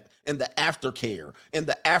after effect and the aftercare and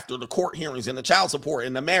the court hearings and the child support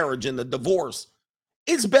and the marriage and the divorce.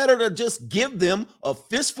 It's better to just give them a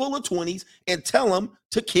fistful of 20s and tell them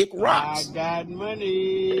to kick rocks. I got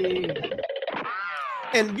money.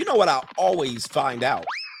 And you know what I always find out?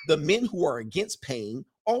 The men who are against paying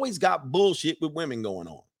always got bullshit with women going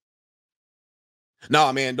on.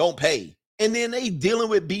 Nah, man, don't pay. And then they dealing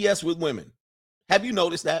with BS with women. Have you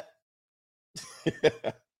noticed that?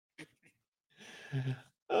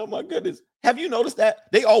 Oh, my goodness. Have you noticed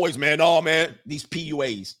that? They always, these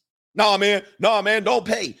PUAs. Nah, man, don't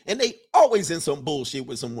pay. And they always in some bullshit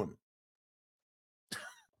with some women.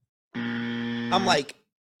 I'm like,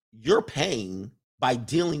 you're paying by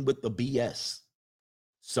dealing with the BS,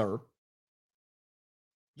 sir.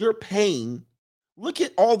 You're paying. Look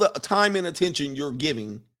at all the time and attention you're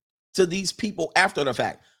giving to these people after the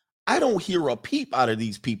fact. I don't hear a peep out of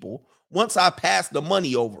these people once I pass the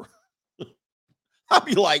money over. I'll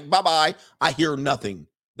be like, bye-bye. I hear nothing.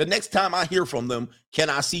 The next time I hear from them,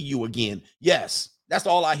 can I see you again? Yes, that's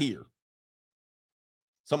all I hear.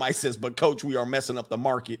 Somebody says, but coach, we are messing up the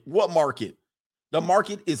market. What market? The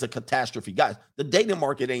market is a catastrophe. Guys, the dating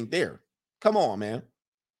market ain't there. Come on, man.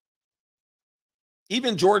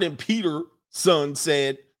 Even Jordan Peterson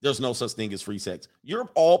said there's no such thing as free sex. You're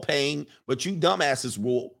all paying, but you dumbasses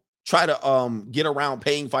will try to get around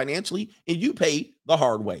paying financially, and you pay the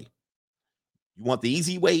hard way. You want the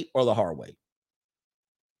easy way or the hard way?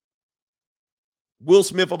 Will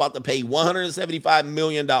Smith about to pay $175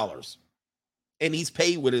 million, and he's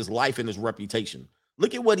paid with his life and his reputation.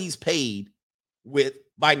 Look at what he's paid with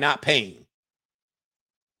by not paying.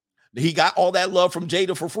 He got all that love from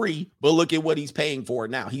Jada for free, but look at what he's paying for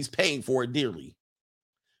it now. He's paying for it dearly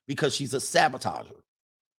because she's a sabotager.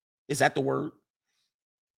 Is that the word?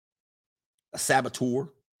 A saboteur?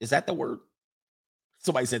 Is that the word?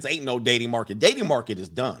 Somebody says ain't no dating market. Dating market is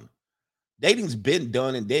done. Dating's been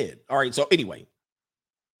done and dead. All right, so anyway,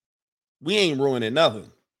 we ain't ruining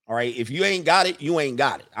nothing. All right, if you ain't got it, you ain't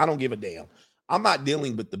got it. I don't give a damn. I'm not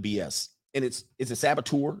dealing with the BS. And it's a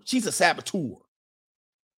saboteur. She's a saboteur.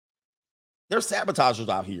 There's sabotagers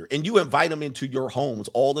out here, and you invite them into your homes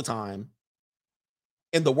all the time.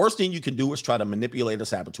 And the worst thing you can do is try to manipulate a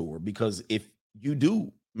saboteur, because if you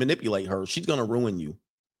do manipulate her, she's going to ruin you.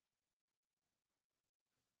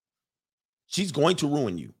 She's going to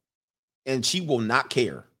ruin you, and she will not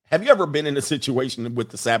care. Have you ever been in a situation with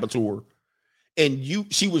the saboteur, and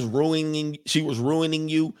she was ruining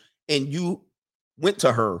you, and you went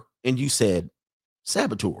to her and you said,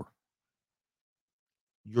 saboteur,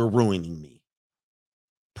 you're ruining me.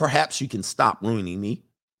 Perhaps you can stop ruining me.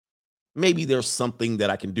 Maybe there's something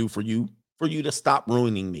that I can do for you to stop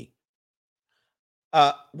ruining me.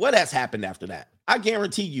 What has happened after that? I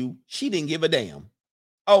guarantee you she didn't give a damn.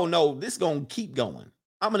 Oh no, this is going to keep going.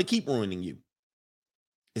 I'm going to keep ruining you.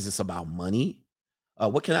 Is this about money?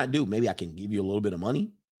 What can I do? Maybe I can give you a little bit of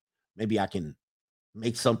money. Maybe I can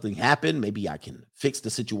make something happen. Maybe I can fix the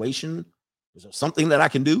situation. Is there something that I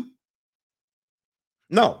can do?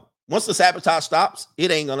 No. Once the sabotage stops,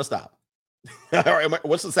 it ain't going to stop. All right.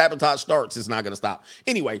 Once the sabotage starts, it's not going to stop.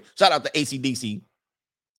 Anyway, shout out to AC/DC.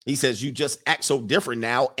 He says, you just act so different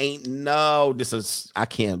now. I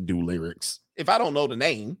can't do lyrics. If I don't know the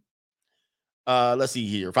name, let's see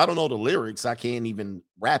here. If I don't know the lyrics, I can't even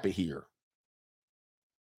rap it here.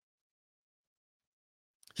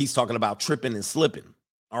 He's talking about tripping and slipping.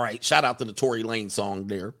 All right. Shout out to the Tory Lanez song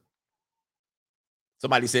there.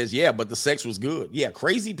 Somebody says, yeah, but the sex was good. Yeah.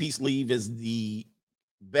 Crazy Peace Leave is the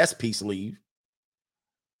best peace leave.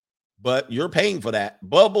 But you're paying for that.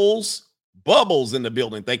 Bubbles in the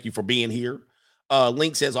building. Thank you for being here.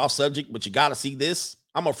 Link says off subject, but you got to see this.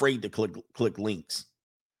 I'm afraid to click links.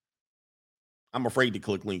 I'm afraid to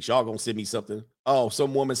click links. Y'all gonna send me something. Oh,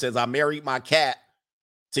 some woman says, I married my cat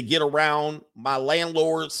to get around my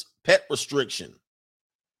landlord's pet restriction.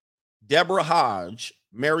 Deborah Hodge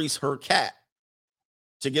marries her cat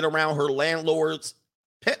to get around her landlord's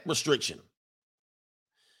pet restriction.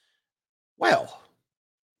 Well,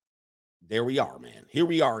 there we are, man. Here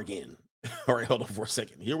we are again. All right, hold on for a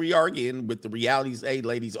second. Here we are again with the realities. Hey,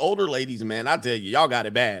 ladies, older ladies, man, I tell you, y'all got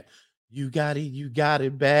it bad. You got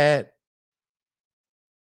it bad.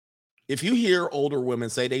 If you hear older women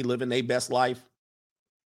say they live in their best life,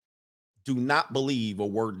 do not believe a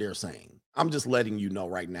word they're saying. I'm just letting you know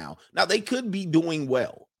right now. Now, they could be doing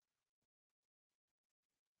well,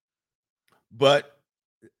 but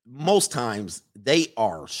most times they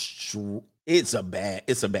are. It's a bad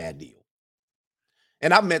deal.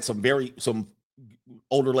 And I've met some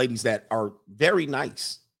older ladies that are very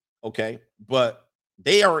nice, okay, but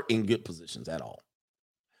they aren't in good positions at all.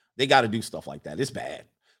 They got to do stuff like that. It's bad.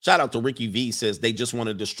 Shout out to Ricky V, says they just want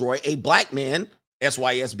to destroy a black man.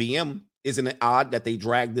 SYSBM. Isn't it odd that they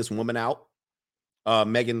dragged this woman out,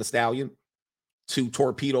 Megan Thee Stallion, to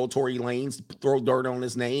torpedo Tory Lanez, throw dirt on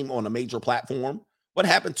his name on a major platform? What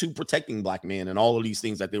happened to protecting black men and all of these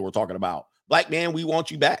things that they were talking about? Black man, we want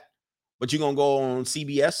you back. But you're going to go on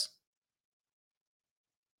CBS?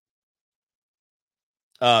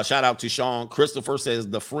 Shout out to Sean. Christopher says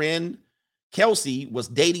the friend Kelsey was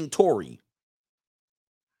dating Tory.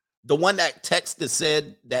 The one that texted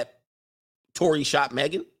said that Tory shot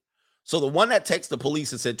Megan. So the one that texted the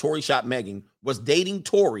police and said Tory shot Megan was dating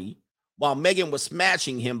Tory while Megan was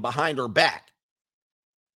smashing him behind her back.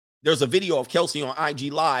 There's a video of Kelsey on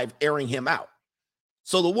IG Live airing him out.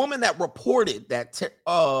 So the woman that reported that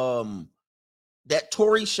that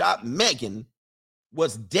Tory shot Megan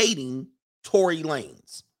was dating Tory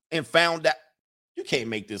Lanez and found out. You can't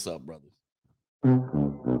make this up, brothers.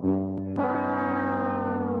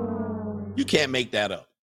 You can't make that up.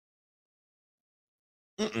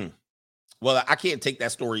 Well, I can't take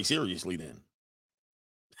that story seriously then.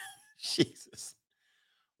 Jesus.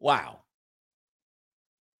 Wow.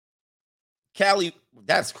 Cali,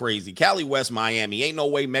 that's crazy. Cali West, Miami. Ain't no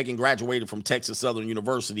way Megan graduated from Texas Southern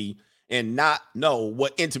University and not know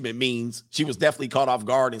what intimate means. She was definitely caught off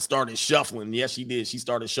guard and started shuffling. Yes, she did. She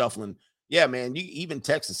started shuffling. Yeah, man, even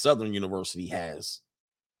Texas Southern University has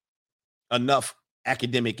enough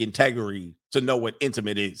academic integrity to know what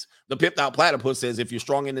intimate is. The Pipped Out Platypus says if you're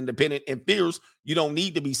strong and independent and fierce, you don't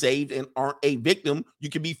need to be saved and aren't a victim. You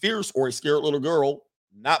can be fierce or a scared little girl,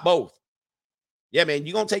 not both. Yeah, man,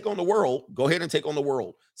 you're going to take on the world. Go ahead and take on the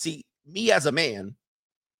world. See, me as a man,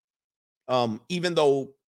 even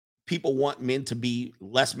though people want men to be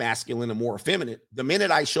less masculine and more effeminate, the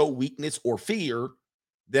minute I show weakness or fear,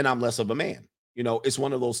 then I'm less of a man. You know, it's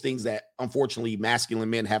one of those things that unfortunately masculine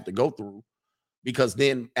men have to go through, because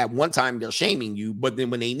then at one time they're shaming you, but then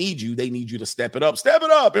when they need you to step it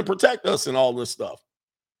up and protect us and all this stuff.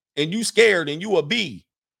 And you scared and you a bee.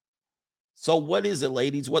 So what is it,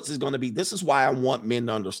 ladies? What's this going to be? This is why I want men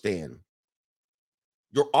to understand.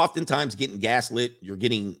 You're oftentimes getting gaslit. You're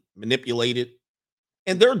getting manipulated.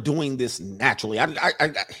 And they're doing this naturally.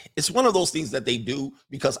 It's one of those things that they do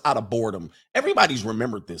because out of boredom. Everybody's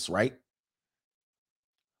remembered this, right?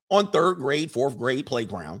 On third grade, fourth grade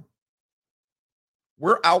playground,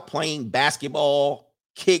 we're out playing basketball,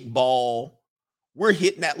 kickball. We're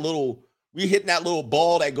hitting that little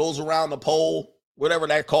ball that goes around the pole, whatever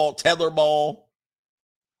that's called, tether ball.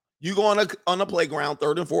 You go on the playground,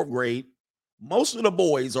 third and fourth grade. Most of the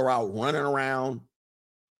boys are out running around,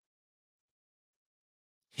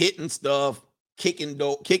 hitting stuff, kicking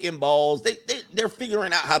balls. They're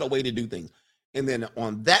figuring out how the way to do things. And then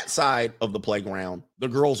on that side of the playground, the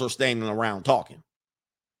girls are standing around talking.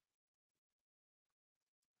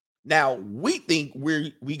 Now, we think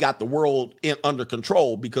we got the world under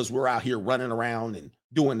control because we're out here running around and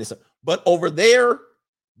doing this. But over there,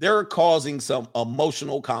 they're causing some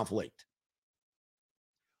emotional conflict.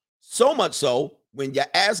 So much so, when your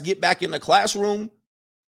ass get back in the classroom,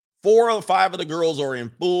 4 or 5 of the girls are in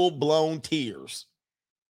full-blown tears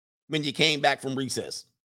when you came back from recess.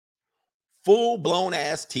 Full-blown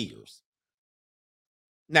ass tears.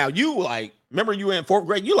 Now, you like, remember you were in 4th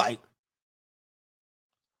grade, you like,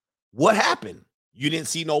 what happened? You didn't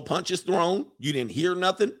see no punches thrown. You didn't hear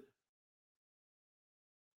nothing.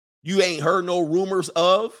 You ain't heard no rumors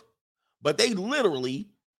of, but they literally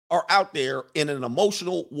are out there in an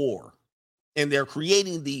emotional war, and they're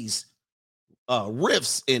creating these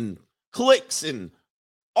rifts and cliques and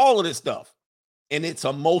all of this stuff, and it's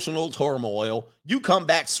emotional turmoil. You come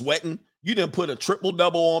back sweating. You done put a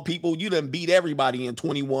triple-double on people. You done beat everybody in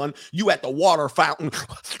 21. You at the water fountain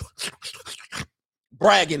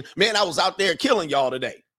bragging, man, I was out there killing y'all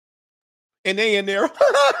today. And they in there,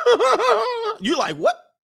 you like, what?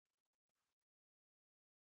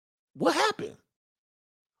 What happened?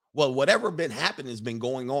 Well, whatever been happening has been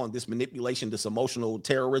going on. This manipulation, this emotional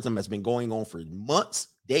terrorism has been going on for months,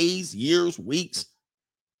 days, years, weeks.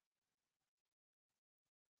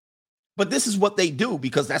 But this is what they do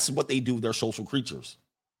because that's what they do. They're social creatures.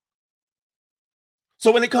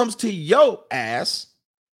 So when it comes to your ass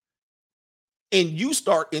and you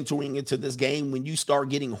start entering into this game, when you start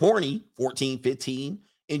getting horny, 14, 15,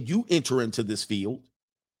 and you enter into this field,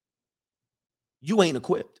 you ain't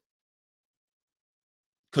equipped.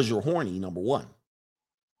 Because you're horny, number one.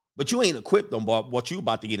 But you ain't equipped on what you're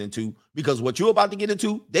about to get into, because what you're about to get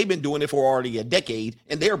into, they've been doing it for already a decade,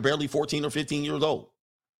 and they're barely 14 or 15 years old.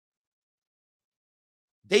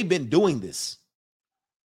 They've been doing this.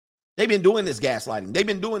 They've been doing this gaslighting. They've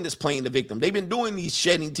been doing this playing the victim. They've been doing these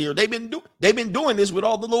shedding tears. They've been doing this with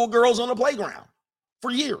all the little girls on the playground for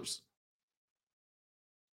years.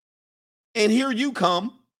 And here you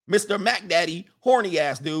come, Mr. Mac Daddy, horny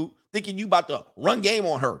ass dude, thinking you about to run game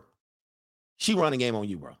on her. She running game on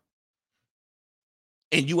you, bro.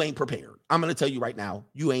 And you ain't prepared. I'm going to tell you right now,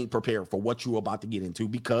 you ain't prepared for what you're about to get into,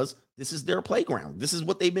 because this is their playground. This is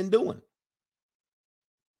what they've been doing.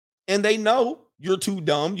 And they know you're too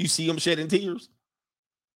dumb. You see them shedding tears,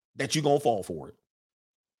 that you're going to fall for it.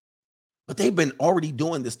 But they've been already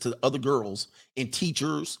doing this to other girls and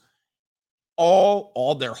teachers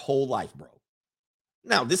all their whole life, bro.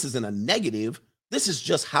 Now, this isn't a negative. This is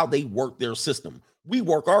just how they work their system. We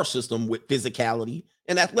work our system with physicality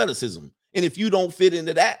and athleticism. And if you don't fit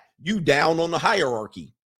into that, you down on the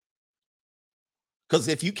hierarchy. Because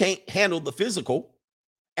if you can't handle the physical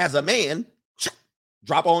as a man,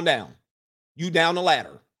 drop on down. You down the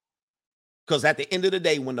ladder. Because at the end of the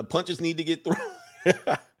day, when the punches need to get thrown,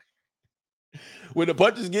 when the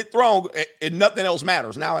punches get thrown, and nothing else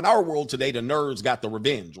matters. Now, in our world today, the nerds got the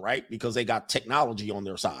revenge, right? Because they got technology on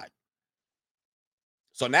their side.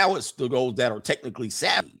 So now it's the those that are technically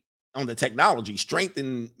savvy on the technology. Strength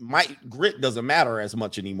and might, grit doesn't matter as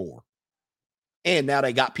much anymore. And now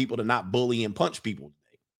they got people to not bully and punch people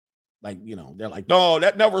today. Like, you know, they're like, no,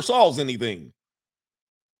 that never solves anything.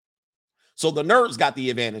 So the nerds got the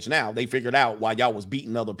advantage now. They figured out while y'all was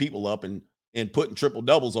beating other people up and putting triple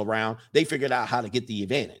doubles around, they figured out how to get the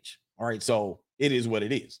advantage. All right, so it is what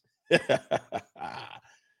it is.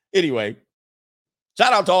 Anyway,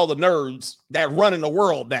 shout out to all the nerds that run in the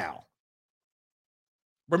world now.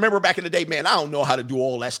 Remember back in the day, man, I don't know how to do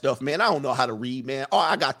all that stuff, man. I don't know how to read, man. Oh,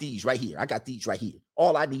 I got these right here. I got these right here.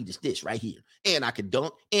 All I need is this right here. And I can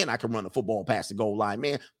dunk, and I can run a football past the goal line,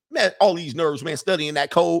 man. Man, all these nerds, man, studying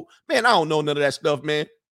that code. Man, I don't know none of that stuff, man.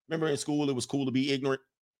 Remember in school, it was cool to be ignorant.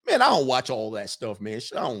 Man, I don't watch all that stuff, man.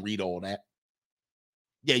 I don't read all that.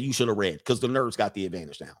 Yeah, you should have read, because the nerds got the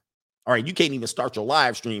advantage now. All right, you can't even start your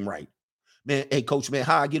live stream right. Man, hey, coach, man,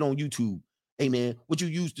 how I get on YouTube? Hey, man, what you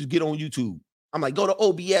use to get on YouTube? I'm like, go to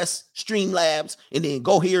OBS, Streamlabs, and then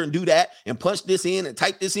go here and do that and punch this in and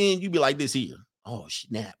type this in. You be like this here. Oh,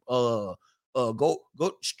 snap. Go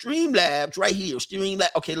Streamlabs right here.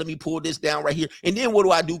 Streamlabs. Okay, let me pull this down right here. And then what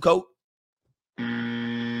do I do, coach?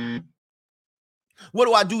 What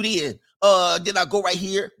do I do then? Did I go right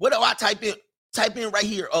here? What do I type in? Type in right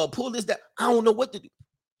here. Pull this down. I don't know what to do.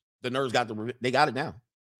 The nerds they got it now.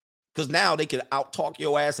 Because now they can out-talk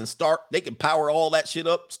your ass and they can power all that shit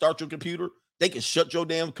up, start your computer. They can shut your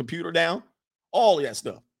damn computer down. All of that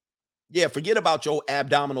stuff. Yeah, forget about your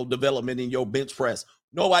abdominal development in your bench press.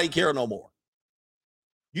 Nobody care no more.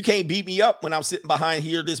 You can't beat me up when I'm sitting behind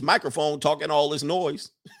here, this microphone, talking all this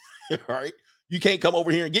noise. All right? You can't come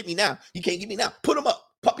over here and get me now. You can't get me now. Put them up.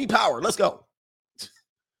 Puppy power. Let's go.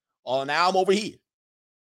 Oh, now I'm over here.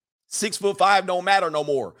 6'5" don't matter no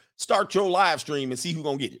more. Start your live stream and see who's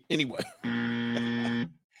going to get it. Anyway.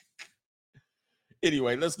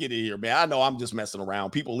 Anyway, let's get in here, man. I know I'm just messing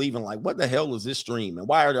around. People leaving like, what the hell is this stream? And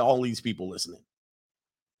why are there all these people listening?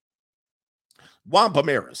 Juan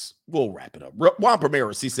Pomaris, we'll wrap it up. Juan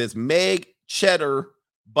Pomaris, he says, Meg Cheddar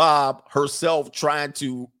Bob herself trying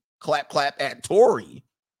to clap at Tory.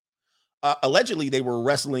 Allegedly, they were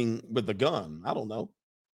wrestling with a gun. I don't know.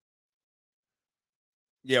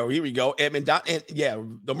 Yeah, here we go. Edmund Dantes. Yeah,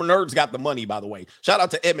 the nerds got the money, by the way. Shout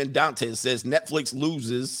out to Edmund Dantes. Says Netflix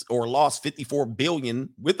loses or lost $54 billion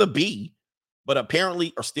with a B, but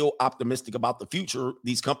apparently are still optimistic about the future.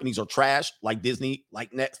 These companies are trash, like Disney,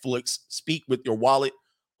 like Netflix. Speak with your wallet.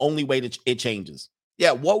 Only way that it changes.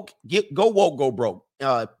 Yeah, woke. Go woke, go broke.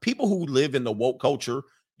 People who live in the woke culture,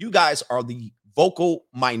 you guys are the vocal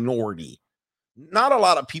minority. Not a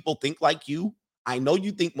lot of people think like you. I know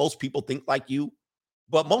you think most people think like you.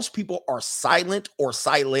 But most people are silent or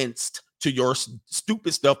silenced to your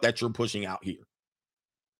stupid stuff that you're pushing out here.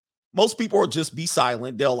 Most people are just be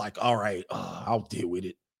silent. They're like, all right, I'll deal with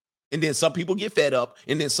it. And then some people get fed up.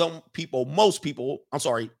 And then most people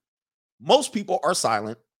are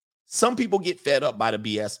silent. Some people get fed up by the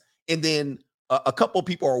BS. And then a couple of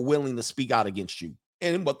people are willing to speak out against you.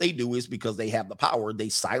 And what they do is because they have the power, they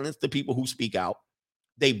silence the people who speak out.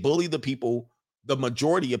 They bully the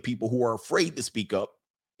majority of people who are afraid to speak up.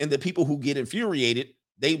 And the people who get infuriated,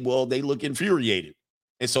 they look infuriated.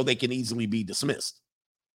 And so they can easily be dismissed.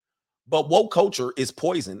 But woke culture is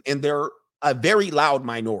poison, and they're a very loud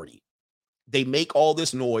minority. They make all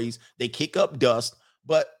this noise. They kick up dust.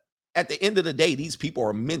 But at the end of the day, these people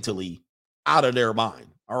are mentally out of their mind.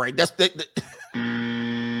 All right.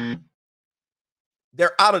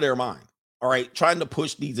 They're out of their mind. All right. Trying to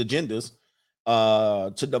push these agendas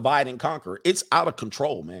to divide and conquer. It's out of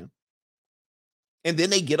control, man. And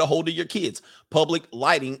then they get a hold of your kids. Public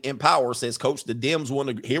lighting and power says, Coach, the Dems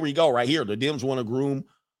want to, here we go, right here. The Dems want to groom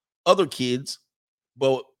other kids,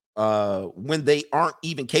 but when they aren't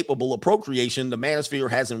even capable of procreation, the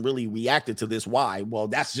manosphere hasn't really reacted to this. Why? Well,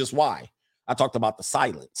 that's just why. I talked about the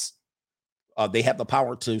silence. They have the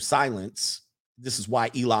power to silence. This is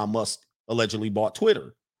why Elon Musk allegedly bought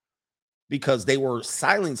Twitter, because they were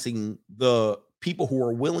silencing the people who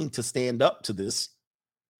are willing to stand up to this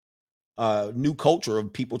new culture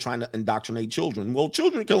of people trying to indoctrinate children. Well,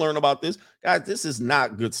 children can learn about this. Guys, this is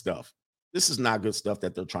not good stuff. This is not good stuff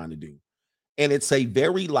that they're trying to do. And it's a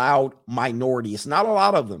very loud minority. It's not a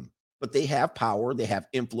lot of them, but they have power. They have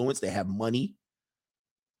influence. They have money.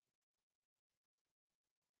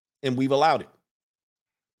 And we've allowed it.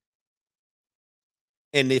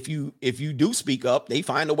 And if you do speak up, they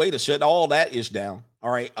find a way to shut all that ish down.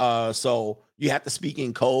 All right. So you have to speak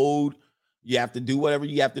in code. You have to do whatever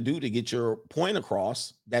you have to do to get your point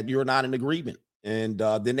across that you're not in agreement. And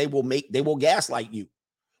then they will gaslight you.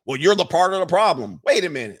 Well, you're the part of the problem. Wait a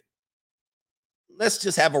minute. Let's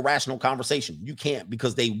just have a rational conversation. You can't,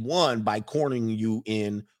 because they won by cornering you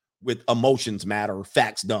in with emotions matter,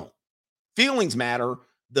 facts don't. Feelings matter,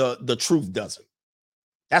 the truth doesn't.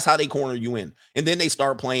 That's how they corner you in. And then they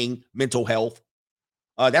start playing mental health.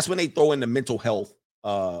 That's when they throw in the mental health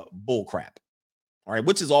bull crap. All right,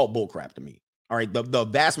 which is all bull crap to me. All right, the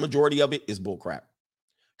vast majority of it is bull crap,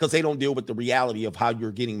 because they don't deal with the reality of how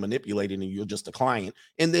you're getting manipulated and you're just a client.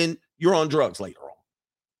 And then you're on drugs later on.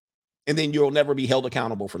 And then you'll never be held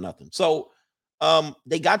accountable for nothing. So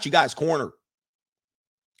they got you guys cornered.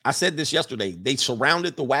 I said this yesterday. They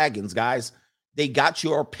surrounded the wagons, guys. They got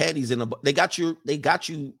your panties in they got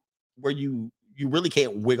you where you really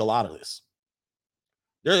can't wiggle out of this.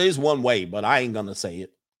 There is one way, but I ain't gonna say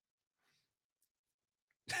it.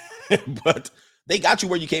 But they got you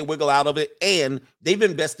where you can't wiggle out of it, and they've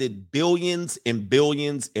invested billions and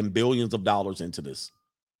billions and billions of dollars into this.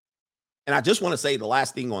 And I just want to say the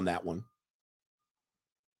last thing on that one.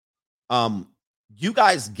 You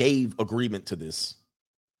guys gave agreement to this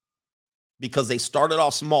because they started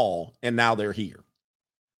off small and now they're here.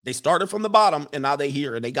 They started from the bottom and now they're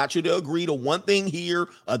here, and they got you to agree to one thing here,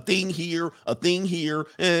 a thing here, a thing here,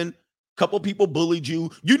 and couple people bullied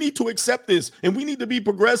you. You need to accept this, and we need to be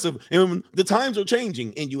progressive, and the times are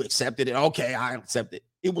changing, and you accepted it. Okay, I accept it.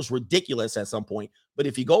 It was ridiculous at some point. But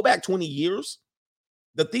if you go back 20 years,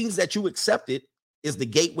 the things that you accepted is the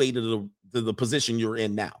gateway to the position you're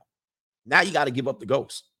in now. Now you got to give up the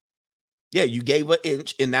ghost. Yeah, you gave an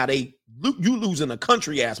inch, and now you losing a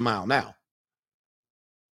country ass mile now.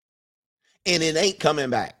 And it ain't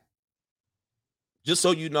coming back. Just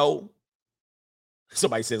so you know,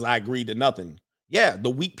 somebody says, I agreed to nothing. Yeah, the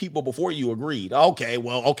weak people before you agreed. Okay,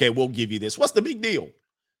 we'll give you this. What's the big deal?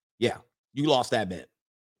 Yeah, you lost that bet.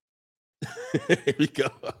 Here we go.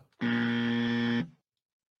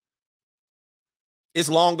 It's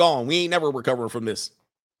long gone. We ain't never recovering from this.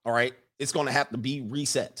 All right. It's going to have to be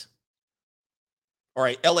reset. All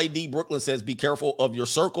right. LAD Brooklyn says, be careful of your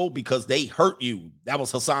circle because they hurt you. That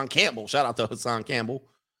was Hassan Campbell. Shout out to Hassan Campbell.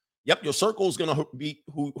 Yep. Your circle is going to be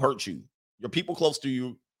who hurts you. Your people close to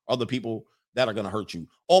you are the people that are going to hurt you.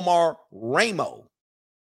 Omar Ramo.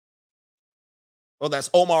 Oh,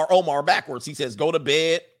 that's Omar backwards. He says, go to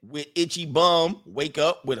bed with itchy bum, wake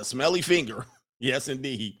up with a smelly finger. Yes,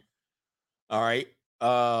 indeed. All right.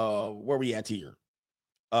 Where we at here?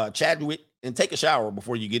 Chadwick, and take a shower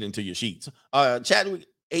before you get into your sheets. Chadwick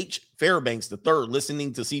H. Fairbanks III,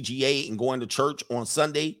 listening to CGA and going to church on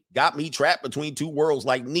Sunday got me trapped between two worlds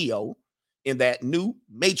like Neo in that new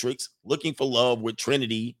Matrix, looking for love with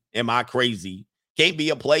Trinity. Am I crazy? Can't be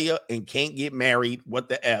a player and can't get married. What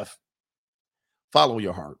the F? Follow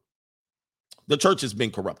your heart. The church has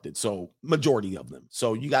been corrupted, so majority of them.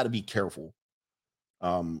 So you got to be careful.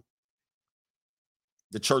 The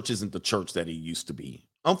church isn't the church that it used to be,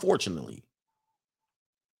 unfortunately.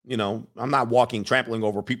 You know, I'm not trampling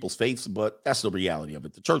over people's faiths, but that's the reality of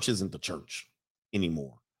it. The church isn't the church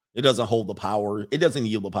anymore. It doesn't hold the power. It doesn't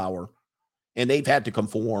yield the power. And they've had to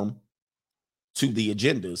conform to the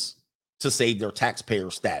agendas to save their taxpayer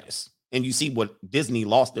status. And you see what Disney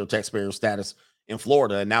lost their taxpayer status in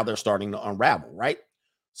Florida, and now they're starting to unravel, right?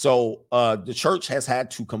 So the church has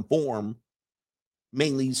had to conform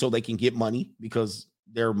mainly so they can get money because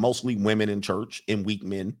they're mostly women in church and weak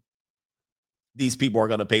men. These people are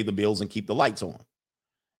going to pay the bills and keep the lights on.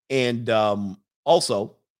 And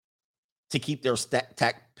also to keep their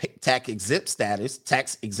tax exempt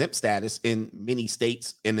status in many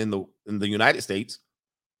states and in the United States,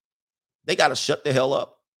 they got to shut the hell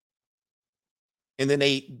up. And then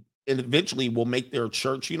they eventually will make their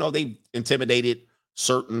church, you know, they've intimidated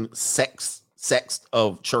certain sects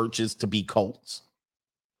of churches to be cults.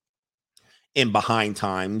 In behind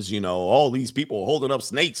times, you know, all these people holding up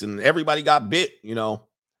snakes and everybody got bit, you know.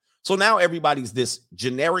 So now everybody's this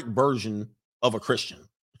generic version of a Christian.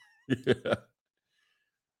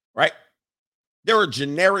 Right? They're a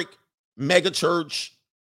generic mega church.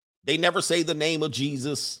 They never say the name of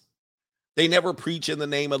Jesus. They never preach in the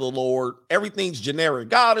name of the Lord. Everything's generic.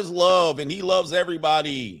 God is love and he loves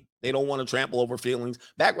everybody. They don't want to trample over feelings.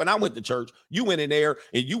 Back when I went to church, you went in there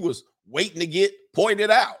and you was waiting to get pointed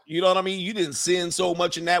out. You know what I mean? You didn't sin so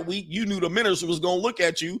much in that week. You knew the minister was going to look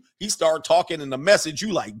at you. He started talking in the message.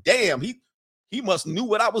 You like, damn, he must knew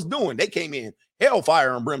what I was doing. They came in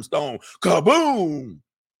hellfire and brimstone. Kaboom.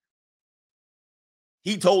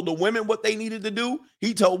 He told the women what they needed to do.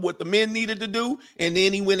 He told what the men needed to do. And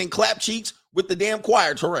then he went and clapped cheeks with the damn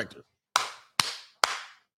choir director.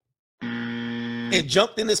 And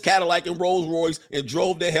jumped in his Cadillac and Rolls Royce and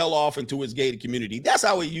drove the hell off into his gated community. That's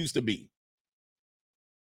how it used to be.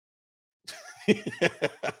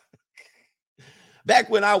 Back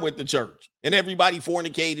when I went to church and everybody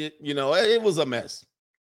fornicated, you know, it was a mess.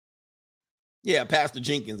 Yeah, Pastor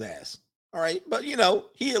Jenkins' ass. All right. But, you know,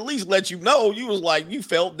 he at least let you know. You was like, you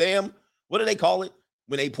felt damn, what do they call it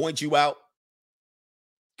when they point you out?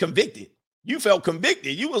 Convicted. You felt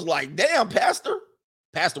convicted. You was like, damn, Pastor.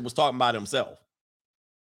 Pastor was talking about himself.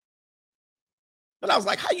 But I was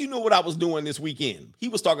like, how you know what I was doing this weekend? He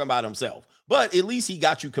was talking about himself. But at least he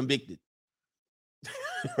got you convicted.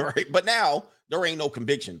 Right? But now there ain't no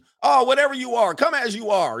conviction. Oh, whatever you are, come as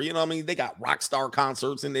you are. You know what I mean? They got rock star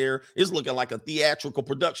concerts in there. It's looking like a theatrical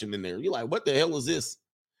production in there. You're like, what the hell is this?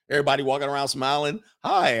 Everybody walking around smiling.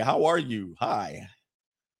 Hi, how are you? Hi.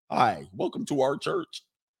 Hi, welcome to our church.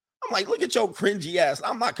 I'm like, look at your cringy ass.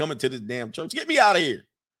 I'm not coming to this damn church. Get me out of here.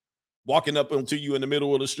 Walking up onto you in the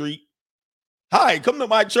middle of the street. Hi, come to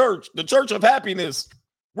my church, the Church of Happiness.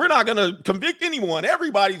 We're not going to convict anyone.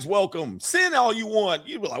 Everybody's welcome. Sin all you want.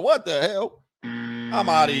 You'd be like, what the hell? I'm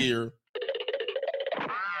out of here.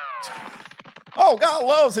 Oh, God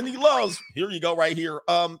loves and he loves. Here you go right here.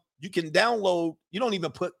 You can download. You don't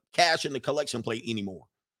even put cash in the collection plate anymore.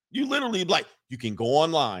 You literally like, you can go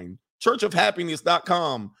online,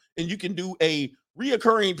 churchofhappiness.com, and you can do a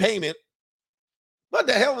reoccurring payment. What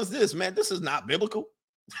the hell is this, man? This is not biblical.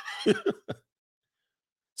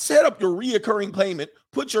 Set up your reoccurring payment,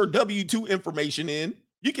 put your W-2 information in.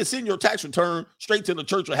 You can send your tax return straight to the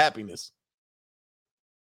Church of Happiness.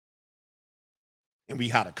 And we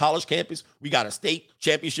got a college campus. We got a state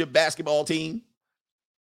championship basketball team.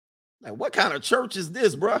 Like, what kind of church is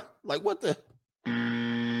this, bruh? Like, what the?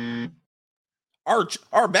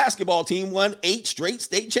 Our basketball team won 8 straight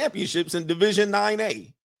state championships in Division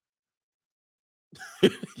 9A.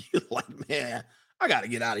 You're like, man, I got to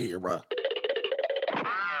get out of here, bruh.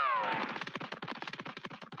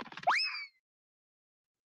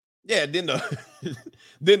 Yeah,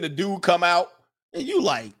 then the dude come out and you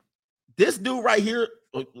like, this dude right here,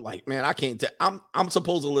 like, man, I can't tell. I'm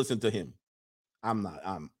supposed to listen to him. I'm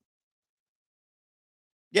not.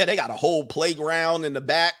 Yeah, they got a whole playground in the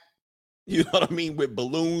back. You know what I mean? With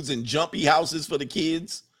balloons and jumpy houses for the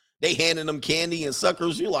kids. They handing them candy and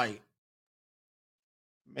suckers. You're like,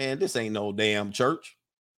 man, this ain't no damn church.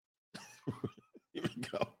 Here we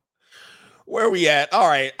go. Where we at? All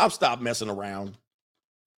right, I've stopped messing around.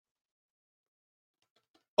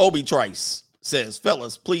 Obi Trice says,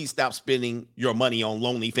 fellas, please stop spending your money on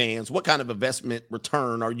OnlyFans. What kind of investment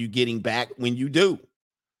return are you getting back when you do?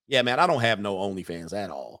 Yeah, man, I don't have no OnlyFans at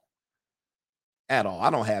all. At all. I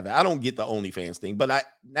don't have it. I don't get the OnlyFans thing. But I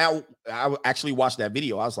actually watched that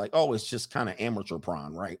video. I was like, oh, it's just kind of amateur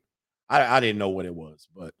porn, right? I didn't know what it was,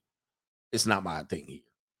 but it's not my thing here.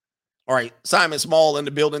 All right, Simon Small in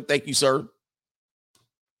the building. Thank you, sir.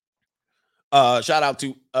 Shout out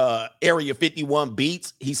to Area 51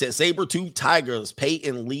 Beats. He said, Sabertooth Tigers, pay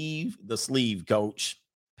and leave the sleeve, coach.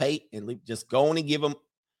 Pay and leave. Just go on and give them.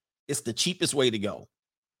 It's the cheapest way to go.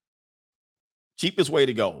 Cheapest way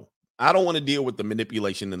to go. I don't want to deal with the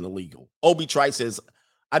manipulation and the legal. Obi Trice says,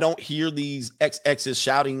 I don't hear these XXs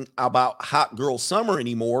shouting about hot girl summer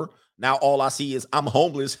anymore. Now all I see is I'm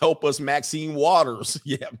homeless. Help us, Maxine Waters.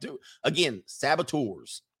 Yeah, dude. Again,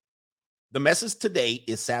 saboteurs. The message today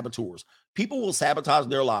is saboteurs. People will sabotage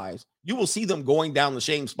their lives. You will see them going down the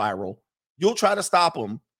shame spiral. You'll try to stop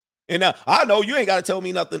them. And I know you ain't got to tell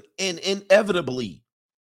me nothing. And inevitably,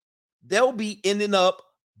 they'll be ending up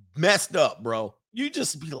messed up, bro. You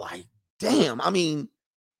just be like, damn, I mean,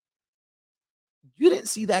 you didn't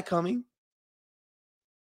see that coming.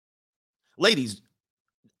 Ladies,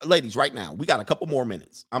 right now, we got a couple more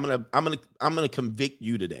minutes. I'm gonna convict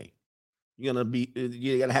you today. You're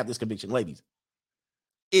gonna have this conviction. Ladies,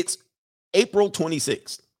 it's April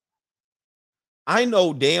 26th. I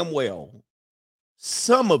know damn well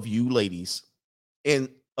some of you ladies and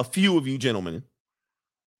a few of you gentlemen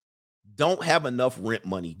don't have enough rent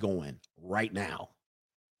money going right now.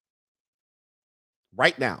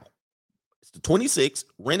 Right now. It's the 26th.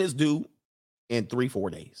 Rent is due in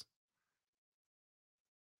 3-4 days.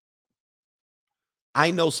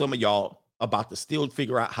 I know some of y'all about to still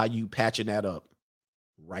figure out how you patching that up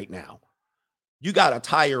right now. You got a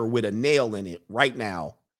tire with a nail in it right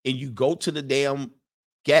now, and you go to the damn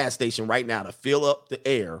gas station right now to fill up the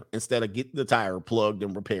air instead of getting the tire plugged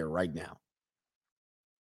and repaired right now.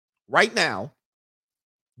 Right now,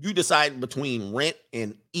 you decide between rent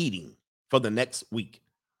and eating for the next week.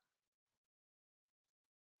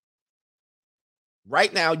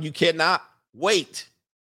 Right now, you cannot wait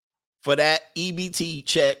for that EBT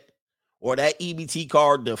check or that EBT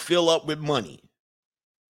card to fill up with money.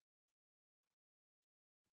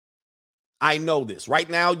 I know this. Right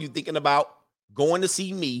now, you're thinking about going to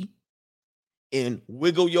see me and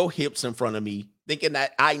wiggle your hips in front of me, thinking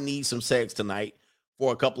that I need some sex tonight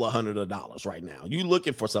for a couple of $100 right now. You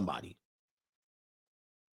looking for somebody.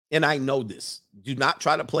 And I know this. Do not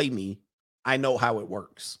try to play me. I know how it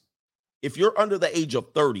works. If you're under the age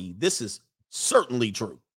of 30, this is certainly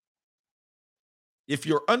true. If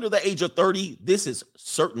you're under the age of 30, this is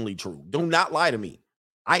certainly true. Do not lie to me.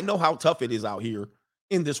 I know how tough it is out here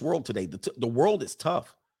in this world today. The world is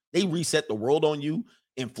tough. They reset the world on you.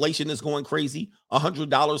 Inflation is going crazy.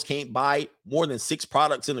 $100 can't buy more than 6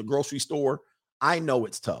 products in a grocery store. I know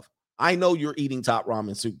it's tough. I know you're eating top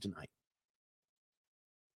ramen soup tonight.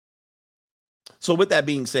 So with that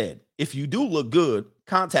being said, if you do look good,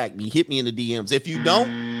 contact me, hit me in the DMs. If you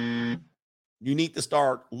don't, you need to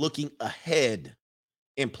start looking ahead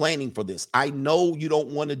and planning for this. I know you don't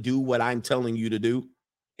want to do what I'm telling you to do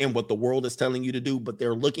and what the world is telling you to do, but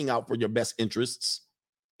they're looking out for your best interests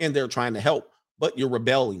and they're trying to help, but you're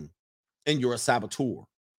rebelling and you're a saboteur.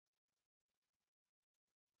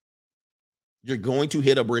 You're going to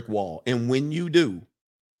hit a brick wall. And when you do,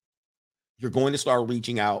 you're going to start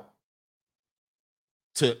reaching out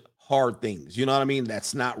to hard things. You know what I mean?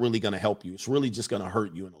 That's not really going to help you. It's really just going to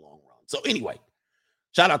hurt you in the long run. So anyway,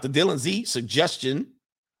 shout out to Dylan Z. Suggestion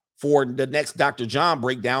for the next Dr. John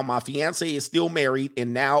breakdown. My fiance is still married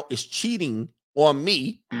and now is cheating on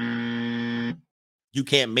me. You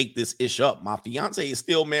can't make this ish up. My fiance is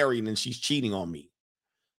still married and she's cheating on me.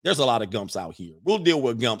 There's a lot of gumps out here. We'll deal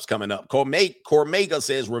with gumps coming up. Cormega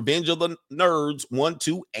says Revenge of the Nerds 1,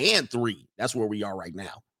 2, and 3. That's where we are right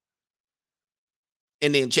now.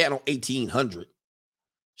 And then channel 1800.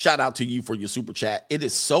 Shout out to you for your super chat. It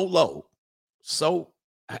is so low. So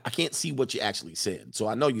I can't see what you actually said. So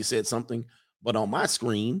I know you said something, but on my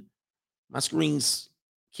screens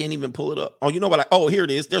can't even pull it up. Oh, you know what? Oh, here it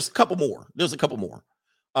is. There's a couple more.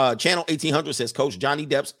 Channel 1800 says, Coach, Johnny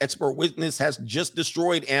Depp's expert witness has just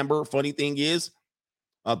destroyed Amber. Funny thing is,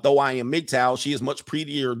 though I am MGTOW, she is much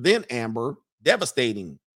prettier than Amber.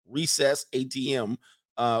 Devastating. Recess ATM.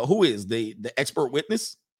 Who is the expert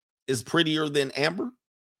witness is prettier than Amber?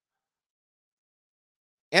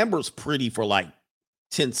 Amber's pretty for like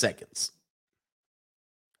 10 seconds.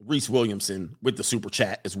 Reese Williamson with the super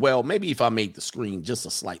chat as well. Maybe if I made the screen just a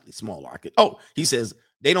slightly smaller, I could. Oh, he says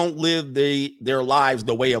they don't live their lives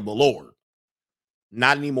the way of the Lord.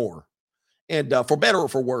 Not anymore. And for better or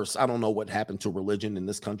for worse, I don't know what happened to religion in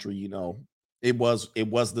this country. You know, it was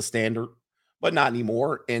the standard, but not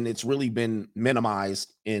anymore. And it's really been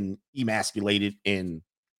minimized and emasculated, and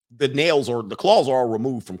the claws are all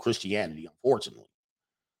removed from Christianity, unfortunately.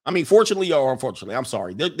 I mean, fortunately or unfortunately, I'm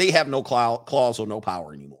sorry. They have no claws or no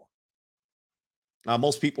power anymore.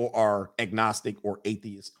 Most people are agnostic or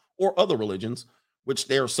atheist or other religions, which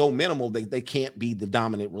they're so minimal they can't be the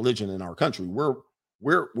dominant religion in our country.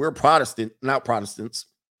 We're Protestant, not Protestants.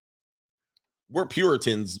 We're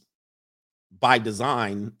Puritans by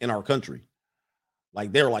design in our country.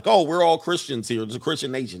 Like they're like, oh, we're all Christians here. It's a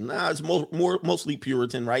Christian nation. Nah, it's mostly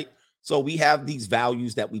Puritan, right? So we have these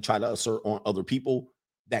values that we try to assert on other people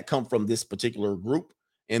that come from this particular group,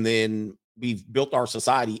 and then we've built our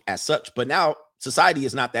society as such. But now society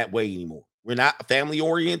is not that way anymore. We're not family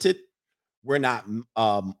oriented. We're not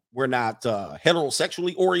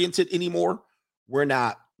heterosexually oriented anymore. We're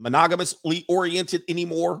not monogamously oriented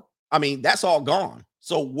anymore. I mean, that's all gone.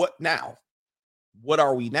 So what now? What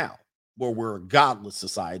are we now? Well, we're a godless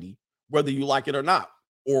society, whether you like it or not,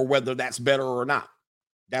 or whether that's better or not.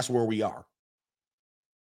 That's where we are.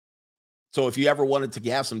 So if you ever wanted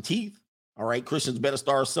to have some teeth, all right, Christians better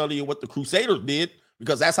start studying what the Crusaders did,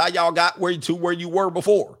 because that's how y'all got where you were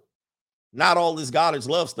before. Not all this God is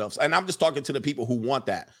love stuff. And I'm just talking to the people who want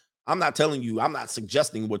that. I'm not telling you, I'm not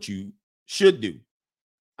suggesting what you should do.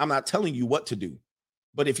 I'm not telling you what to do.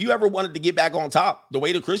 But if you ever wanted to get back on top, the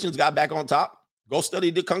way the Christians got back on top, go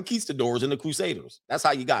study the conquistadors and the Crusaders. That's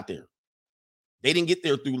how you got there. They didn't get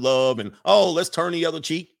there through love and, oh, let's turn the other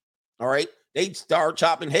cheek. All right. They start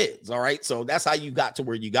chopping heads. All right. So that's how you got to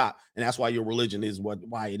where you got. And that's why your religion is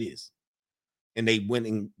why it is. And they went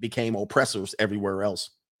and became oppressors everywhere else.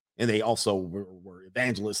 And they also were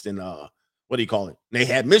evangelists and what do you call it? They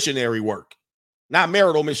had missionary work, not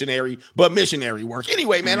marital missionary, but missionary work.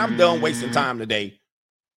 Anyway, man, I'm done wasting time today.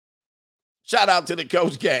 Shout out to the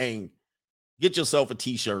Coach Gang. Get yourself a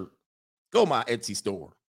t-shirt. Go to my Etsy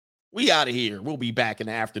store. We out of here. We'll be back in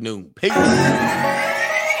the afternoon. Peace.